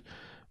the end.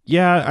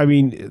 Yeah, I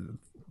mean,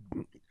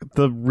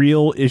 the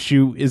real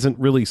issue isn't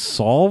really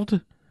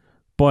solved,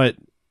 but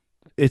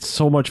it's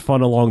so much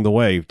fun along the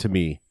way to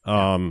me.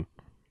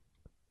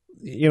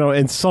 You know,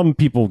 and some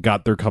people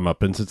got their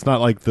comeuppance. It's not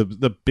like the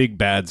big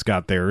bads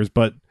got theirs,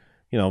 but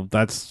you know,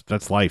 that's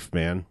life,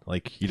 man.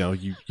 Like, you know,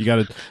 you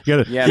gotta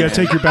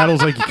take your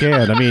battles like you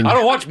can. I mean, I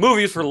don't watch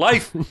movies for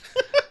life.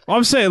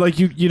 I'm saying, like,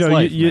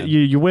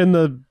 you win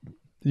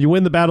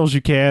the battles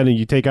you can, and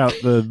you take out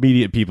the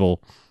immediate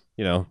people.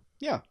 You know,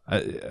 Yeah.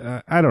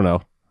 I don't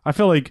know. I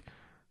feel like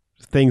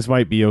things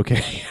might be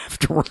okay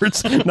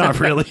afterwards. Not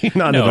really.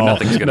 Not No, at all.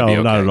 nothing's gonna be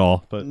okay. Not at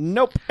all. But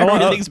Nope.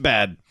 Everything's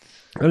bad.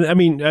 I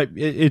mean,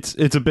 it's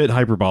a bit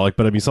hyperbolic,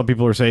 but I mean, some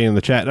people are saying in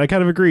the chat, and I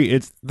kind of agree.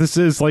 This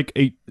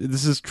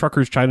is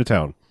Truckers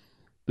Chinatown.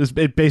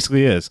 It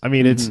basically is. I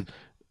mean,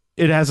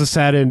 it has a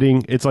sad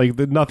ending. It's like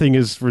nothing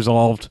is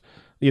resolved.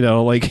 You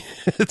know, like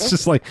it's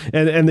just like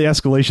and the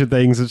escalation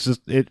things. It's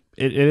just it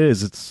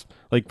is. It's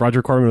like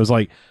Roger Corman was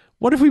like,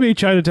 what if we made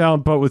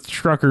Chinatown but with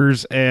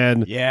truckers,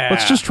 and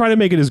let's just try to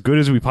make it as good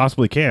as we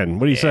possibly can.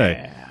 What do you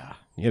say?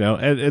 You know,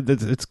 and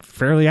it's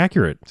fairly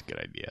accurate. It's a good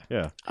idea.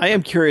 Yeah. I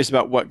am curious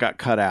about what got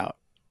cut out.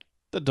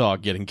 The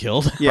dog getting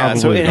killed. Yeah,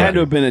 so Probably it had not. to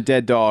have been a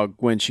dead dog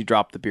when she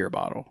dropped the beer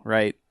bottle,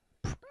 right?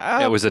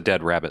 It was a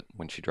dead rabbit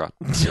when she dropped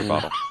your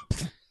bottle.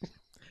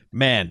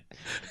 Man,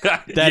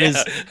 that is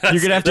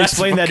you're gonna have to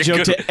explain that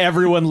joke to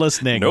everyone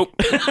listening. Nope.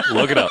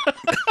 Look it up.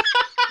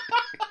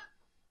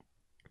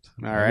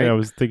 All right. I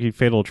was thinking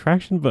Fatal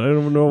Attraction, but I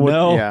don't know what.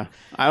 No. Yeah,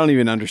 I don't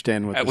even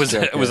understand what It this was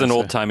joke it was is, an so-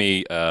 old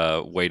timey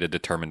way to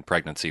determine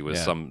pregnancy was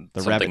Yeah,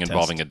 something rabbit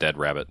involving test. a dead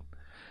rabbit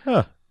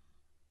Huh.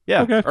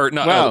 Yeah. Okay. or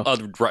not Wow.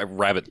 a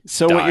rabbit.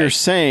 So what you're died.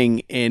 saying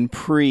in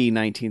pre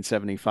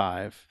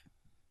 1975,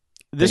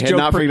 This they had joke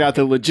not figured out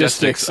the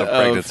logistics of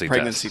pregnancy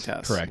pregnancy tests.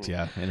 tests. correct.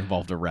 Yeah, it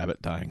involved a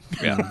rabbit dying.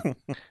 Yeah.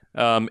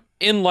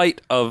 In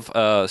light of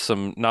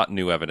some not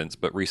new evidence,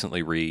 but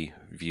recently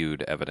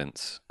reviewed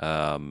evidence,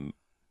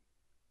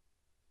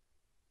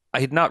 I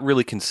had not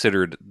really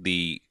considered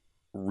the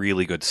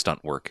really good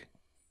stunt work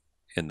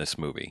in this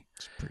movie.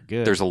 It's pretty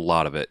good. There's a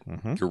lot of it.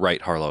 Mhm. You're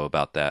right, Harlow,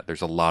 about that.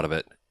 There's a lot of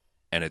it,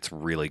 and it's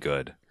really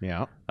good.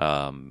 Yeah.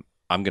 I'm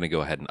going to go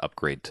ahead and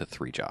upgrade to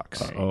 3 jocks.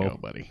 There you go,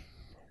 buddy.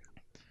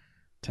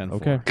 10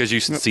 Okay. Because you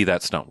see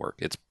that stunt work.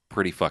 It's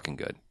pretty fucking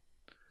good.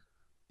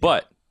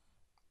 But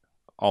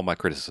all my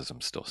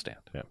criticisms still stand.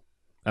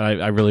 And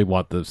I really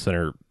want the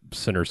center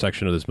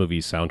section of this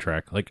movie's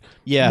soundtrack. Like,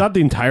 Yeah. not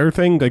the entire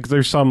thing. Like,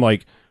 there's some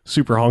like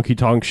super honky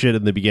tonk shit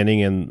in the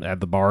beginning and at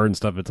the bar and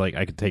stuff. It's like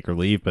I could take or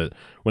leave. But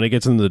when it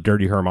gets into the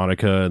dirty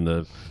harmonica and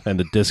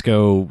the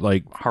disco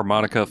like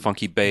Harmonica,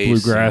 funky bass,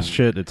 bluegrass and,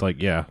 shit, it's like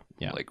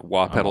like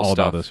wah I'm pedal all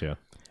stuff. about this. Yeah.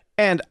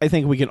 And I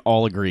think we can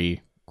all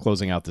agree,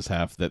 closing out this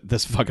half, that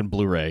this fucking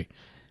Blu-ray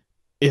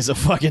is a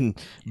fucking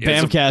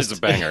Bamcast. It's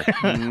a banger.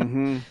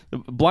 hmm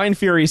Blind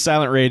Fury,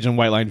 Silent Rage, and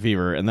White Line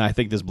Fever, and I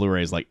think this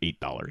Blu-ray is like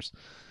 $8.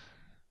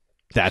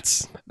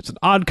 That's It's an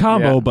odd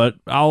combo, Yeah. but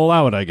I'll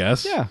allow it. I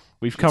guess. yeah,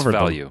 We've It's covered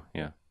them. value.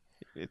 Yeah.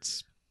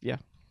 it's yeah.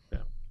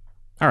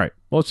 All right.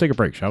 Well, let's take a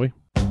break, shall we?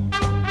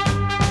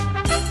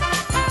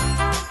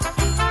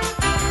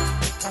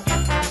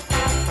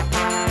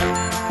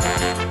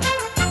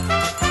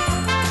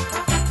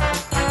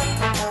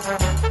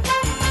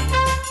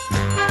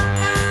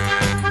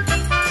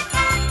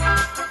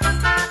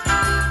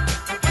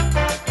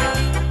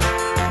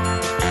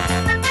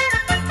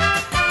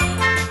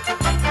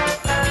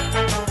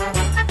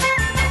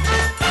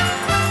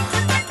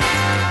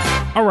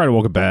 All right.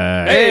 Welcome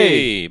back.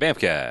 Hey,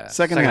 Bamcast.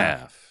 Second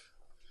half.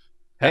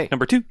 Hey,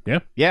 number 2.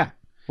 Yeah,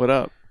 What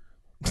up?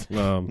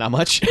 not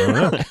much. I don't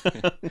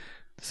know.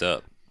 What's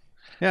up?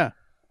 Yeah.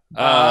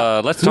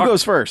 Let's Who talk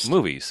goes first?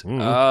 movies.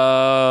 Mhm.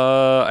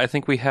 I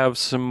think we have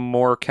some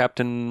more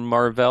Captain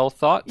Marvel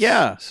thoughts.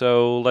 Yeah.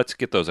 So let's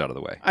get those out of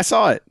the way. I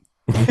saw it.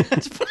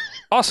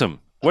 Awesome.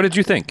 What did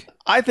you think?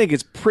 I think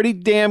it's pretty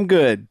damn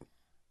good.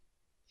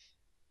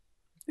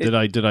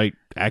 Did I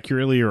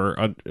accurately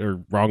or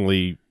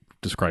wrongly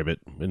describe it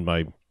in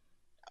my?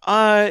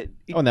 Uh,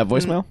 Oh, and that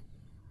voicemail?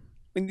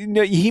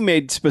 no, he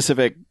made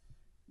specific.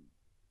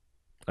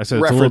 I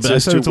said it's a little bit. I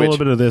References said to it's a little which-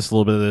 bit of this, a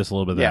little bit of this, a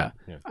little bit of Yeah.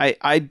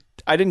 that.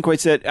 I didn't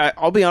quite say it.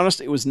 I'll be honest.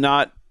 It was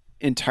not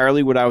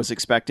entirely what I was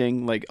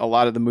expecting. Like a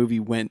lot of the movie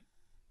went.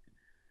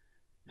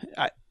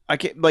 I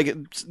can't like.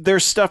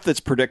 There's stuff that's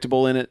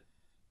predictable in it.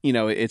 You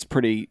know, it's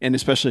pretty, and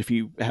especially if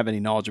you have any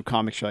knowledge of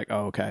comics, you're like,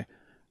 oh, okay.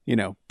 You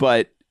know,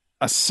 but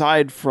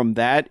aside from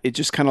that, it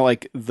just kind of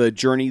like the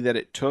journey that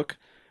it took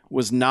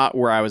was not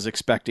where I was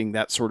expecting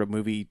that sort of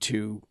movie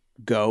to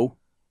go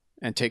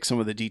and take some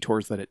of the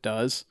detours that it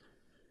does.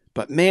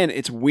 But man,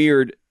 it's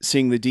weird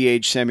seeing the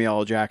DH Samuel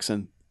L.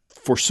 Jackson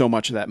for so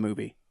much of that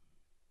movie.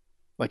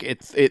 Like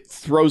it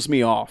throws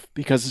me off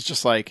because it's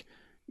just like,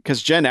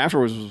 because Jen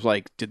afterwards was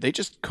like, did they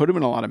just coat him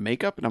in a lot of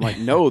makeup? And I'm like,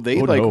 no, they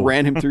Oh, no.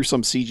 ran him through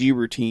some CG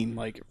routine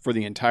like for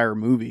the entire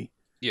movie.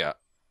 Yeah.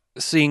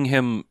 Seeing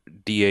him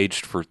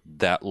de-aged for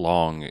that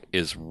long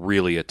is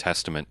really a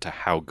testament to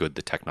how good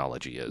the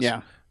technology is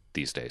Yeah.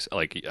 these days.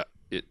 Like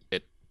it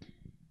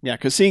Yeah,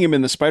 because seeing him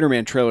in the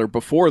Spider-Man trailer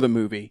before the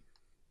movie,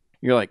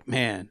 you're like,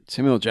 man,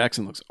 Samuel L.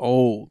 Jackson looks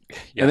old.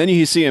 Yeah. And then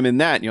you see him in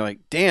that, and you're like,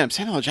 damn,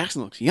 Samuel L.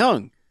 Jackson looks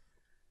young.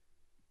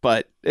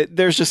 But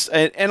there's just,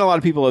 and a lot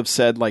of people have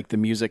said like the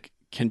music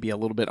can be a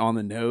little bit on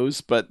the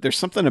nose, but there's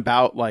something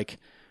about like,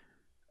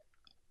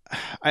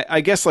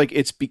 I guess like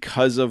it's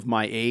because of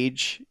my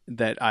age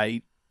that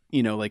I,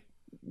 like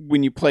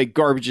when you play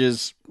Garbage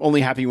Is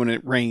Only Happy When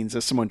It Rains,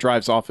 as someone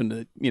drives off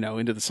into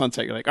the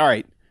sunset, you're like, all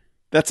right,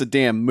 that's a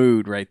damn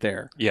mood right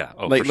there. Yeah.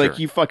 Oh, like for sure. like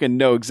you fucking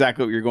know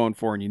exactly what you're going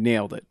for, and you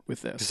nailed it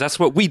with this. Because that's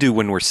what we do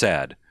when we're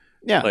sad.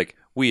 Yeah. Like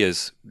we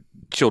as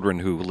children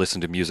who listen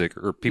to music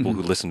or people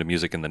who listen to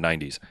music in the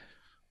 90s.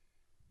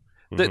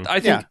 I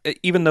think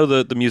even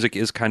though the music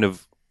is kind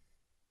of,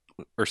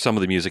 or some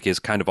of the music is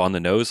kind of on the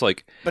nose,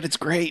 like, but it's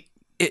great.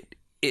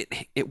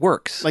 It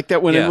works. Like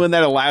that when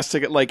that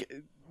Elastica, like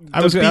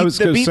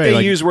the beat say, they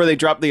like, use where they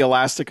drop the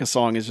Elastica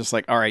song is just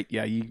like, all right,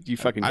 yeah, you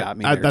fucking got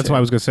me. That's what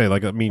I was gonna say.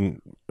 Like, I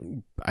mean,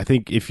 I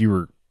think if you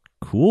were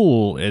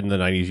cool in the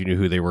 90s, you knew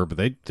who they were, but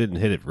they didn't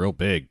hit it real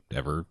big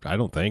ever. I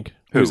don't think.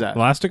 Who's that?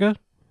 Elastica?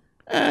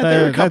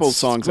 There were a couple of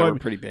songs that were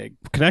pretty big.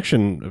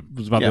 Connection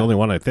was about the only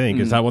one, I think.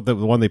 Is that what the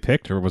one they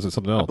picked, or was it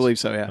something else? I believe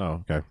so, yeah.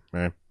 Oh, okay.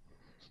 Right.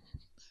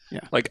 Yeah.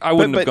 Like, I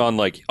wouldn't have gone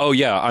like, oh,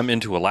 yeah, I'm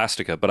into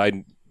Elastica, but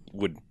I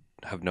would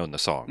have known the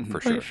song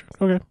for sure.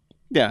 Okay.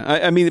 Yeah,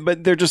 I mean,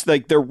 but they're just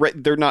like,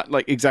 they're not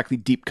like exactly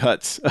deep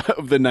cuts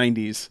of the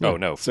 90s. Oh,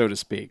 no. So to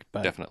speak.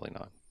 But Definitely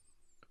not.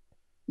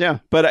 yeah,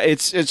 but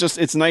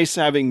it's nice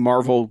having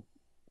Marvel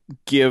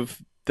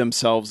give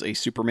themselves a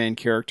Superman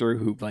character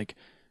who like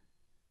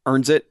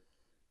earns it,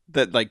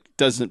 that like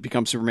doesn't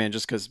become Superman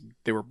just because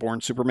they were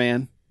born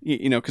Superman,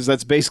 because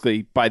that's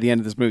basically by the end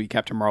of this movie,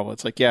 Captain Marvel.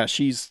 It's like, yeah,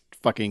 she's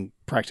fucking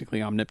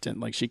practically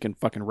omnipotent. Like she can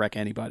fucking wreck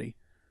anybody.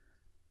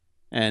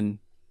 And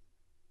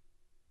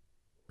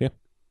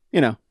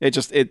yeah,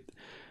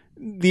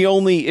 the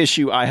only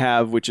issue I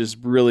have, which is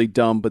really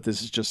dumb, but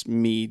this is just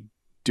me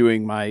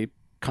doing my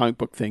comic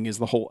book thing, is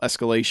the whole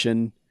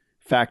escalation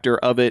factor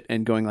of it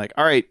and going like,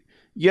 all right,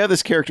 you have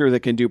this character that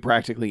can do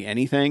practically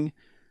anything.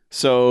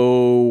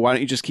 So why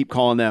don't you just keep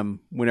calling them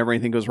whenever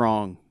anything goes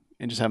wrong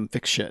and just have them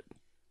fix shit?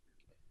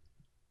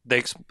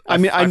 I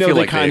know feel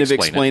they like kind of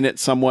explain it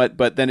somewhat,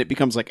 but then it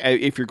becomes like,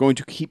 if you're going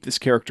to keep this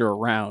character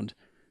around,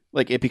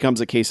 like it becomes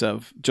a case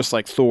of just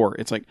like Thor.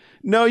 It's like,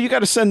 no, you got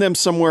to send them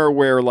somewhere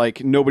where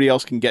like nobody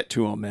else can get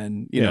to them,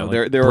 and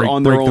they're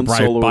on their own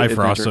solo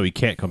Bifrost, so he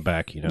can't come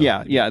back.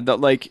 Yeah.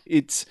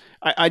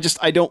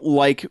 I don't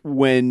like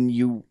when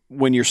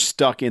you're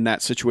stuck in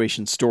that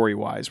situation story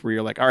wise, where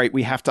you're like, all right,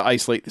 we have to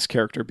isolate this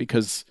character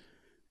because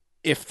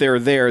if they're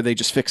there, they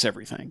just fix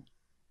everything.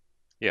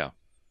 Yeah.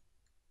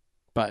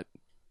 But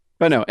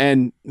no,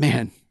 and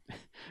man,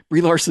 Brie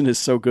Larson is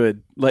so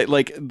good.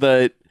 Like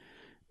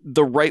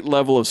the right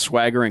level of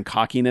swagger and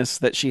cockiness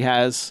that she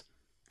has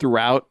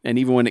throughout, and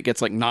even when it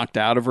gets like knocked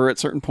out of her at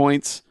certain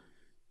points,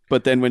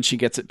 but then when she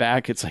gets it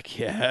back, it's like,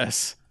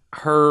 yes.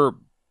 Her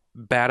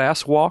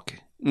badass walk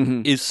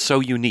is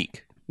so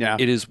unique. Yeah.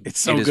 It's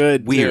so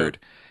good. Weird. Too.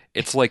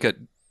 It's like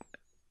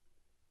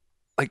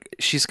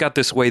she's got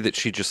this way that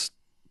she just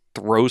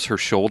throws her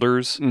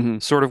shoulders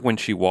sort of when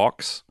she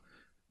walks,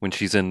 when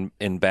she's in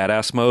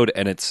badass mode,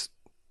 and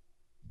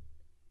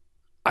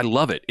I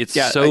love it. It's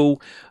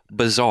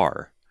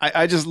bizarre.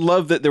 I just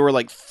love that there were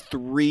like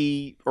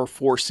 3 or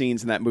 4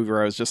 scenes in that movie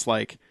where I was just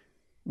like,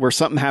 where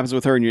something happens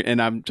with her and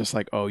I'm just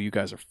like, oh, you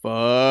guys are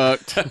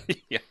fucked.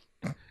 Yeah.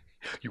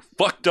 You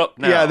fucked up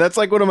now. Yeah, that's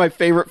like one of my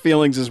favorite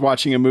feelings, is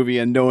watching a movie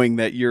and knowing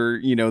that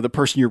the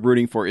person you're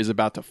rooting for is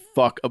about to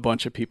fuck a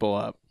bunch of people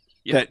up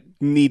that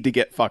need to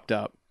get fucked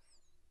up.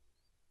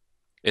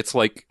 It's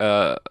like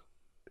the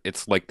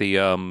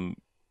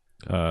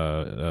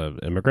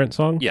Immigrant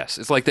Song? Yes,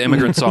 it's like the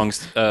Immigrant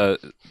Song's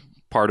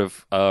part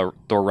of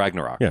Thor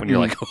Ragnarok, when you're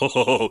like,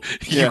 oh,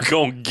 you're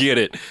gonna get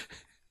it.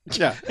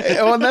 Yeah.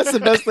 Well, and that's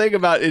the best thing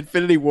about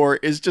Infinity War,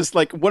 is just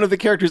like one of the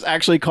characters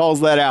actually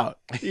calls that out.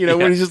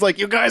 When he's just like,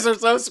 you guys are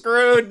so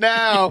screwed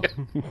now.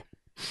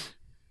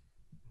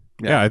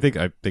 Yeah, I think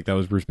that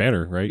was Bruce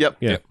Banner, right? Yep.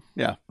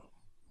 Yeah.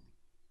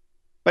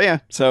 But yeah,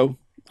 so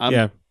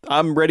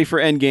I'm ready for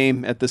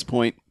Endgame at this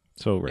point.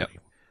 So ready.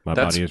 Yep. My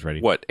body is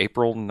ready. What,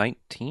 April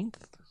 19th?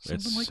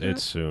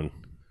 It's soon.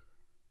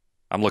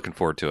 I'm looking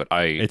forward to it.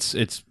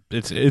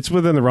 It's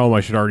within the realm. I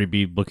should already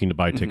be looking to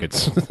buy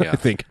tickets. I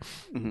think.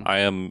 I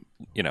am.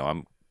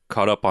 I'm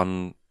caught up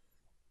on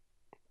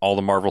all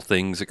the Marvel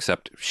things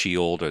except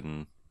Shield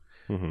and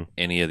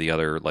any of the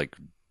other like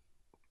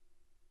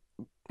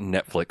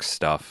Netflix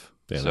stuff.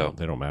 They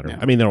don't matter. Yeah.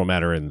 I mean, they don't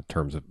matter in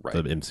terms of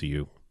the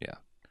MCU. Yeah.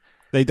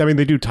 They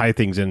do tie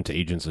things into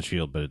Agents of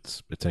Shield, but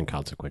it's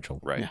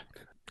inconsequential. Right. Yeah.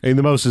 I mean,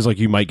 the most is like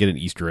you might get an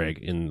Easter egg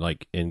in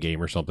like Endgame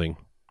or something.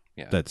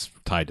 Yeah. That's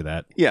tied to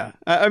that. Yeah.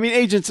 I mean,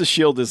 Agents of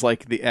S.H.I.E.L.D. is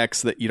like the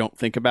X that you don't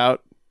think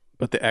about,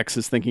 but the X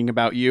is thinking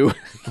about you.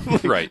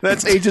 Right.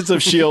 That's Agents of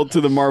S.H.I.E.L.D.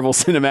 to the Marvel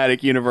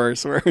Cinematic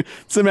Universe, where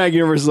Cinematic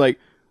Universe is like,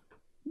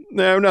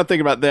 no, I'm not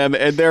thinking about them.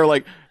 And they're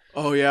like,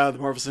 oh, yeah, the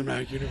Marvel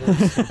Cinematic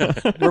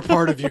Universe. We're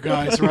part of you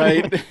guys,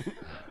 right?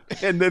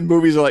 And then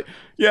movies are like,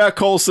 yeah,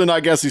 Coulson,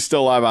 I guess he's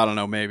still alive. I don't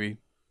know, maybe.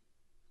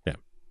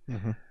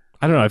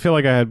 I don't know. I feel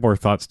like I had more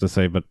thoughts to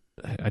say, but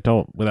I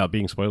don't, without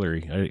being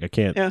spoilery. I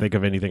can't Yeah. think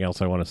of anything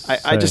else I want to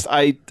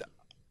say.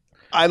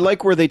 I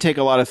like where they take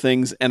a lot of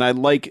things, and I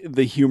like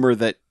the humor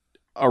that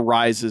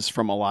arises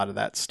from a lot of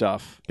that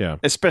stuff. Yeah.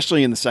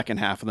 Especially in the second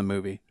half of the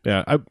movie.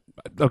 Yeah.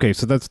 Okay,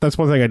 so that's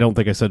one thing I don't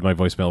think I said in my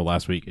voicemail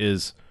last week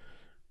is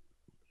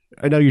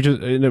I know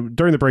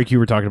during the break you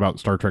were talking about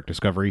Star Trek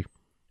Discovery.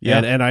 Yeah.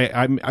 And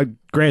I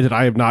granted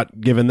I have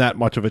not given that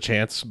much of a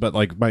chance, but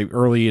like my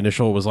early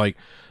initial was like,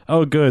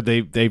 oh good,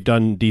 they've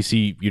done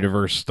DC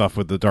Universe stuff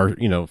with the dark,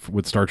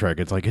 with Star Trek.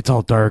 It's like it's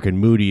all dark and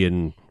moody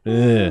and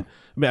I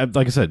mean,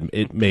 like I said,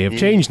 it may have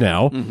changed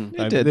now.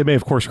 It did. They may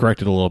have course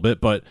corrected a little bit,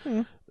 but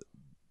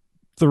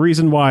the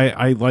reason why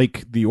I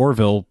like the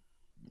Orville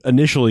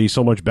initially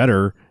so much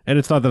better, and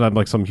it's not that I'm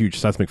like some huge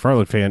Seth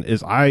MacFarlane fan,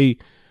 is I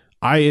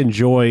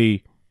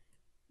enjoy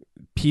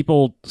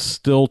people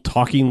still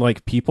talking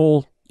like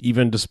people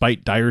even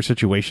despite dire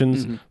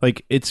situations.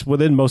 Like it's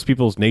within most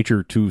people's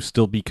nature to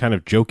still be kind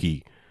of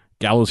jokey,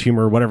 gallows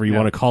humor, whatever you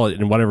want to call it,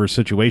 in whatever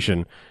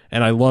situation.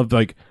 And I loved,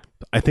 like,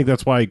 I think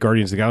that's why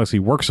Guardians of the Galaxy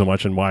works so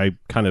much, and why I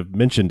kind of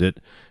mentioned it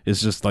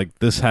is just like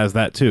this has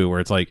that too, where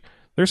it's like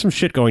there's some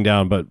shit going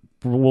down, but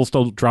we'll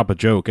still drop a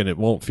joke and it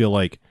won't feel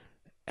like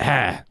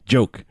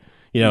joke.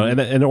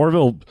 And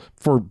Orville,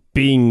 for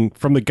being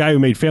from the guy who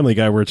made Family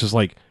Guy, where it's just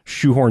like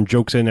shoehorn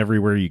jokes in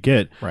everywhere you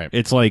get. Right.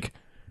 It's like,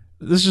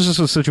 this is just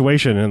a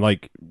situation, and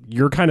like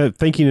you're kind of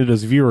thinking it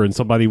as a viewer, and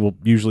somebody will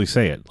usually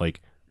say it like,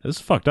 "This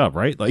is fucked up,"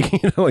 right? Like,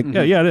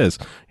 yeah, it is.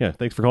 Yeah,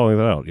 thanks for calling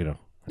that out.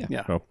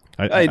 Yeah. So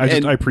I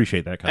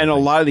appreciate that kind and of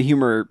thing. a lot of the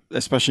humor,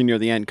 especially near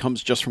the end,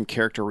 comes just from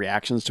character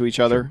reactions to each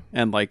other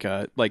and like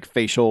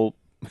facial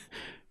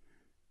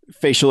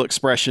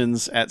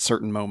expressions at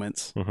certain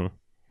moments.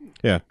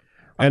 Yeah,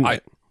 and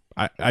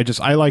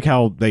I like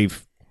how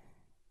they've.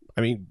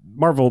 I mean,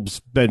 Marvel's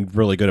been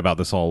really good about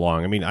this all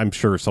along. I mean, I'm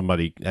sure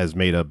somebody has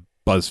made a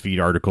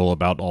BuzzFeed article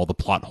about all the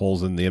plot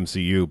holes in the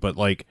MCU, but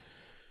like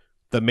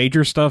the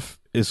major stuff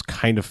is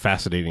kind of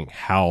fascinating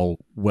how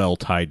well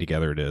tied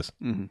together it is.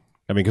 I mean,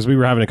 because we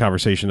were having a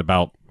conversation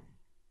about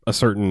a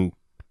certain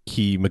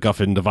key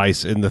MacGuffin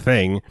device in the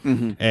thing,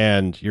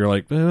 and you're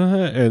like,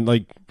 and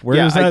like,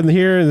 where is that in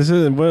here? And this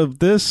is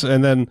this,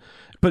 and then,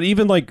 but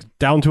even like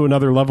down to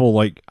another level,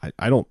 like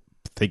I don't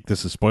think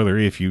this is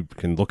spoilery if you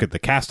can look at the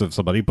cast of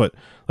somebody, but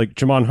like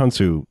Jimon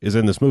Hunsu is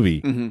in this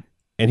movie,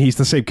 and he's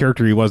the same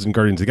character he was in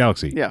Guardians of the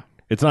Galaxy. Yeah,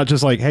 it's not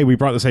just like, hey, we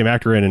brought the same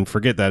actor in and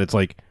forget that. It's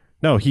like,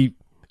 no,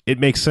 it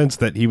makes sense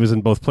that he was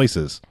in both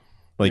places.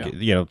 Like,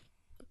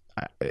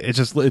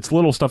 it's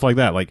little stuff like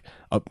that. Like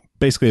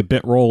basically a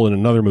bit role in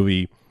another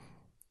movie.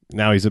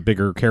 Now he's a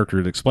bigger character.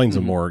 It explains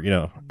him more,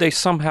 They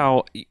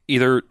somehow,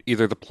 either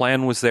the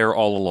plan was there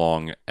all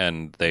along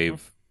and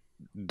they've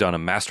done a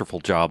masterful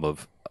job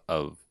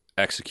of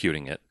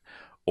executing it,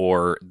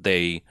 or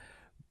they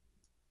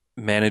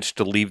managed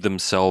to leave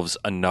themselves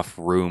enough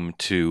room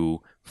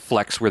to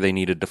flex where they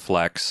needed to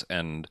flex.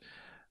 And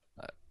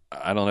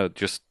I don't know,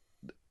 just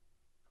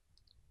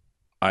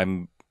I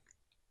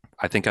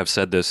think I've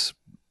said this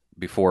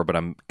before, but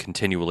I'm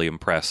continually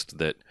impressed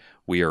that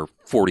we are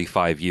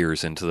 45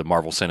 years into the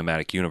Marvel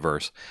Cinematic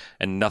Universe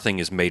and nothing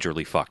is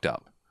majorly fucked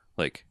up.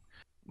 Like,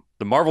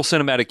 the Marvel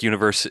Cinematic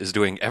Universe is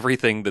doing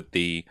everything that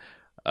the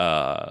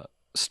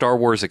Star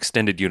Wars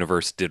Extended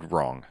Universe did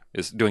wrong.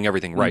 Is doing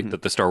everything right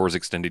that the Star Wars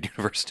Extended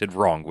Universe did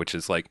wrong, which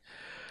is like,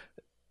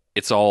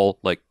 it's all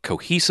like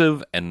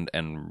cohesive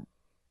and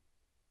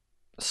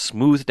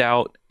smoothed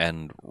out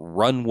and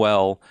run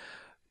well.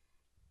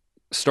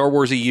 Star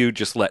Wars EU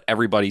just let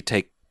everybody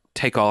take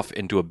off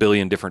into a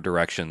billion different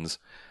directions.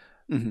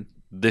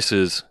 This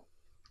is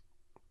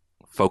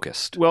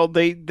focused. Well,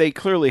 they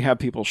clearly have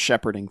people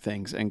shepherding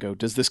things and go,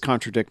 does this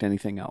contradict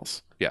anything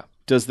else? Yeah.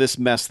 Does this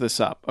mess this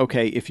up?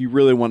 Okay, if you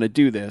really want to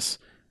do this,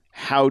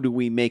 how do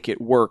we make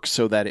it work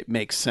so that it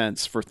makes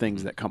sense for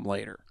things that come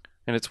later?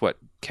 And it's what?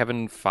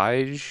 Kevin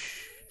Feige?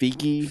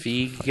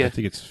 Feige? I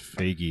think it's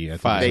Feige.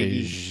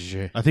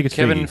 Feige. I think it's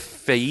Kevin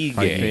Feige.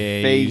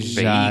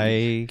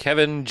 Feige.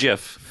 Kevin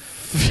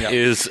Jiff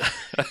is...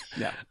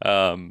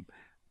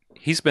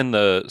 he's been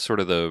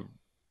the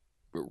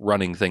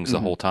running things the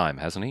whole time,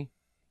 hasn't he?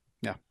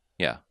 Yeah.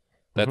 Yeah.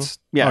 That's...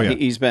 Yeah, Oh, yeah.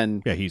 he's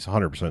been... Yeah, he's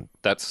 100%.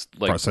 That's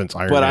like... Since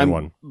Iron Man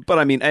 1. But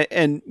I mean,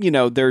 and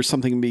there's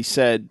something to be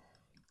said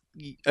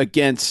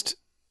against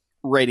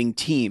writing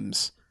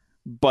teams,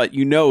 but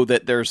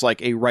that there's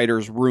like a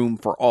writer's room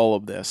for all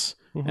of this,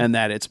 and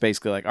that it's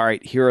basically like, all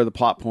right, here are the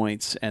plot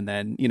points, and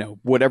then,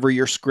 whatever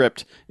your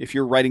script, if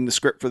you're writing the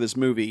script for this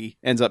movie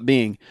ends up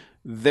being,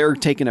 they're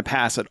taking a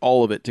pass at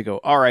all of it to go,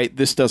 all right,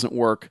 this doesn't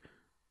work.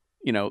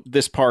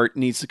 This part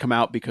needs to come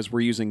out because we're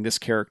using this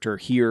character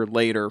here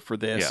later for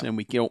this, and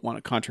we don't want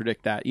to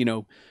contradict that.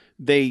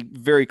 They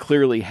very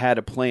clearly had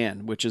a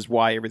plan, which is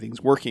why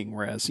everything's working.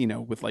 Whereas,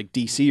 with like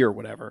DC or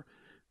whatever,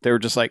 they were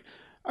just like,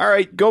 all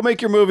right, go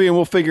make your movie and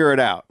we'll figure it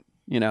out,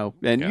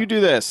 and you do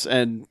this.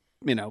 And,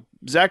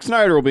 Zack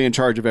Snyder will be in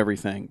charge of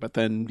everything. But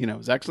then,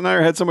 Zack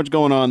Snyder had so much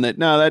going on that,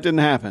 no, that didn't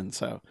happen.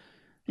 So,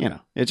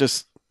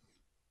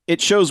 it it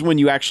shows when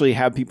you actually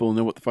have people who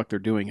know what the fuck they're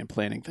doing and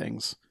planning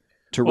things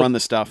to run the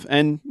stuff.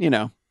 And,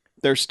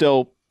 there's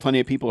still plenty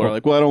of people who are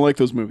like, well, I don't like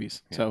those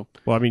movies. Yeah. So,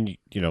 well, I mean,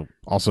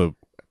 also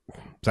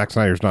Zack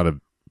Snyder's not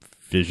a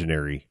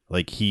visionary.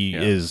 Like he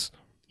is.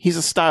 He's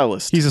a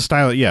stylist. He's a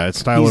stylist. Yeah. It's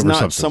style He's over not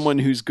substance. someone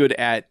who's good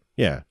at.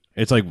 Yeah.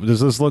 It's like,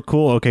 does this look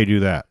cool? Okay, do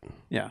that.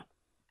 Yeah.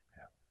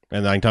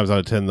 And 9 times out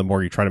of 10, the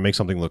more you try to make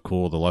something look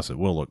cool, the less it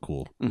will look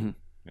cool. Mm-hmm.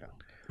 Yeah.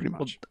 Pretty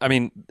much. Well, I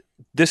mean,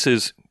 this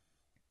is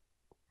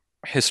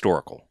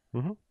historical.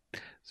 Mm-hmm.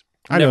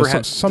 I know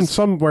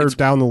somewhere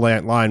down the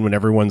line when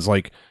everyone's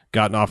like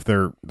gotten off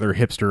their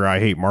hipster I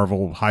hate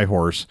Marvel high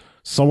horse,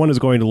 someone is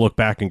going to look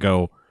back and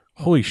go,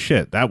 holy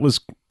shit, that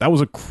was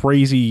a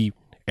crazy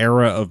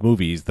era of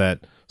movies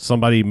that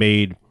somebody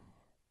made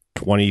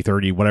 20,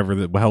 30, whatever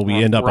the hell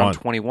we end up on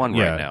 21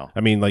 right now.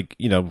 I mean, like,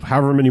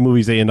 however many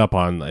movies they end up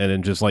on, and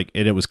then just like,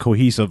 and it was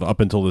cohesive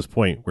up until this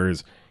point,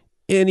 whereas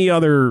any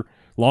other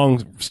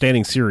long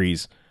standing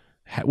series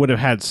would have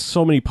had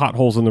so many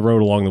potholes in the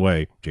road along the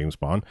way, James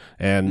Bond,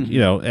 and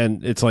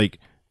and it's like,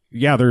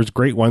 yeah, there's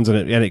great ones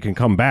and it can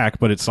come back,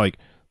 but it's like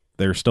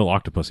there's still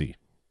Octopussy,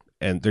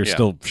 and there's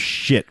still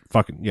shit.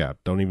 Fucking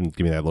don't even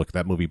give me that look.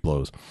 That movie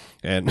blows,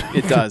 and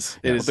it does.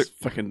 It is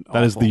fucking.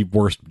 That is the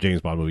worst James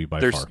Bond movie by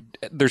far.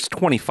 There's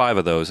 25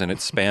 of those, and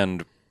it's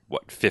spanned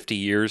 50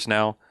 years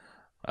now.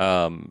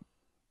 And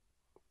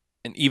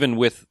even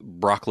with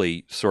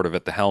Broccoli sort of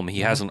at the helm, he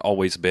hasn't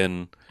always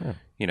been.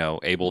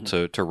 Able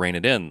to rein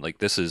it in. Like,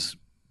 this is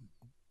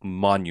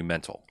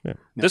monumental. Yeah.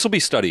 This will be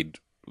studied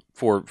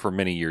for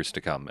many years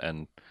to come,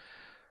 and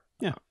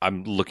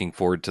I'm looking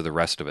forward to the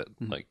rest of it.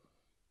 Mm-hmm. Like,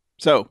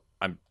 so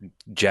I'm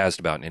jazzed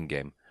about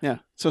Endgame. Yeah.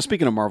 So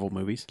speaking of Marvel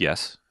movies,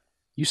 yes,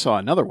 you saw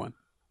another one.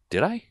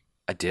 Did I?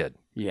 I did.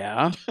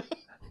 Yeah.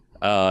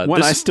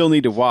 One I still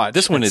need to watch.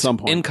 This one at is some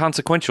point.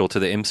 inconsequential to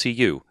the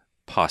MCU.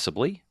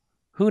 Possibly.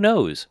 Who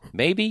knows?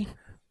 Maybe.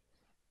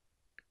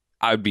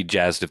 I'd be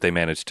jazzed if they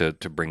managed to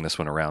bring this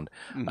one around.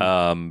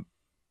 Mm-hmm.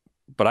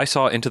 But I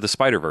saw Into the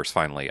Spider-Verse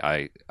finally.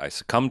 I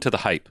succumbed to the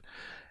hype.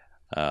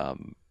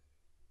 And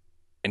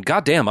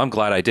goddamn, I'm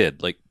glad I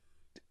did. Like,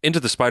 Into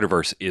the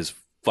Spider-Verse is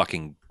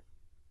fucking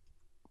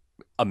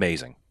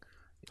amazing.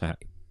 Yeah.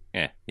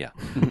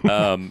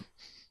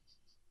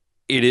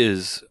 It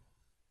is...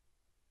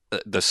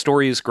 The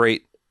story is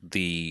great.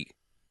 The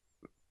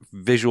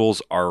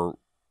visuals are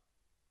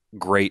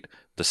great.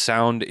 The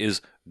sound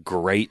is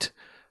great.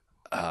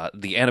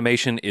 The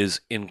animation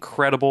is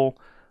incredible.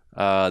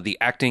 The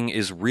acting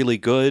is really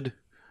good.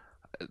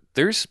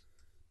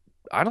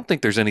 I don't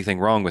think there's anything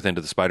wrong with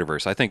Into the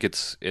Spider-Verse. I think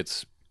it's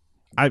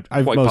I've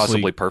quite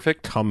possibly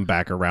perfect. Come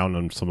back around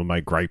on some of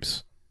my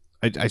gripes.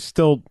 I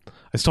still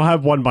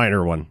have one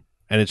minor one,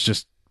 and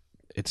it's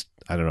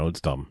I don't know,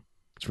 it's dumb.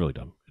 It's really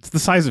dumb. It's the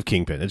size of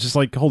Kingpin. It's just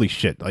like, holy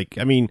shit. Like,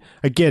 I mean,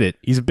 I get it.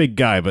 He's a big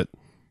guy, but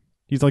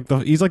he's like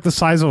the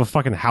size of a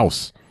fucking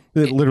house.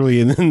 Literally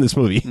in this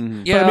movie.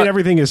 Mm-hmm. Yeah. But I mean,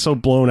 everything is so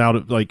blown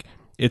out. Like,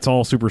 it's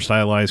all super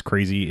stylized,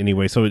 crazy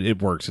anyway, so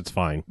it works. It's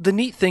fine. The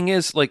neat thing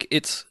is, like,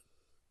 it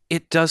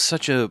does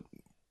such a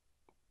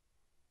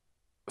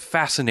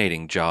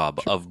fascinating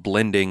job of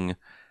blending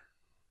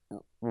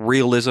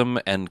realism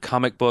and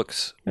comic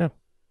books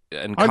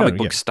and comic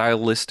book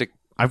stylistic.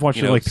 I've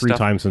watched it like 3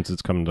 times since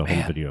it's come to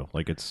home video.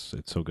 Like, it's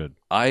so good.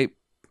 I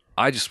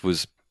just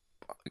was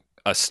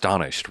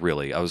astonished,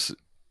 really.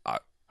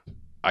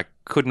 I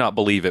could not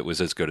believe it was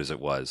as good as it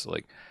was.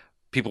 Like,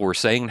 people were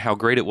saying how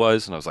great it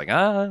was, and I was like,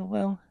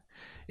 well,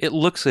 it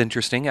looks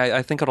interesting.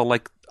 I think that I'll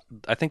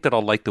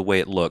like the way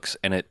it looks,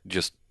 and it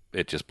just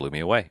blew me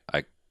away.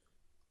 I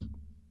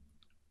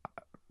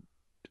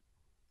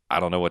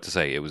don't know what to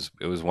say. It was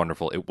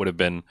wonderful. It would have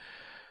been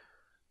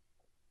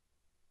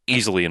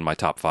easily in my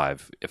top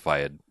 5 if I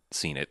had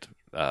seen it,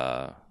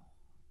 because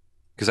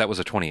that was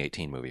a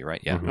 2018 movie, right?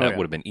 Yeah, that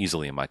would have been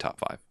easily in my top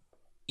 5,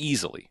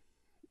 easily.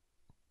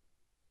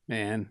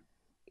 Man,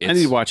 I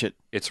need to watch it.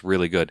 It's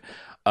really good.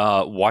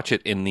 Watch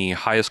it in the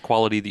highest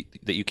quality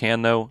that you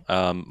can, though.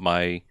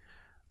 I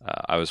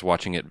was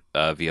watching it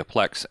via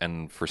Plex,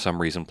 and for some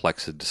reason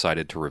Plex had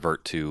decided to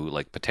revert to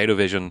like Potato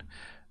Vision,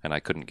 and I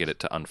couldn't get it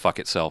to unfuck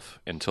itself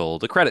until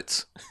the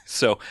credits.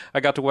 So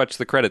I got to watch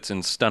the credits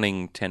in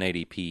stunning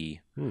 1080p,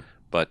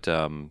 but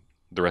the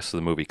rest of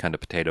the movie kind of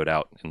potatoed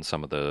out in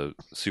some of the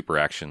super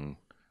action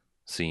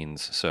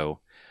scenes. So,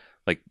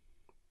 like,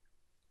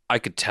 I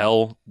could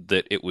tell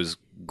that it was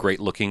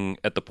great looking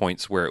at the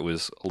points where it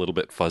was a little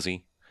bit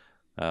fuzzy.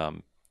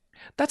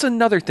 That's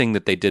another thing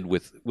that they did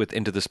with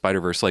Into the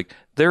Spider-Verse. Like,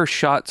 there are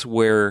shots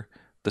where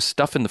the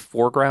stuff in the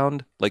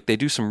foreground, like, they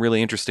do some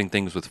really interesting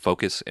things with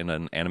focus in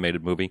an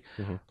animated movie.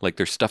 Mm-hmm. Like,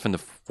 there's stuff in the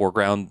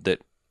foreground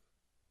that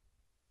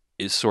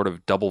is sort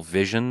of double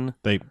vision.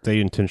 They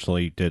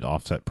intentionally did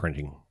offset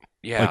printing.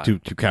 Yeah.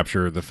 Like, to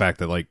capture the fact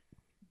that, like,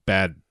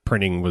 bad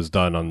printing was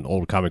done on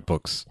old comic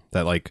books,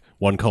 that, like,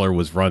 one color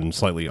was run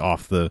slightly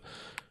off the...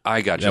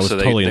 I got you. That was so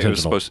totally they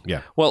intentional. Were supposed to,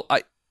 yeah. Well,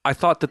 I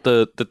thought that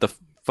the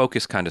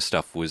focus kind of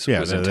stuff was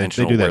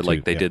intentional. They do that where, like,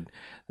 too, they did,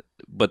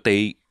 but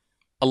a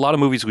lot of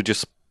movies would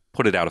just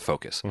put it out of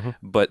focus.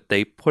 But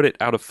they put it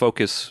out of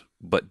focus,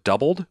 but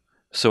doubled,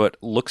 so it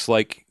looks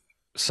like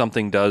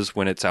something does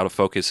when it's out of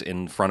focus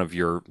in front of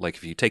your, like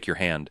if you take your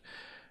hand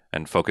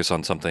and focus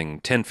on something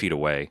 10 feet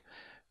away,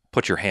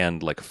 put your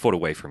hand like a foot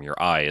away from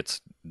your eye, it's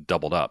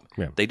doubled up.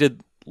 Yeah. They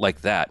did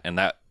like that, and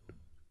that,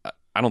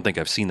 I don't think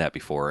I've seen that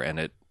before, and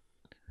it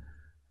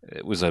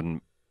was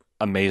an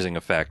amazing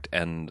effect,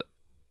 and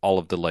all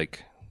of the,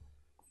 like,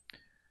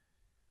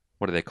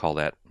 what do they call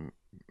that,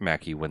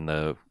 Mackie, when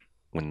the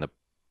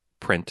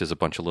print is a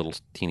bunch of little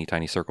teeny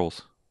tiny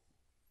circles?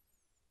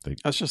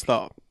 That's just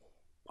the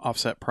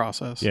offset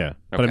process. Yeah,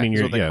 but Okay. I mean,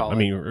 That's what they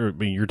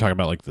call you're talking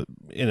about like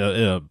in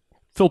a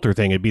filter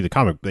thing. It'd be the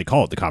comic. They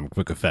call it the comic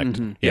book effect.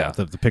 Mhm. Yeah.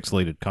 the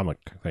pixelated comic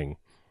thing.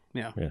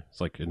 Yeah. Yeah, it's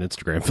like an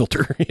Instagram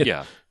filter.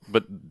 Yeah,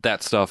 but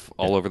that stuff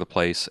all over the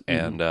place,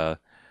 and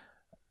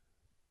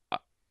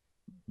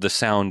the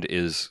sound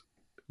is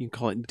You can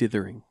call it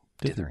dithering.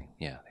 dithering.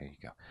 Yeah, there you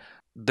go.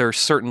 There are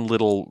certain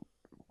little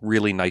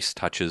really nice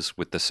touches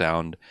with the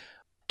sound.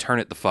 Turn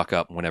it the fuck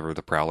up whenever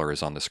the Prowler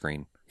is on the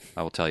screen.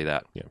 I will tell you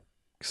that. Yeah.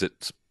 Because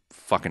it's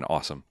fucking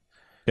awesome.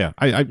 Yeah,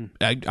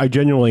 I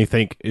genuinely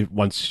think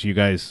once you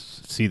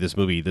guys see this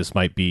movie, this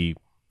might be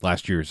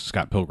last year's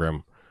Scott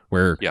Pilgrim,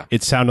 where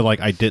it sounded like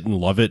I didn't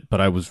love it,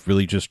 but I was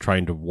really just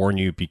trying to warn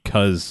you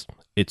because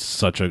it's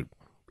such a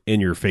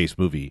in-your-face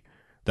movie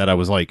that I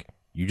was like,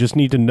 you just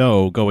need to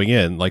know going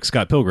in, like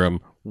Scott Pilgrim,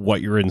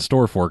 what you're in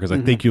store for, because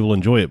I think you'll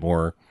enjoy it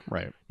more.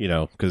 Right. You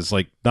know, because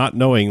like not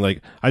knowing,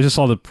 like I just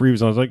saw the previews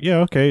and I was like, yeah,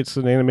 okay, it's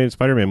an animated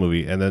Spider-Man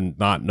movie, and then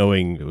not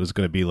knowing it was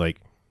going to be like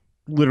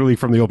literally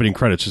from the opening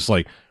credits, just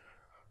like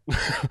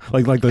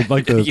like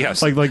the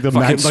Yes. like the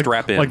Fucking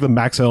strap in. like the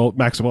Maxwell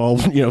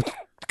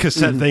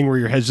cassette thing where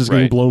your head's just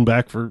getting Right. blown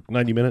back for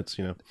 90 minutes.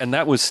 You know, And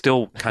that was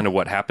still kind of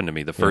what happened to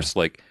me. The first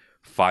like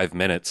 5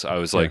 minutes, I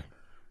was like,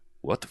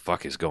 what the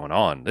fuck is going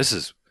on?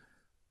 There's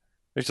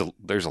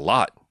a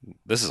lot.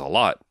 This is a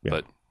lot, Yeah.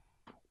 but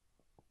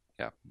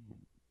yeah.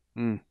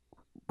 Mm.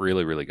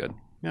 Really, really good.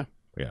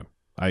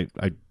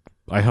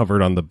 I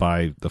hovered on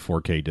buy the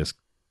 4K disc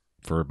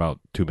for about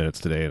 2 minutes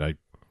today, and I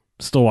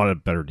still want a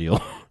better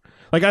deal.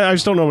 Like I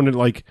just don't know when it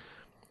like.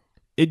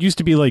 It used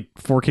to be like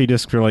 4K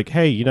discs are like,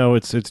 hey, you know,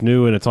 it's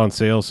new and it's on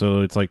sale,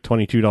 so it's like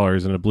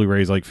 $22, and a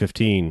Blu-ray is like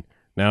 $15.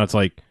 Now it's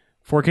like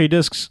 4K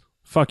discs,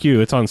 fuck you,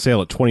 it's on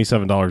sale at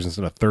 $27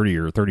 instead of $30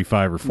 or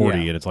 $35 or $40,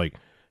 and it's like,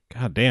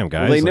 god damn,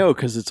 guys. Well, they like, know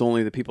because it's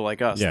only the people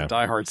like us, Yeah. the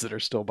diehards, that are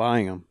still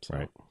buying them. So.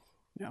 Right.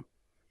 Yeah.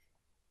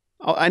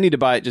 I need to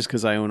buy it just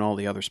because I own all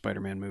the other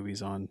Spider-Man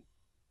movies on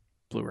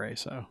Blu-ray.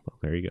 So,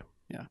 There you go.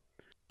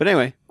 but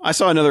anyway, I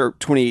saw another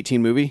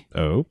 2018 movie.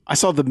 Oh, I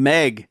saw The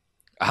Meg.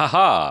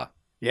 Haha.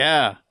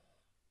 Yeah.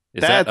 Is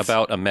that That's-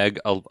 about a Meg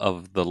of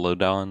the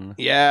Lodon?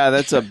 Yeah,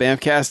 that's a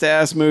Bamcast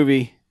ass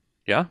movie.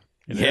 Yeah?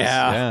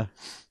 Yeah. In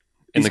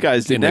These the-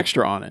 guys did in an the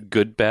extra on it.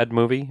 Good bad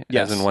movie?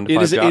 Yes, As in 1 to it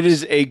 5 is. jocks? It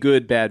is a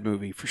good bad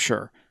movie for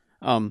sure.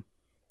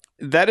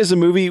 That is a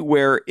movie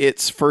where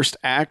its first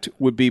act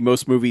would be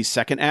most movies'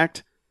 second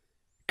act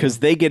because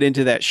they get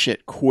into that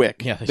shit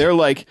quick. Yeah, they They're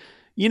like,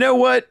 you know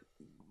what?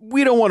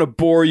 We don't want to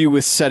bore you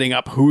with setting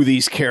up who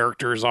these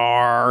characters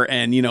are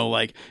and, you know,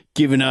 like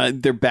giving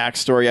their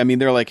backstory. I mean,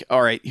 they're like,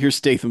 all right, here's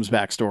Statham's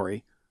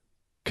backstory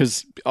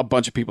because a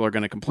bunch of people are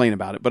going to complain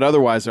about it. But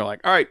otherwise, they're like,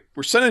 all right,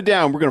 we're sending it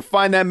down. We're going to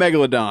find that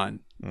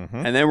Megalodon.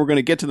 And then we're going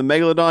to get to the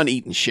Megalodon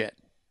eating shit.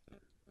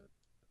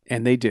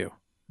 And they do.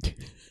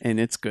 And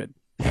it's good.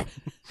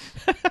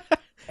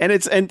 and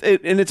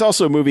it's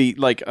also a movie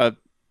like a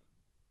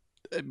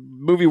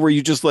movie where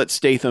you just let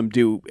Statham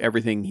do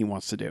everything he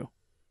wants to do.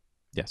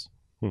 Yes.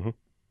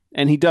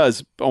 And he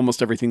does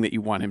almost everything that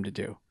you want him to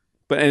do.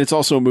 And it's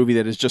also a movie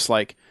that is just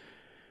like,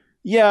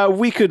 yeah,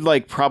 we could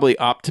like probably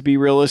opt to be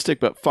realistic,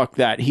 but fuck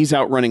that. He's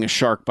outrunning a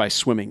shark by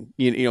swimming.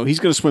 You know, he's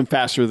going to swim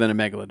faster than a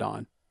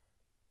Megalodon.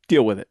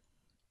 Deal with it.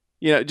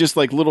 You know, just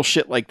like little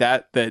shit like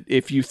that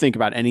if you think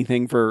about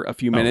anything for a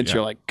few minutes, yeah.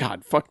 you're like,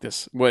 God, fuck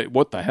this.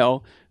 What the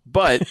hell?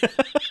 But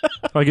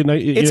like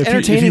it's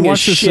entertaining as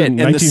shit, and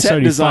the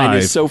set design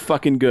is so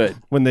fucking good.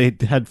 when they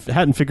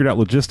hadn't figured out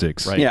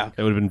logistics, Right. Yeah.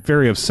 they would have been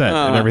very upset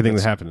at everything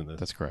that happened in this.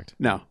 That's correct.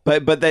 No,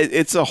 but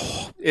it's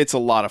a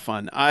lot of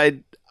fun.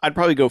 I'd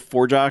probably go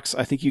 4 jocks.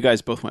 I think you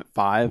guys both went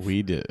 5.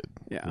 We did.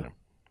 Yeah.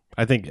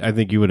 I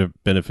think you would have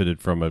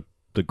benefited from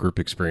the group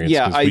experience.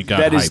 Yeah, 'cause we got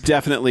that is hyped.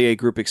 definitely a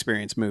group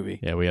experience movie.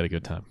 Yeah, we had a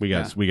good time. we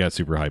got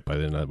super hyped by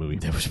the end of that movie.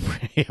 That was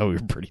pretty, we were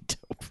pretty dope.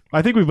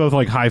 I think we both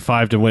like high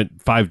fived and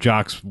went 5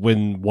 jocks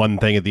when one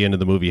thing at the end of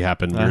the movie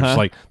happened. We were just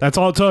like, that's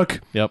all it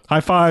took. Yep.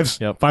 High fives.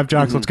 Yep. 5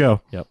 jocks. Let's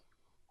go. Yep.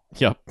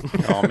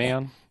 Oh,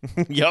 man.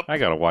 Yep. I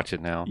got to watch it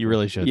now. You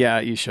really should.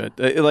 Yeah, you should.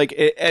 Kind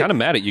of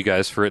mad at you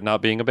guys for it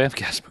not being a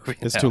Bamcast movie.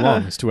 It's too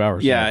long. It's 2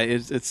 hours. Yeah,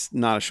 it's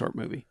not a short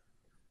movie.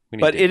 We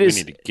need but to, it is-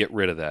 We need to get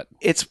rid of that.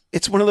 It's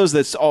one of those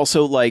that's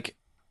also like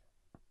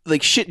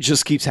shit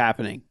just keeps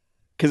happening.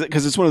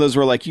 Because it's one of those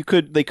where like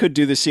they could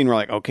do this scene where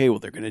like, okay, well,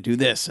 they're going to do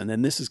this and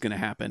then this is going to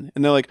happen.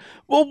 And they're like,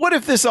 well, what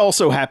if this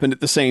also happened at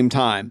the same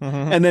time?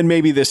 And then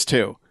maybe this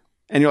too.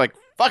 And you're like,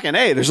 fucking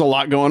A, there's a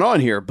lot going on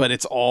here, but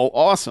it's all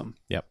awesome.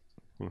 Yep.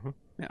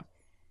 Yeah.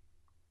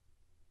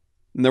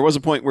 And there was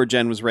a point where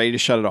Jen was ready to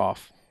shut it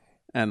off,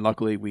 and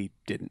luckily we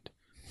didn't,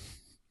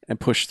 and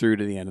pushed through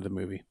to the end of the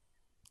movie.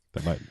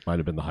 That might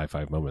have been the high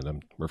five moment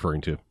I'm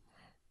referring to.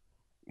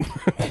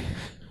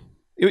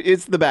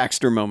 It's the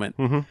Baxter moment.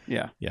 Mm-hmm.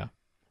 Yeah.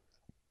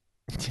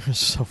 It was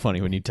so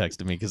funny when you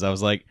texted me because I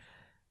was like,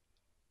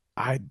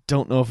 I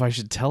don't know if I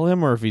should tell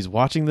him or if he's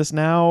watching this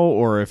now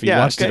or if he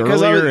watched it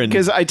earlier.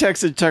 Because I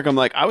texted Chuck, I'm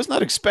like, I was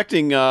not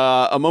expecting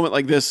a moment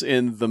like this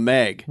in The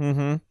Meg.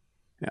 Mm-hmm.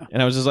 Yeah.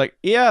 And I was just like,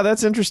 yeah,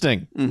 that's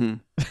interesting.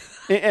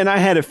 Mm-hmm. And I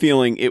had a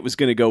feeling it was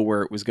going to go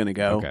where it was going to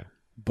go. Okay.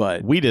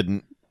 But We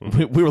didn't.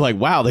 We were like,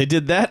 wow, they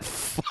did that?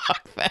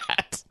 Fuck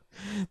that.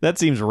 That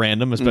seems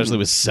random, especially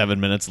with 7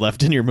 minutes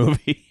left in your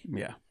movie.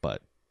 yeah,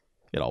 But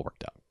it all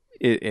worked out.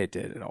 it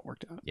did. It all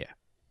worked out. Yeah.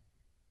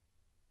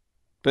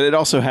 But it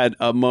also had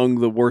among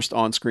the worst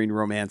on-screen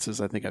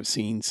romances I think I've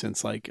seen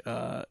since like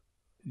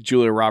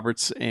Julia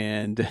Roberts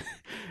and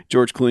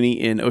George Clooney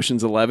in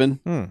Ocean's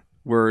 11,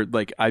 where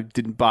like I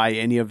didn't buy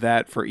any of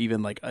that for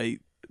even like a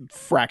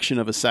fraction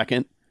of a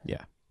second.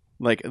 Yeah.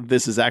 Like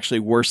this is actually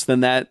worse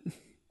than that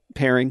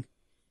pairing.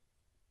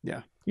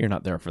 Yeah. You're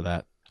not there for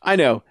that. I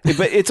know, but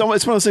it's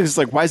almost one of those things. It's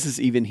like, why is this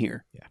even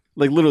here? Yeah.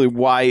 Like literally,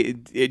 why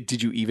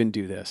did you even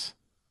do this?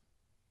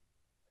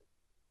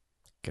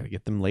 Gotta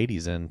get them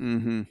ladies in.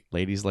 Mm-hmm.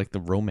 Ladies like the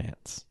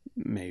romance.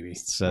 Maybe.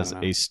 Says I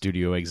don't know. a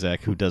studio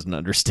exec who doesn't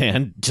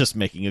understand just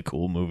making a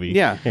cool movie.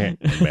 Yeah.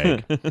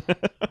 Meg.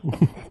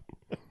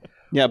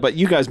 Yeah, but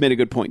you guys made a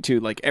good point too.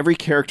 Like every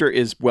character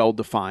is well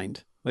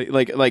defined.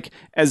 Like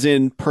as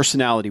in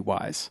personality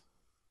wise.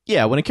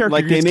 Yeah, when a character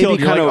Like, they gets may killed,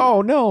 be you're like, kinda-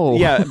 oh no.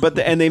 Yeah, but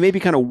and they may be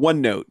kind of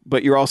one note,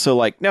 but you're also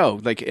like, no,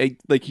 like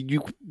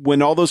you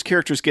when all those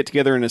characters get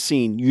together in a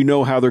scene, you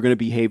know how they're going to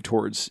behave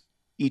towards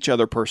each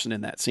other person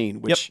in that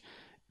scene, which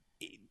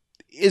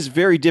is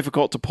very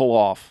difficult to pull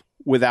off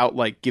without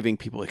like giving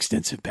people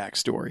extensive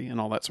backstory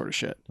and all that sort of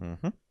shit.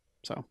 Mm-hmm.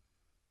 So,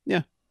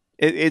 yeah,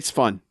 it's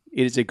fun.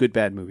 It is a good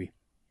bad movie.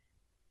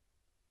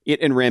 It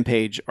and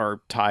Rampage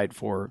are tied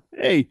for,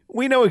 hey,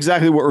 we know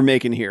exactly what we're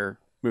making here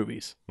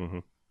movies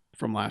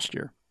from last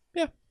year.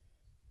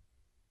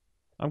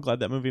 I'm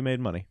glad that movie made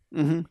money.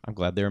 Mm-hmm. I'm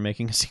glad they were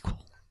making a sequel.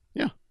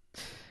 Yeah.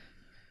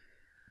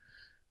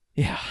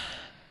 Yeah.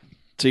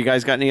 So you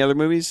guys got any other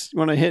movies you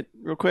want to hit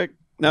real quick?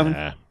 Nothing?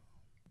 Nah.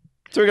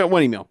 So we got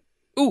one email.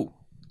 Ooh,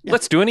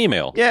 let's do an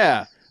email.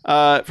 Yeah.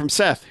 From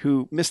Seth,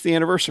 who missed the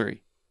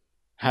anniversary.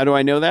 How do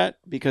I know that?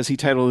 Because he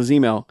titled his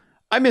email,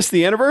 I missed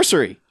the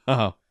anniversary.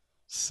 Oh,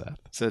 Seth.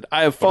 Said,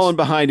 I have fallen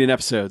behind in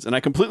episodes, and I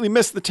completely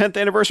missed the 10th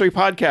anniversary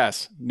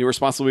podcast. New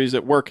responsibilities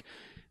at work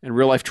and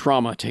real-life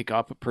trauma take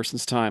up a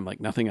person's time like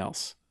nothing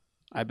else.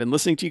 I've been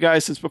listening to you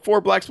guys since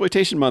before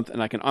Blaxploitation Month,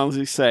 and I can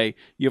honestly say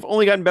you have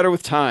only gotten better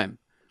with time.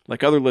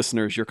 Like other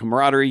listeners, your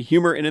camaraderie,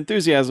 humor, and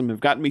enthusiasm have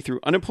gotten me through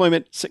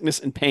unemployment, sickness,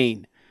 and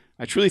pain.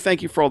 I truly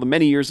thank you for all the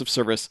many years of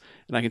service,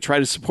 and I can try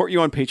to support you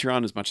on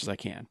Patreon as much as I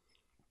can.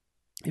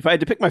 If I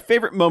had to pick my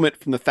favorite moment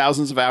from the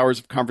thousands of hours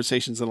of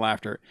conversations and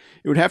laughter,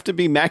 it would have to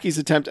be Mackey's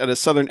attempt at a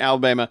Southern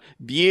Alabama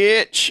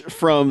bitch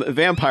from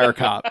Vampire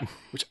Cop,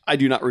 which I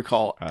do not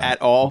recall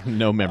at all.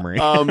 No memory.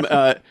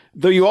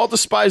 Though you all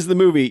despise the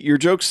movie, your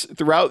jokes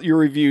throughout your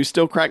review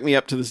still crack me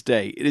up to this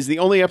day. It is the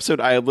only episode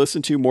I have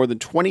listened to more than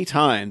 20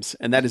 times,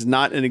 and that is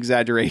not an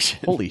exaggeration.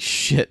 Holy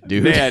shit,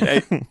 dude.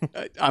 Man,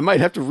 I might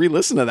have to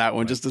re-listen to that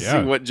one just to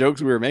see what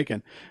jokes we were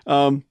making.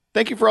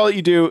 Thank you for all that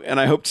you do,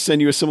 and I hope to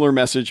send you a similar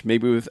message,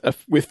 maybe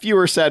with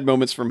fewer sad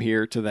moments from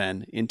here to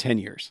then in 10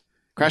 years.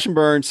 Crash and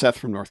Burn, Seth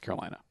from North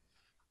Carolina.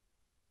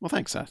 Well,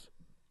 thanks, Seth.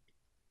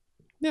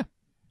 Yeah.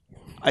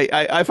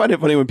 I find it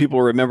funny when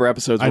people remember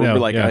episodes where know, we're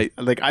like, yeah.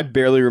 I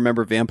barely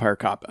remember Vampire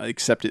Cop,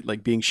 except it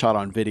like being shot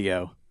on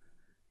video.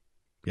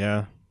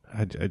 Yeah,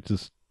 I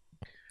just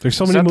there's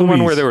so Is many that movies. the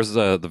one where there was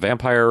the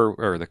vampire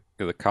or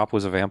the cop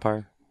was a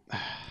vampire?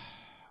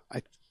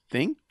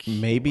 Think?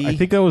 Maybe. I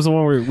think that was the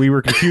one where we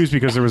were confused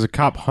because there was a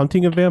cop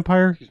hunting a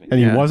vampire and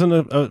he Yeah. wasn't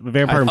a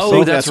vampire himself.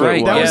 Oh, that's what it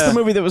right. that was Yeah. the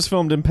movie that was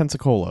filmed in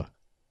Pensacola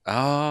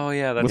Oh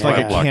yeah, that's with why like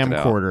I a blocked it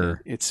out. camcorder.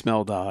 It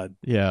smelled odd.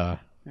 Yeah.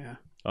 Yeah.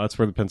 Oh, that's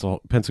where the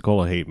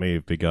Pensacola hate may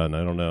have begun.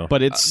 I don't know.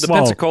 But it's The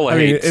Pensacola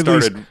hate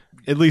started.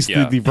 At least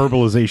Yeah. the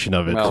verbalization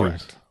of it Well, to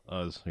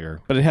us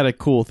here. but it had a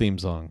cool theme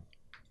song.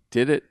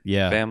 Did it?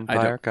 Yeah.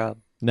 Vampire cop,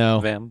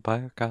 No.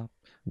 vampire cop,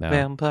 No.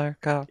 vampire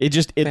cop. It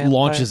just Vampire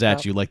launches at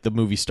cop. you like the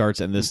movie starts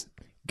and this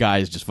guy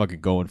is just fucking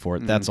going for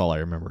it. That's all I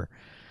remember.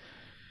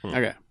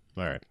 Okay.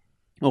 All right.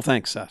 Well,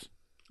 thanks, Seth.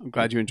 I'm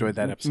glad you enjoyed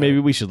that episode. Maybe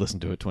we should listen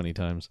to it 20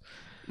 times.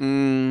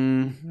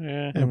 Once.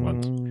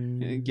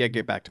 Yeah,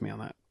 get back to me on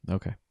that.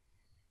 Okay.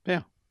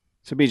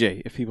 So,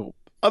 BJ, if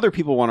other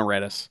people want to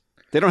write us,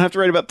 they don't have to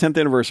write about the 10th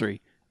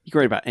anniversary. You can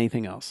write about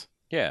anything else.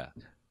 Yeah.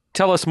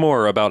 Tell us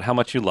more about how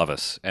much you love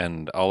us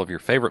and all of your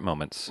favorite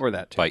moments Or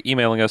that, too. by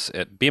emailing us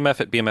at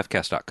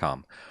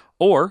bmf@bmfcast.com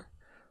or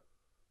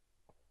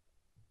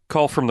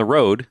call from the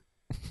road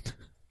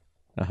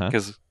Uh-huh.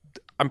 because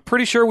I'm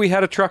pretty sure we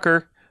had a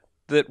trucker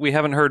that we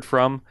haven't heard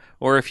from,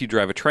 or if you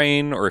drive a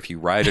train or if you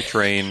ride a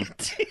train.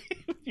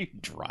 You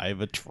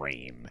drive a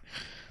train.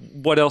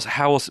 What else?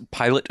 How else?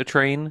 Pilot a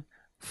train?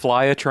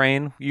 fly a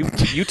train? You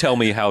tell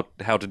me how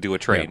to do a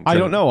train. I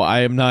don't know. I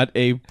am not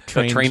a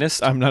trained.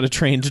 trainist? I'm not a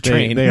trained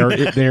train. They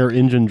are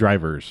engine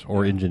drivers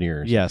or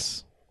engineers.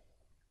 Yes.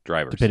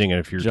 Drivers. Depending on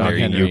if you're John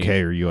talking Henry. UK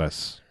or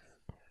US.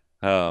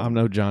 I'm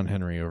no John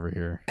Henry over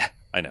here.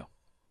 I know.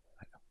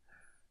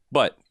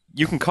 But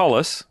you can call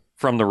us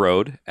from the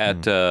road at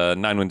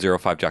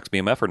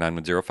 910-5JOCKS-BMF or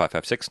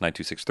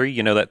 910-556-9263.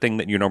 You know that thing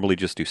that you normally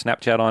just do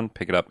Snapchat on?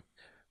 Pick it up,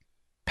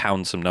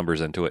 pound some numbers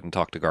into it, and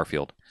talk to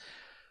Garfield.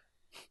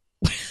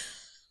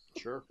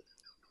 Sure.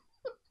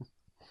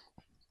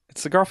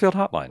 It's the Garfield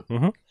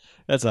hotline.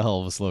 That's a hell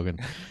of a slogan.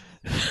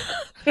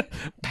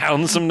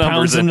 Pound some numbers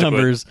Pound some into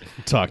numbers.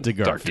 Talk to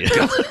Garfield.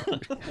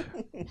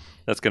 it.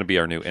 That's going to be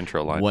our new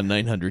intro line.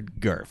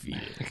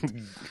 1-900-Garfield.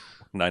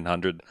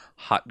 900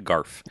 hot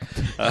garf.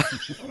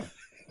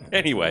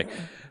 Anyway,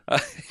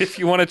 if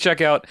you want to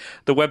check out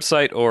the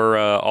website or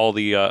all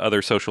the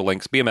other social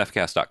links,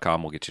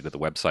 bmfcast.com will get you to the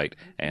website,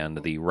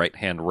 and the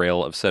right-hand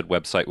rail of said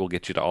website will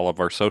get you to all of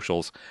our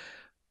socials,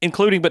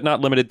 including but not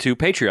limited to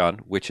Patreon,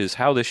 which is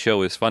how this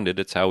show is funded.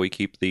 It's how we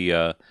keep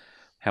the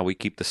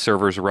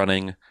servers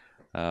running.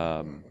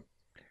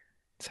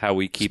 It's how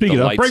we keep Speaking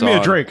the of, lights bring me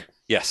on. a drink.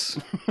 Yes.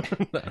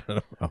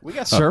 We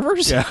got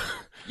servers? Yeah.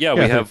 Yeah,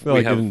 Yeah, we have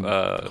like in-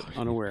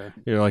 Unaware.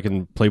 You're like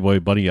in Playboy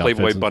Bunny outfits.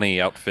 Playboy and-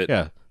 Bunny outfit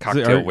Yeah.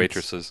 cocktail Are-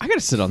 waitresses. I got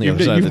to sit on the You've,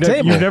 other side of the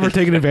table. you've never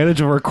taken advantage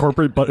of our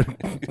corporate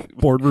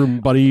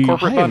boardroom buddy.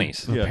 Corporate I am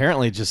bunnies.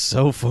 Apparently just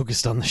so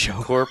focused on the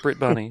show. Corporate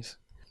bunnies.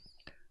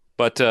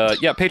 But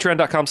yeah,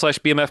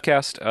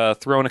 patreon.com/bmfcast.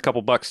 Throw in a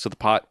couple bucks to the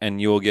pot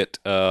and you'll get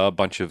a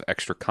bunch of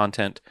extra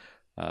content,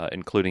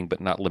 including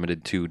but not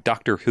limited to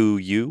Doctor Who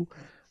U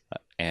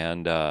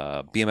and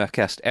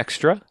BMFcast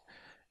Extra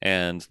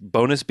and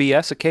bonus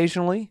BS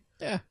occasionally.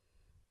 Yeah.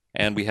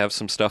 And we have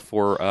some stuff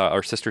for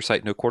our sister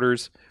site, No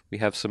Quarters. We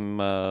have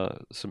some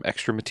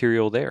extra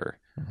material there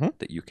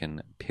that you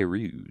can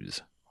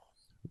peruse.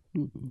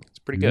 It's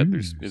pretty good.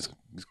 It's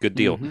a good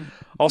deal.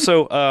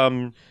 Also,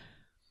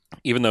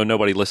 even though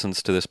nobody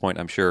listens to this point,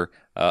 I'm sure,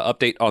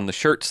 update on the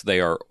shirts. They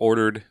are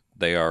ordered.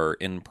 They are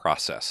in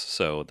process.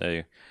 So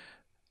they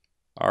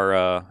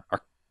our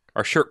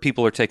shirt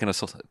people are taking a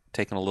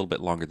little bit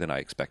longer than I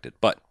expected,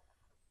 but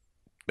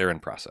they're in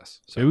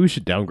process. So Maybe we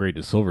should downgrade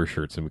to silver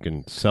shirts and we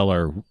can sell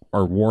our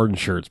worn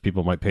shirts.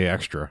 People might pay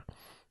extra,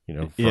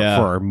 for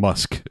our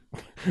Musk.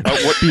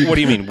 what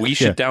do you mean? We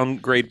should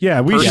downgrade?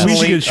 Yeah, we should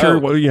personally? get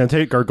shirt.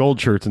 Take our gold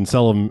shirts and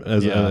sell them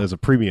as a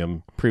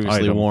premium.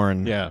 Previously item.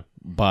 worn Yeah,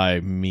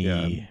 by me.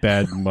 yeah,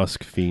 bad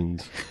Musk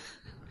fiends.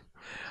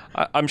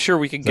 I'm sure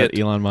we could Is that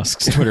get. Elon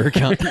Musk's Twitter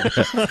account?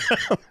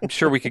 I'm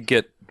sure we could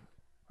get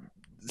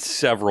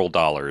several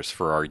dollars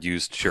for our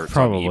used shirts.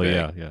 Probably,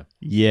 on eBay.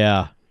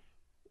 yeah.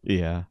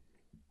 Yeah.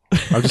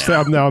 I'm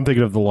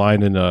thinking of the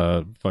line in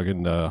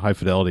fucking High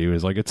Fidelity. It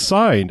was like, it's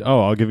signed.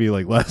 Oh, I'll give you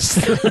like less.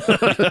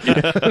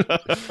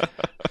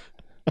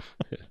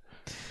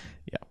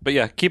 But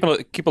yeah, keep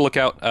a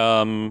lookout.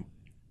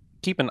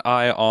 Keep an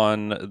eye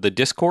on the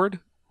Discord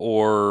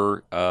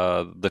or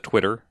the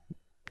Twitter.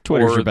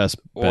 Twitter's or, your best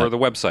or bet. the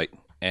website,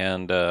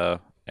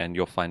 and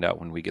you'll find out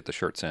when we get the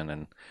shirts in,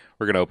 and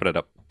we're going to open it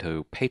up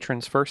to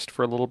patrons first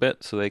for a little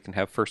bit, so they can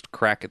have first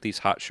crack at these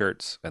hot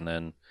shirts, and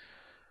then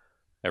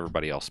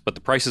everybody else. But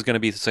the price is going to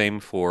be the same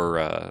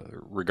for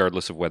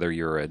regardless of whether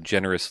you're a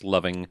generous,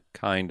 loving,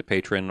 kind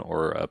patron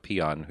or a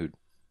peon who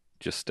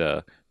just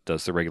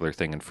does the regular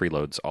thing and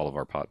freeloads all of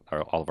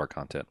our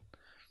content.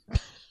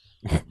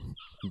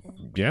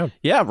 Yeah,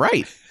 Yeah,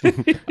 right.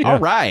 All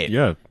right.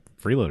 yeah,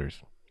 freeloaders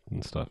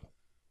and stuff.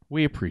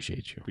 We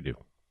appreciate you. We do.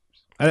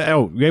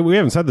 We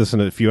haven't said this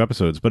in a few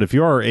episodes, but if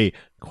you are a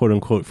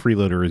quote-unquote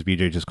freeloader, as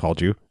BJ just called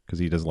you, because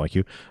he doesn't like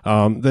you.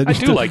 Then I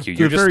do like you.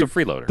 You're just a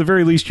freeloader. The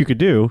very least you could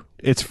do,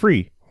 it's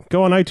free.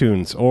 Go on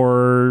iTunes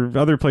or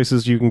other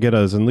places you can get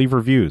us and leave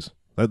reviews.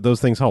 Those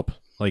things help.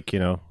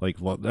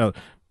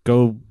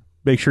 Go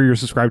make sure you're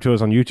subscribed to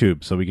us on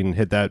YouTube so we can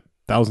hit that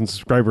 1,000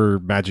 subscriber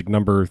magic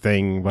number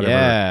thing, whatever.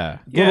 Yeah.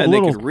 Yeah,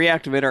 Little- they could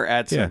reactivate our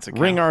AdSense account.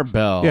 Ring our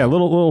bell. Yeah,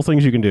 little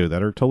things you can do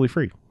that are totally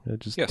free.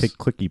 Just Yes. take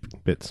clicky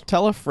bits.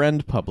 Tell a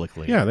friend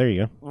publicly. Yeah, there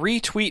you go.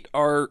 Retweet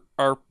our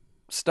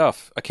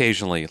stuff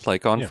occasionally,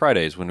 like on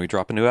Fridays when we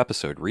drop a new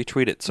episode.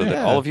 Retweet it so that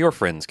Yeah. all of your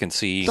friends can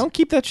see. Don't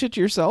keep that shit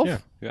to yourself. Yeah.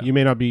 Yeah. You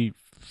may not be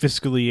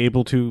fiscally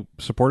able to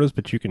support us,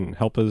 but you can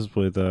help us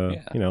with,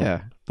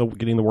 Yeah.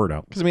 getting the word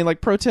out. Because,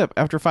 pro tip,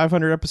 after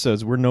 500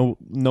 episodes, we're no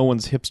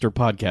one's hipster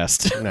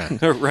podcast.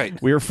 Nah. Right.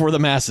 We're for the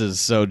masses,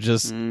 so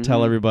just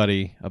tell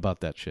everybody about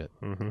that shit.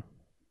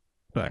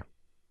 But,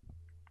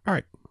 all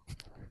right.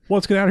 Well,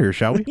 let's get out of here,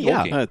 shall we?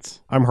 Yeah. Okay. That's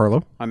I'm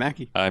Harlow. I'm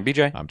Mackie. I'm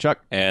BJ, I'm Chuck.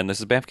 and this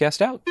is Bamfcast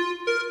out.